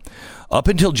then. Up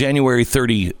until January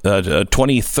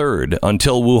 23rd,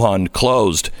 until Wuhan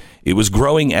closed, it was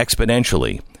growing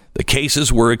exponentially. The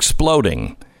cases were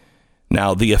exploding.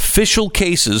 Now, the official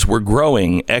cases were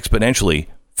growing exponentially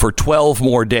for 12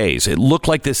 more days. It looked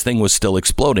like this thing was still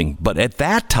exploding, but at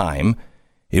that time,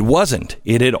 it wasn't.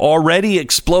 It had already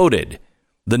exploded.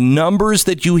 The numbers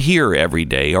that you hear every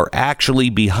day are actually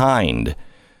behind.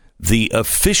 The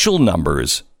official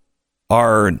numbers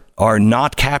are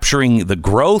not capturing the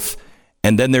growth,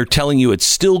 and then they're telling you it's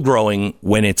still growing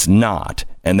when it's not.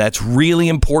 And that's really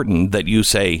important that you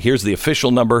say, here's the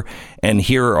official number, and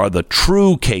here are the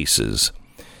true cases.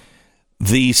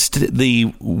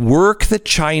 The work that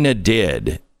China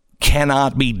did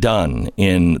cannot be done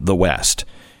in the West.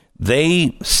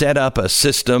 They set up a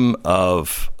system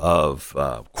of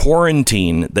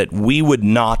quarantine that we would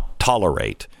not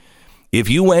tolerate. If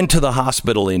you went to the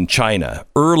hospital in China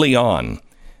early on,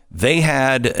 they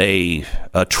had a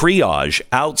triage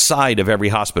outside of every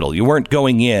hospital. You weren't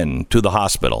going in to the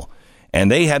hospital. And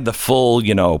they had the full,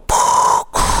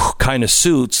 kind of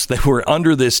suits that were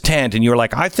under this tent. And you were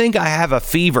like, I think I have a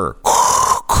fever.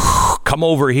 Come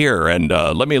over here and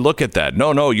let me look at that.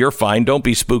 No, you're fine. Don't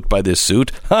be spooked by this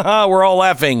suit. We're all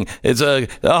laughing. It's a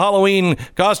Halloween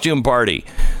costume party.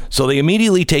 So they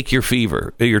immediately take your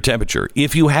temperature.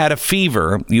 If you had a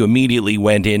fever, you immediately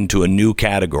went into a new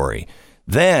category.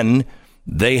 Then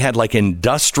they had like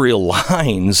industrial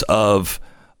lines of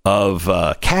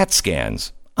CAT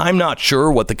scans. I'm not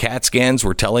sure what the CAT scans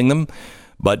were telling them,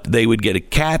 but they would get a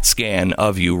CAT scan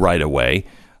of you right away.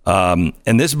 And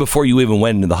this is before you even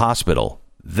went into the hospital.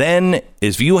 Then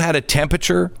if you had a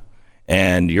temperature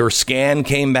and your scan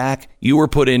came back, you were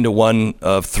put into one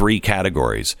of three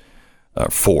categories.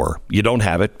 4. You don't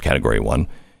have it, category 1.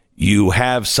 You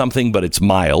have something, but it's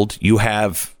mild. You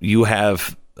have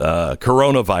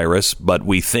coronavirus, but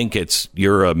we think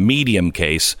you're a medium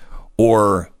case,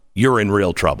 or you're in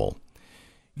real trouble.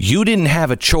 You didn't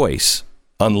have a choice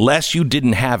unless you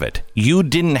didn't have it. You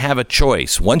didn't have a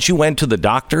choice. Once you went to the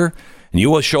doctor and you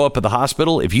will show up at the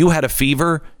hospital, if you had a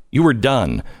fever, you were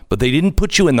done. But they didn't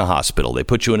put you in the hospital. They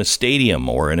put you in a stadium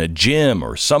or in a gym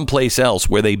or someplace else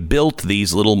where they built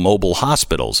these little mobile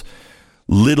hospitals.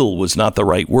 Little was not the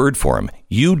right word for them.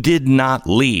 You did not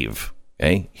leave.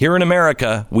 Okay? Here in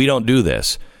America, we don't do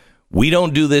this. We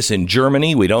don't do this in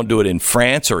Germany. We don't do it in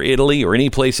France or Italy or any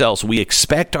place else. We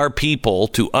expect our people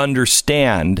to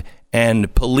understand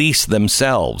and police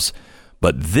themselves.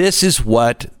 But this is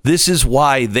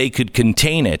why they could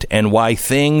contain it and why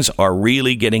things are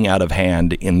really getting out of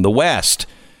hand in the West.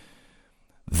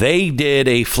 They did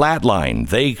a flatline.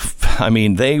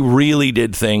 They really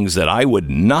did things that I would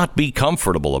not be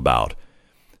comfortable about.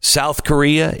 South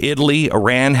Korea, Italy,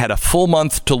 Iran had a full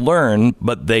month to learn,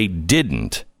 but they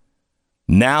didn't.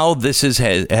 Now this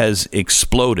has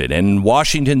exploded. And in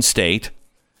Washington State,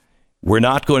 we're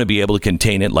not going to be able to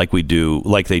contain it like they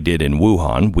did in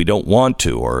Wuhan. We don't want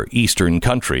to, or Eastern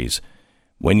countries.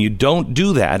 When you don't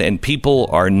do that and people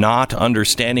are not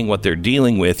understanding what they're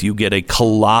dealing with, you get a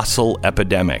colossal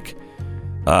epidemic.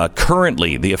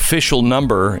 Currently, the official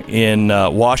number in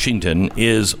Washington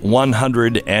is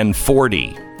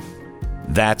 140.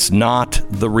 That's not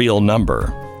the real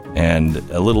number. And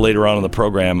a little later on in the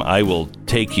program, I will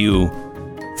take you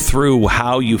through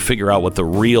how you figure out what the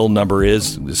real number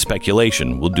is.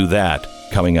 Speculation. We'll do that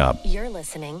coming up. You're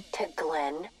listening to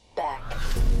Glenn Beck.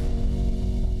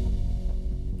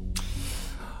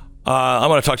 I'm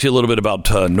going to talk to you a little bit about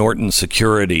Norton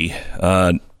Security.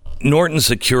 Norton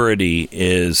Security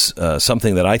is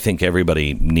something that I think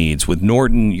everybody needs. With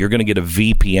Norton, you're going to get a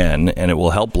VPN, and it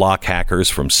will help block hackers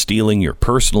from stealing your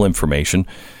personal information,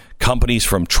 companies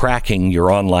from tracking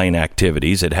your online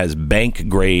activities. It has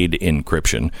bank-grade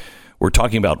encryption. We're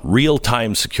talking about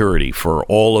real-time security for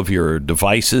all of your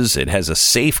devices. It has a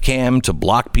safe cam to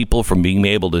block people from being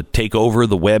able to take over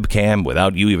the webcam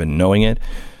without you even knowing it.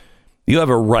 You have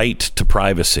a right to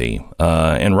privacy.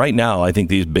 And right now, I think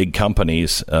these big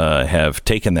companies have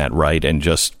taken that right and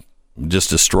just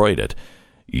destroyed it.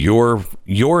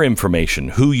 Your information,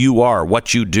 who you are,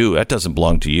 what you do, that doesn't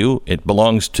belong to you. It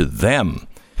belongs to them.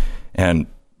 And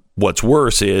what's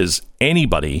worse is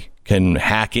anybody can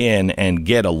hack in and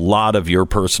get a lot of your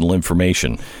personal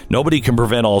information. Nobody can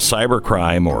prevent all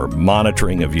cybercrime or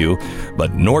monitoring of you,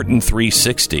 but Norton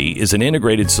 360 is an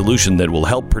integrated solution that will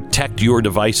help protect your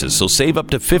devices. So save up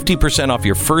to 50% off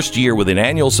your first year with an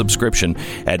annual subscription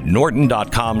at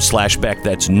norton.com/Beck.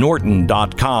 That's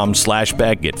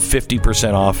norton.com/Beck. Get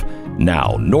 50% off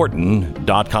now.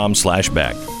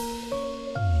 norton.com/Beck.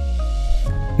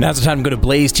 Now's the time to go to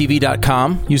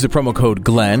blazetv.com, use the promo code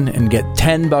Glenn, and get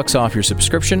 $10 off your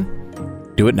subscription.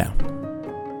 Do it now.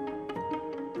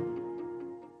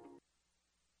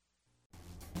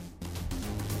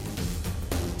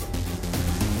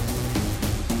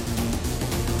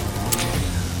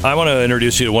 I want to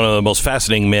introduce you to one of the most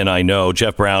fascinating men I know,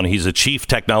 Jeff Brown. He's a chief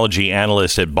technology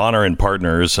analyst at Bonner &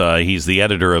 Partners. He's the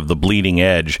editor of The Bleeding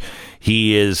Edge.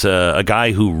 He is a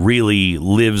guy who really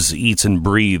lives, eats, and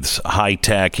breathes high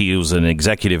tech. He was an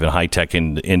executive in high tech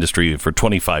industry for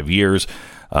 25 years,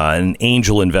 an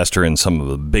angel investor in some of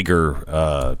the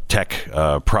bigger tech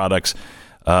products.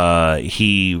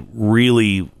 He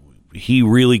really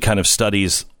kind of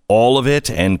studies all of it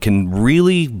and can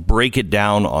really break it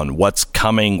down on what's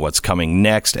coming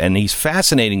next. And he's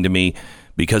fascinating to me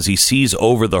because he sees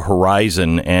over the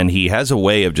horizon, and he has a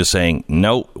way of just saying,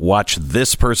 no, watch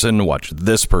this person. He's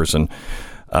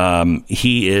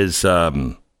got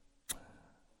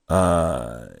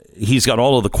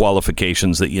all of the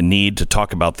qualifications that you need to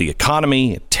talk about the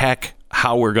economy, tech,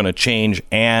 how we're going to change,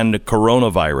 and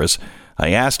coronavirus.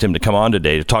 I asked him to come on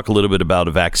today to talk a little bit about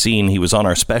a vaccine. He was on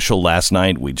our special last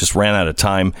night. We just ran out of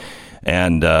time.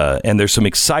 And there's some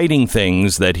exciting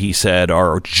things that he said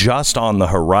are just on the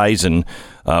horizon.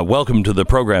 Welcome to the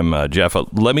program, Jeff.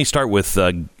 Let me start with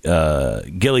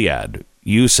Gilead.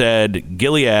 You said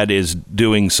Gilead is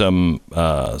doing some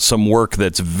work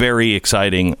that's very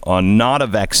exciting on not a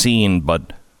vaccine,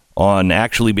 but on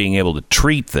actually being able to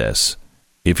treat this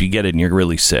if you get it and you're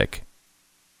really sick.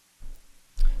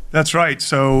 That's right.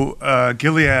 So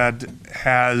Gilead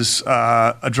has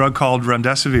a drug called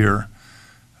remdesivir,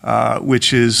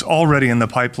 which is already in the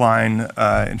pipeline.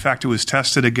 In fact, it was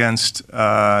tested against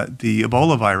the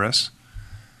Ebola virus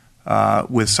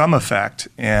with some effect,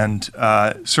 and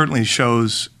certainly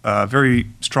shows very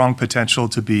strong potential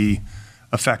to be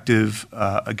effective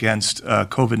against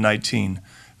COVID-19.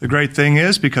 The great thing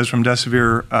is, because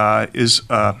remdesivir is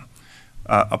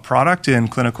a product in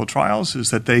clinical trials, is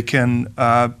that they can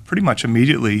pretty much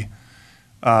immediately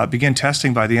begin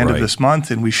testing by the end of this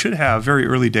month, and we should have very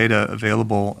early data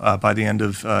available by the end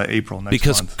of April next month.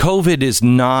 Because COVID is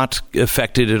not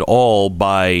affected at all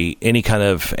by any kind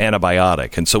of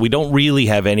antibiotic, and so we don't really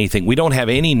have anything. We don't have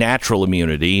any natural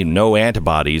immunity, no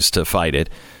antibodies to fight it,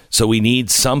 so we need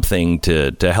something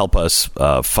to help us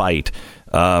fight.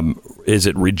 Is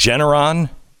it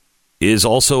Regeneron? Is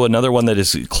also another one that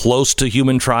is close to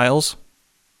human trials?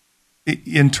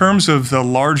 In terms of the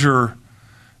larger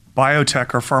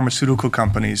biotech or pharmaceutical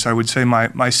companies, I would say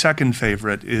my second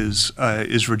favorite is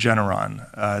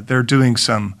Regeneron. They're doing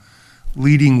some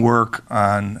leading work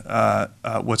on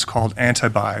what's called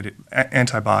antibodies,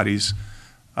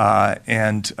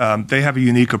 and they have a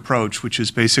unique approach, which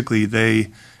is basically they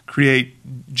create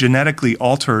genetically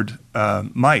altered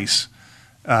mice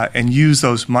and use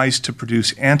those mice to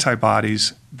produce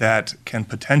antibodies that can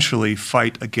potentially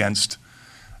fight against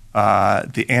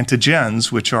the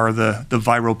antigens, which are the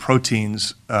viral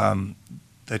proteins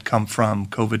that come from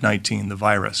COVID-19, the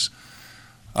virus.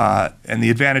 And the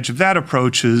advantage of that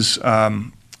approach is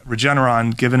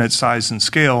Regeneron, given its size and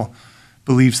scale,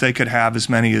 believes they could have as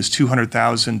many as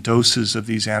 200,000 doses of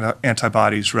these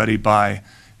antibodies ready by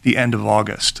the end of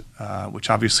August, which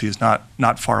obviously is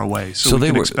not far away. So we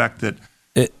can expect that.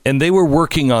 And they were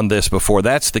working on this before.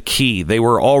 That's the key. They had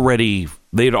already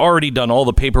done all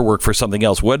the paperwork for something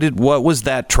else. What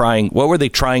were they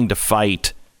trying to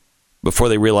fight before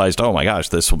they realized, oh my gosh,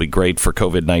 this will be great for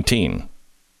COVID-19?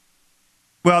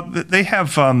 Well, they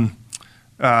have.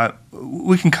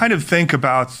 We can kind of think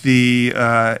about the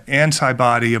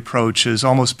antibody approach as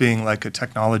almost being like a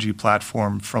technology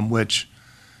platform from which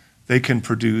they can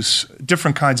produce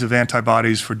different kinds of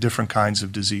antibodies for different kinds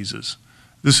of diseases.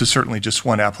 This is certainly just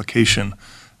one application.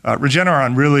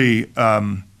 Regeneron really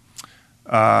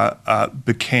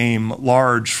became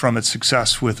large from its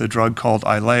success with a drug called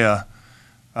Eylea,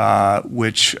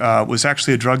 which was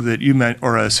actually a drug that you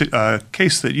a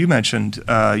case that you mentioned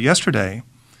yesterday,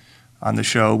 on the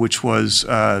show, which was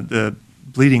the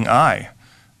bleeding eye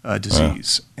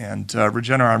disease. And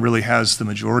Regeneron really has the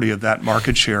majority of that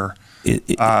market share.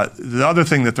 The other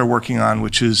thing that they're working on,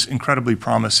 which is incredibly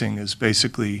promising, is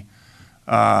basically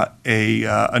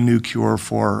a new cure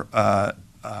for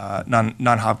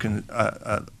non-Hodgkin's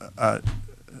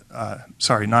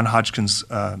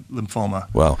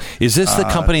lymphoma. Well, is this the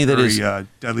company that is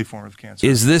deadly form of cancer?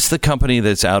 Is this the company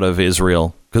that's out of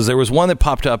Israel? Because there was one that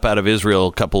popped up out of Israel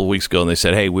a couple of weeks ago, and they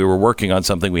said, "Hey, we were working on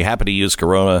something. We happen to use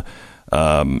Corona,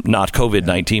 not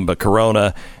COVID-19, but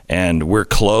Corona, and we're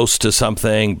close to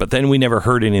something." But then we never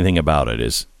heard anything about it.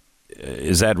 Is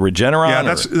that Regeneron?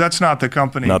 Yeah, that's not the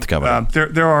company. Not the company.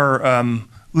 There are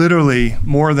literally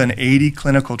more than 80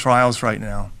 clinical trials right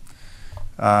now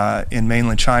in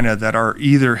mainland China that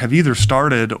have either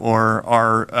started or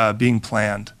are being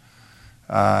planned.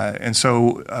 And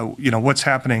so, what's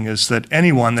happening is that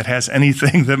anyone that has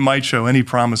anything that might show any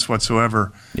promise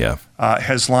whatsoever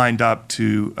has lined up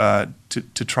to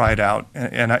try it out.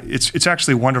 And it's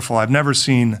actually wonderful. I've never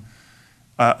seen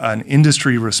an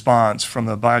industry response from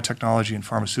the biotechnology and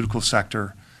pharmaceutical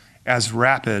sector as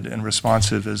rapid and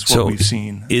responsive as what we've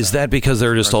seen. Is that because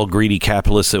they're just all greedy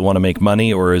capitalists that want to make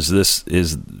money, or why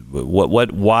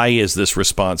is this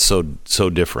response so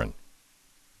different?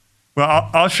 Well,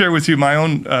 I'll share with you my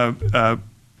own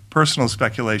personal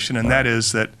speculation, and that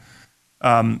is that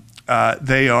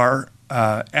they are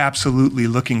absolutely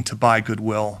looking to buy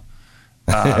goodwill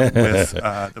with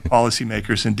the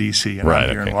policymakers in D.C. and I'm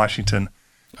here in Washington.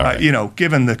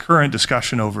 Given the current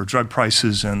discussion over drug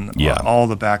prices and all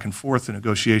the back and forth and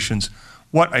negotiations,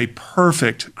 what a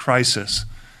perfect crisis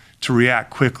to react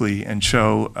quickly and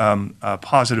show a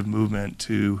positive movement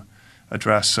to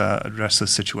address the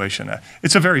situation.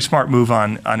 It's a very smart move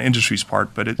on industry's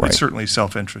part, but it's certainly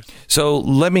self-interest. So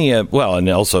let me, and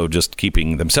also just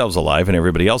keeping themselves alive and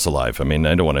everybody else alive. I mean,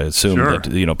 I don't want to assume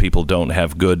that people don't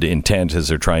have good intent as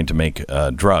they're trying to make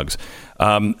drugs.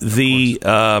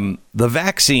 The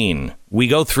vaccine, we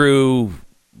go through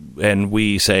and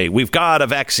we say, we've got a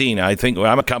vaccine. I think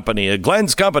I'm a company.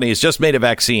 Glenn's company has just made a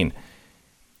vaccine.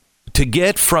 To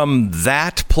get from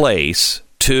that place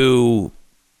to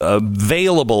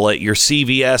available at your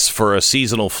CVS for a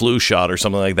seasonal flu shot or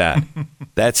something like that,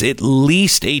 that's at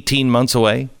least 18 months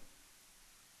away.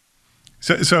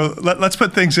 So let's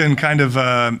put things in kind of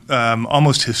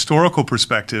almost historical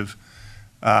perspective.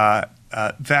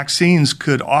 Vaccines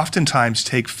could oftentimes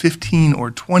take 15 or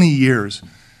 20 years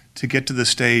to get to the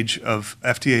stage of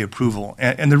FDA approval.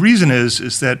 And the reason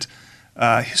is that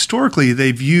historically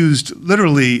they've used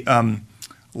literally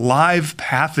live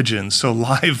pathogens, so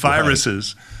live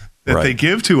viruses that they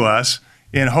give to us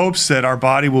in hopes that our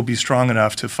body will be strong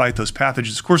enough to fight those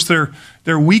pathogens. Of course,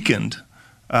 they're weakened,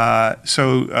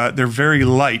 so they're very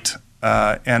light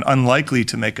and unlikely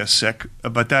to make us sick,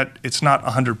 but that it's not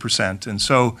 100%. And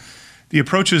so the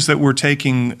approaches that we're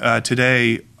taking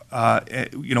today,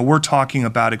 we're talking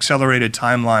about accelerated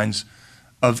timelines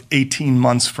of 18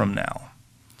 months from now.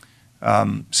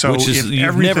 So which is,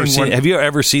 you've never seen, have you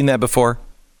ever seen that before?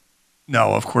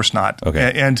 No, of course not.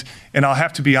 Okay. And I'll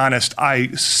have to be honest, I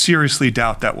seriously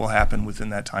doubt that will happen within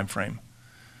that time frame.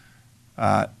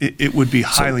 It would be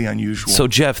highly unusual. So,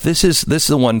 Jeff, this is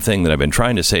the one thing that I've been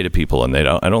trying to say to people, and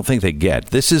I don't think they get.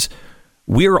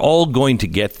 We're all going to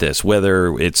get this,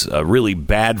 whether it's a really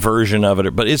bad version of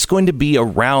it, but it's going to be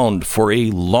around for a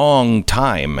long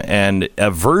time, and a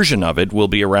version of it will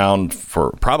be around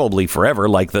for probably forever,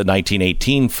 like the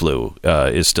 1918 flu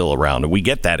is still around. We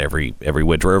get that every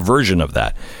winter, a version of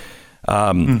that.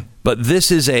 But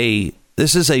this is a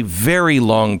very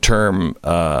long-term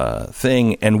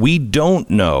thing, and we don't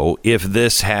know if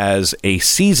this has a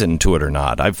season to it or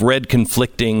not. I've read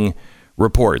conflicting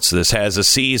reports. This has a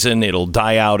season. It'll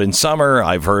die out in summer.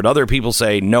 I've heard other people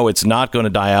say, no, it's not going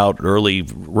to die out. Early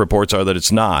reports are that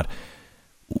it's not.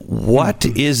 What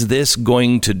is this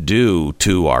going to do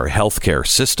to our healthcare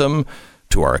system,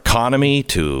 to our economy,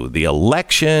 to the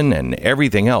election, and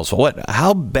everything else?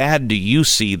 How bad do you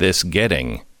see this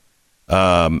getting?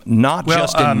 Not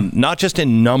just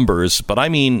in numbers, but I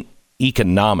mean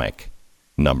economic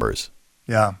numbers.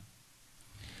 Yeah.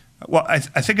 Well, I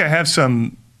think I have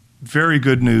some very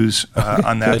good news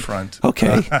on that front.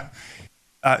 Okay.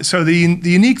 So the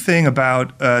unique thing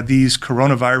about these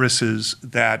coronaviruses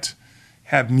that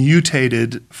have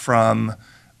mutated from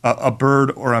a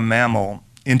bird or a mammal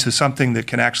into something that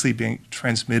can actually be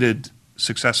transmitted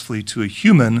successfully to a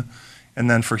human, and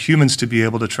then for humans to be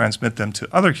able to transmit them to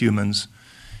other humans,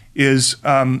 is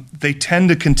they tend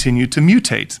to continue to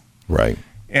mutate. Right.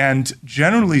 And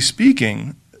generally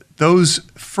speaking, those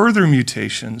further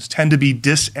mutations tend to be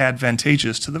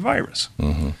disadvantageous to the virus.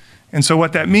 Mm-hmm. And so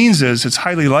what that means is it's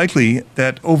highly likely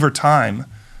that over time,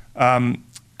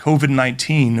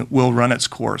 COVID-19 will run its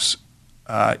course.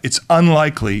 It's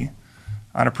unlikely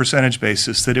on a percentage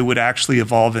basis that it would actually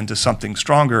evolve into something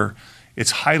stronger.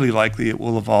 It's highly likely it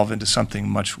will evolve into something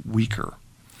much weaker.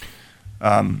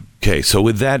 Okay, so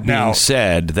with that being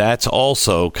said, that's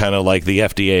also kind of like the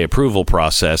FDA approval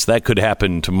process. That could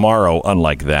happen tomorrow,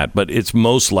 unlike that, but it's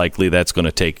most likely that's going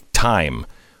to take time.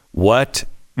 What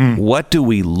do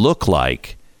we look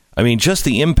like? I mean, just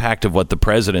the impact of what the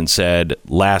president said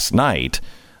last night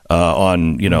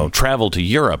on, travel to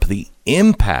Europe, the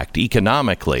impact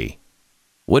economically.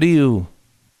 What should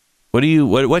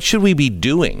we be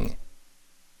doing?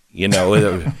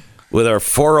 With our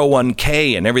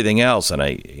 401k and everything else,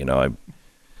 and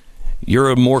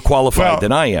you're more qualified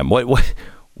than I am. What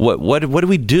do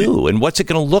we do, and what's it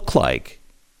going to look like?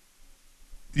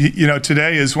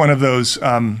 Today is one of those.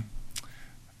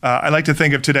 I like to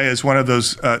think of today as one of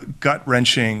those gut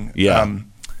wrenching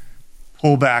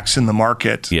pullbacks in the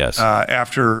market. Yes.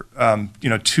 After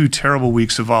 2 terrible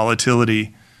weeks of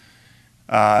volatility,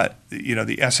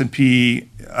 the S&P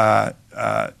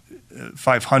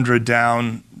 500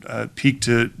 down. Peak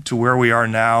to where we are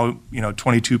now,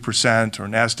 22%, or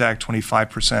NASDAQ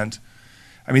 25%.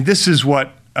 I mean, this is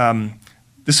what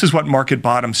market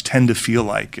bottoms tend to feel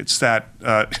like. It's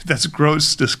that's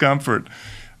gross discomfort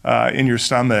in your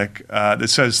stomach that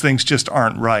says things just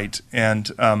aren't right.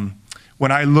 And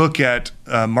when I look at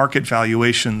market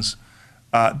valuations,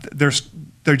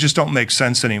 they just don't make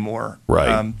sense anymore.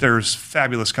 Right. There's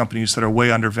fabulous companies that are way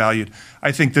undervalued.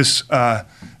 I think this.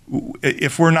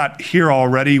 If we're not here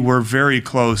already, we're very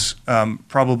close,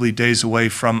 probably days away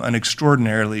from an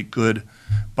extraordinarily good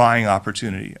buying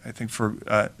opportunity. I think for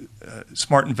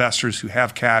smart investors who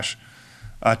have cash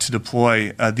to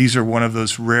deploy, these are one of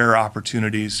those rare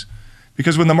opportunities.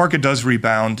 Because when the market does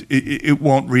rebound, it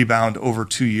won't rebound over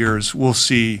 2 years. We'll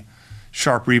see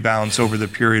sharp rebounds over the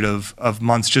period of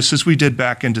months, just as we did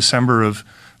back in December of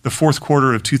the fourth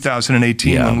quarter of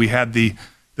 2018 when we had the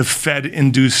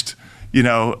Fed-induced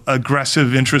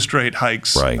aggressive interest rate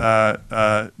hikes,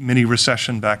 mini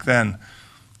recession back then.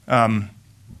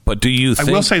 But do you think...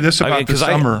 I will say this about the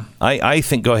summer. I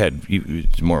think... Go ahead.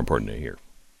 It's more important to hear.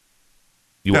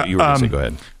 You were going to say, go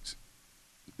ahead.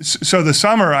 So the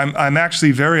summer, I'm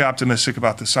actually very optimistic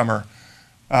about the summer.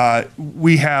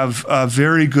 We have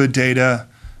very good data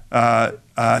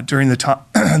during the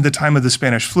time of the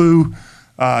Spanish flu,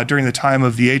 during the time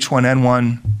of the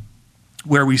H1N1,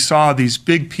 where we saw these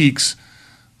big peaks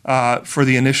for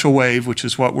the initial wave, which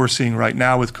is what we're seeing right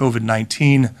now with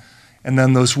COVID-19. And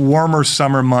then those warmer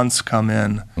summer months come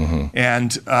in,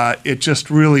 and it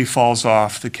just really falls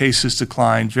off. The cases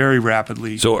decline very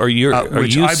rapidly. So are you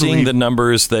seeing the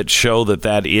numbers that show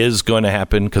that is going to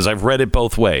happen? Because I've read it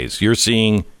both ways. You're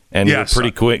seeing, and you're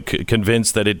pretty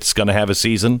convinced that it's going to have a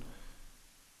season?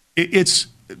 It's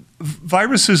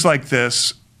viruses like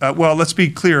this. Well, let's be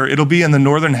clear. It'll be in the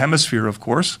northern hemisphere, of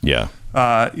course. Yeah.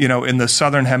 In the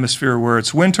southern hemisphere where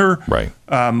it's winter, right.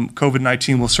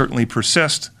 COVID-19 will certainly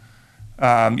persist.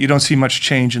 You don't see much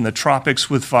change in the tropics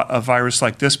with a virus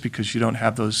like this because you don't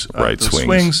have those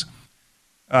swings.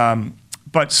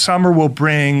 But summer will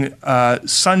bring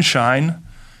sunshine.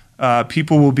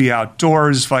 People will be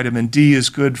outdoors. Vitamin D is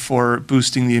good for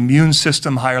boosting the immune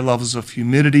system. Higher levels of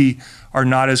humidity are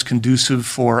not as conducive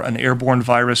for an airborne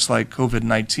virus like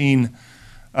COVID-19.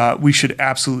 We should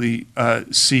absolutely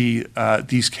see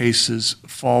these cases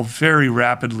fall very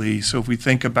rapidly. So if we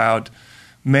think about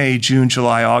May, June,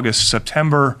 July, August,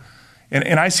 September,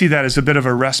 and I see that as a bit of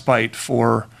a respite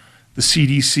for the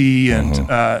CDC and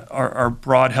our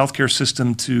broad healthcare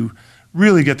system to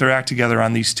really get their act together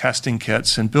on these testing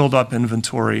kits and build up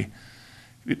inventory,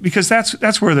 because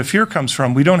that's where the fear comes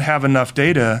from. We don't have enough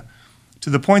data. To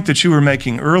the point that you were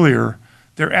making earlier,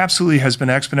 there absolutely has been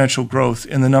exponential growth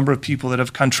in the number of people that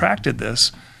have contracted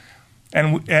this,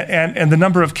 and the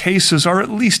number of cases are at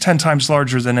least 10 times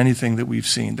larger than anything that we've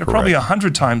seen. They're probably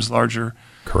 100 times larger.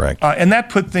 Correct. And that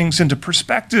put things into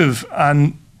perspective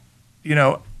on,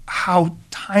 how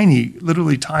tiny,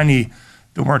 literally tiny,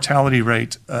 the mortality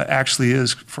rate actually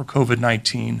is for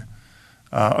COVID-19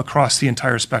 across the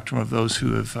entire spectrum of those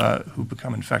who have who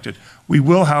become infected. We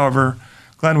will, however,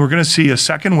 Glenn, we're going to see a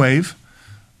second wave.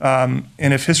 And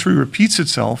if history repeats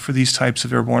itself for these types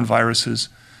of airborne viruses,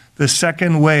 the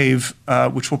second wave,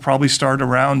 which will probably start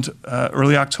around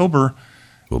early October,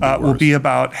 will be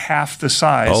about half the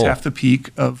size, half the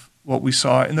peak of what we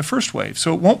saw in the first wave.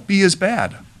 So it won't be as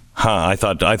bad. I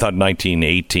thought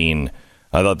 1918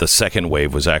 I thought the second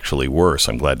wave was actually worse.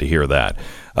 I'm glad to hear that.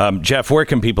 Jeff, where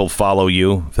can people follow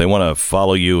you if they want to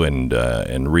follow you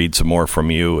and read some more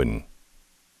from you and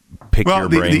pick your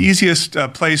brain? Well, the easiest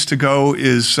place to go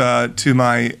is to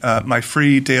my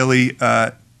free daily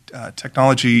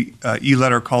technology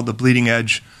e-letter called The Bleeding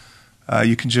Edge.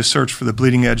 You can just search for The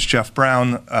Bleeding Edge Jeff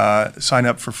Brown, sign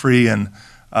up for free. And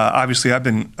obviously, I've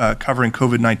been covering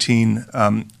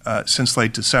COVID-19 since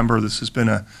late December. This has been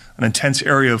an intense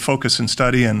area of focus and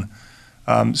study, and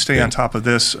stay on top of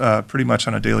this pretty much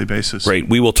on a daily basis. Great.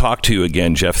 We will talk to you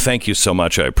again, Jeff. Thank you so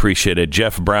much. I appreciate it.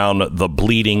 Jeff Brown, The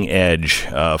Bleeding Edge.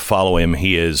 Follow him.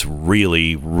 He is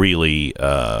really, really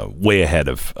way ahead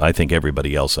of, I think,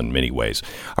 everybody else in many ways.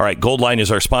 All right. Goldline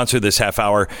is our sponsor this half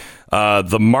hour.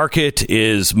 The market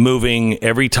is moving.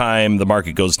 Every time the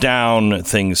market goes down,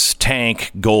 things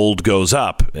tank, gold goes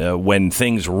up. When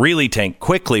things really tank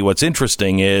quickly, what's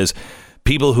interesting is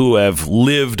people who have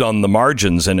lived on the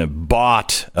margins and have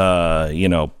bought,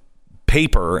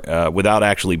 paper without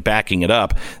actually backing it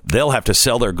up, they'll have to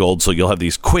sell their gold. So you'll have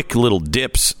these quick little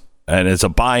dips, and it's a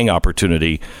buying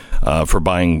opportunity for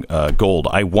buying gold.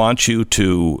 I want you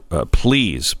to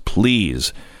please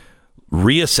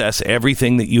reassess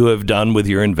everything that you have done with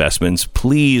your investments.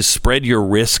 Please spread your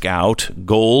risk out.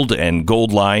 Gold and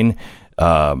Goldline,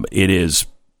 it is,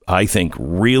 I think,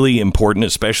 really important,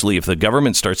 especially if the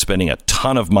government starts spending a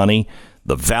ton of money.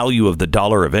 The value of the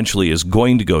dollar eventually is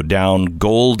going to go down.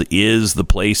 Gold is the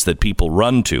place that people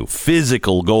run to,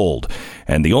 physical gold.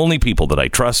 And the only people that I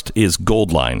trust is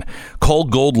Goldline. Call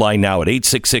Goldline now at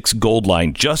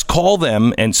 866-GOLDLINE. Just call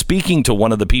them, and speaking to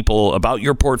one of the people about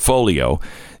your portfolio,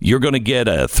 you're going to get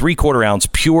a 3/4 ounce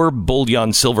pure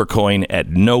bullion silver coin at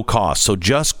no cost. So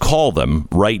just call them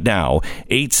right now,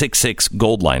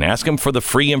 866-GOLDLINE. Ask them for the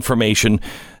free information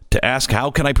to ask,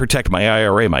 how can I protect my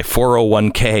IRA, my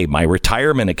 401k, my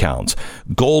retirement accounts?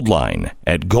 Goldline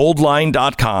at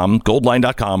goldline.com,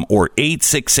 or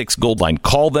 866-GOLDLINE.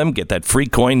 Call them, get that free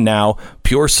coin now,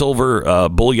 pure silver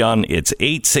bullion. It's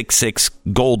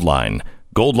 866-GOLDLINE,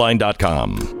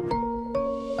 goldline.com.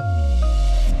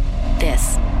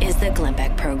 This is the Glenn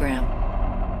Beck Program.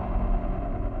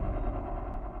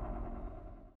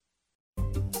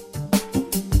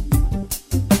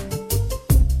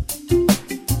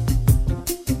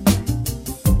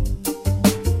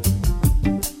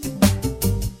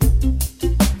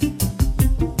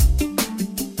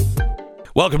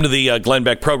 Welcome to the Glenn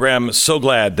Beck Program. So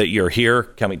glad that you're here.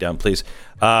 Count me down, please.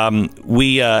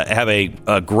 We have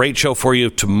a great show for you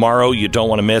tomorrow. You don't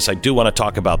want to miss. I do want to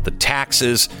talk about the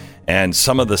taxes and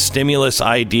some of the stimulus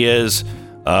ideas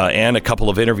and a couple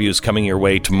of interviews coming your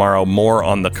way tomorrow. More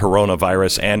on the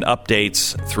coronavirus and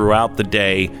updates throughout the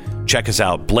day. Check us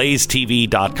out,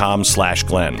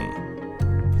 blazetv.com/Glenn.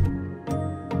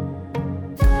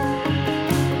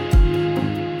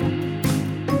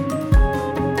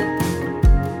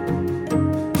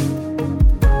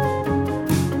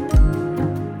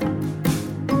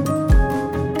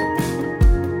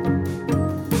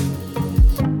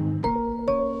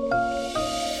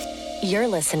 You're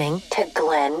listening to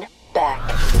Glenn Beck.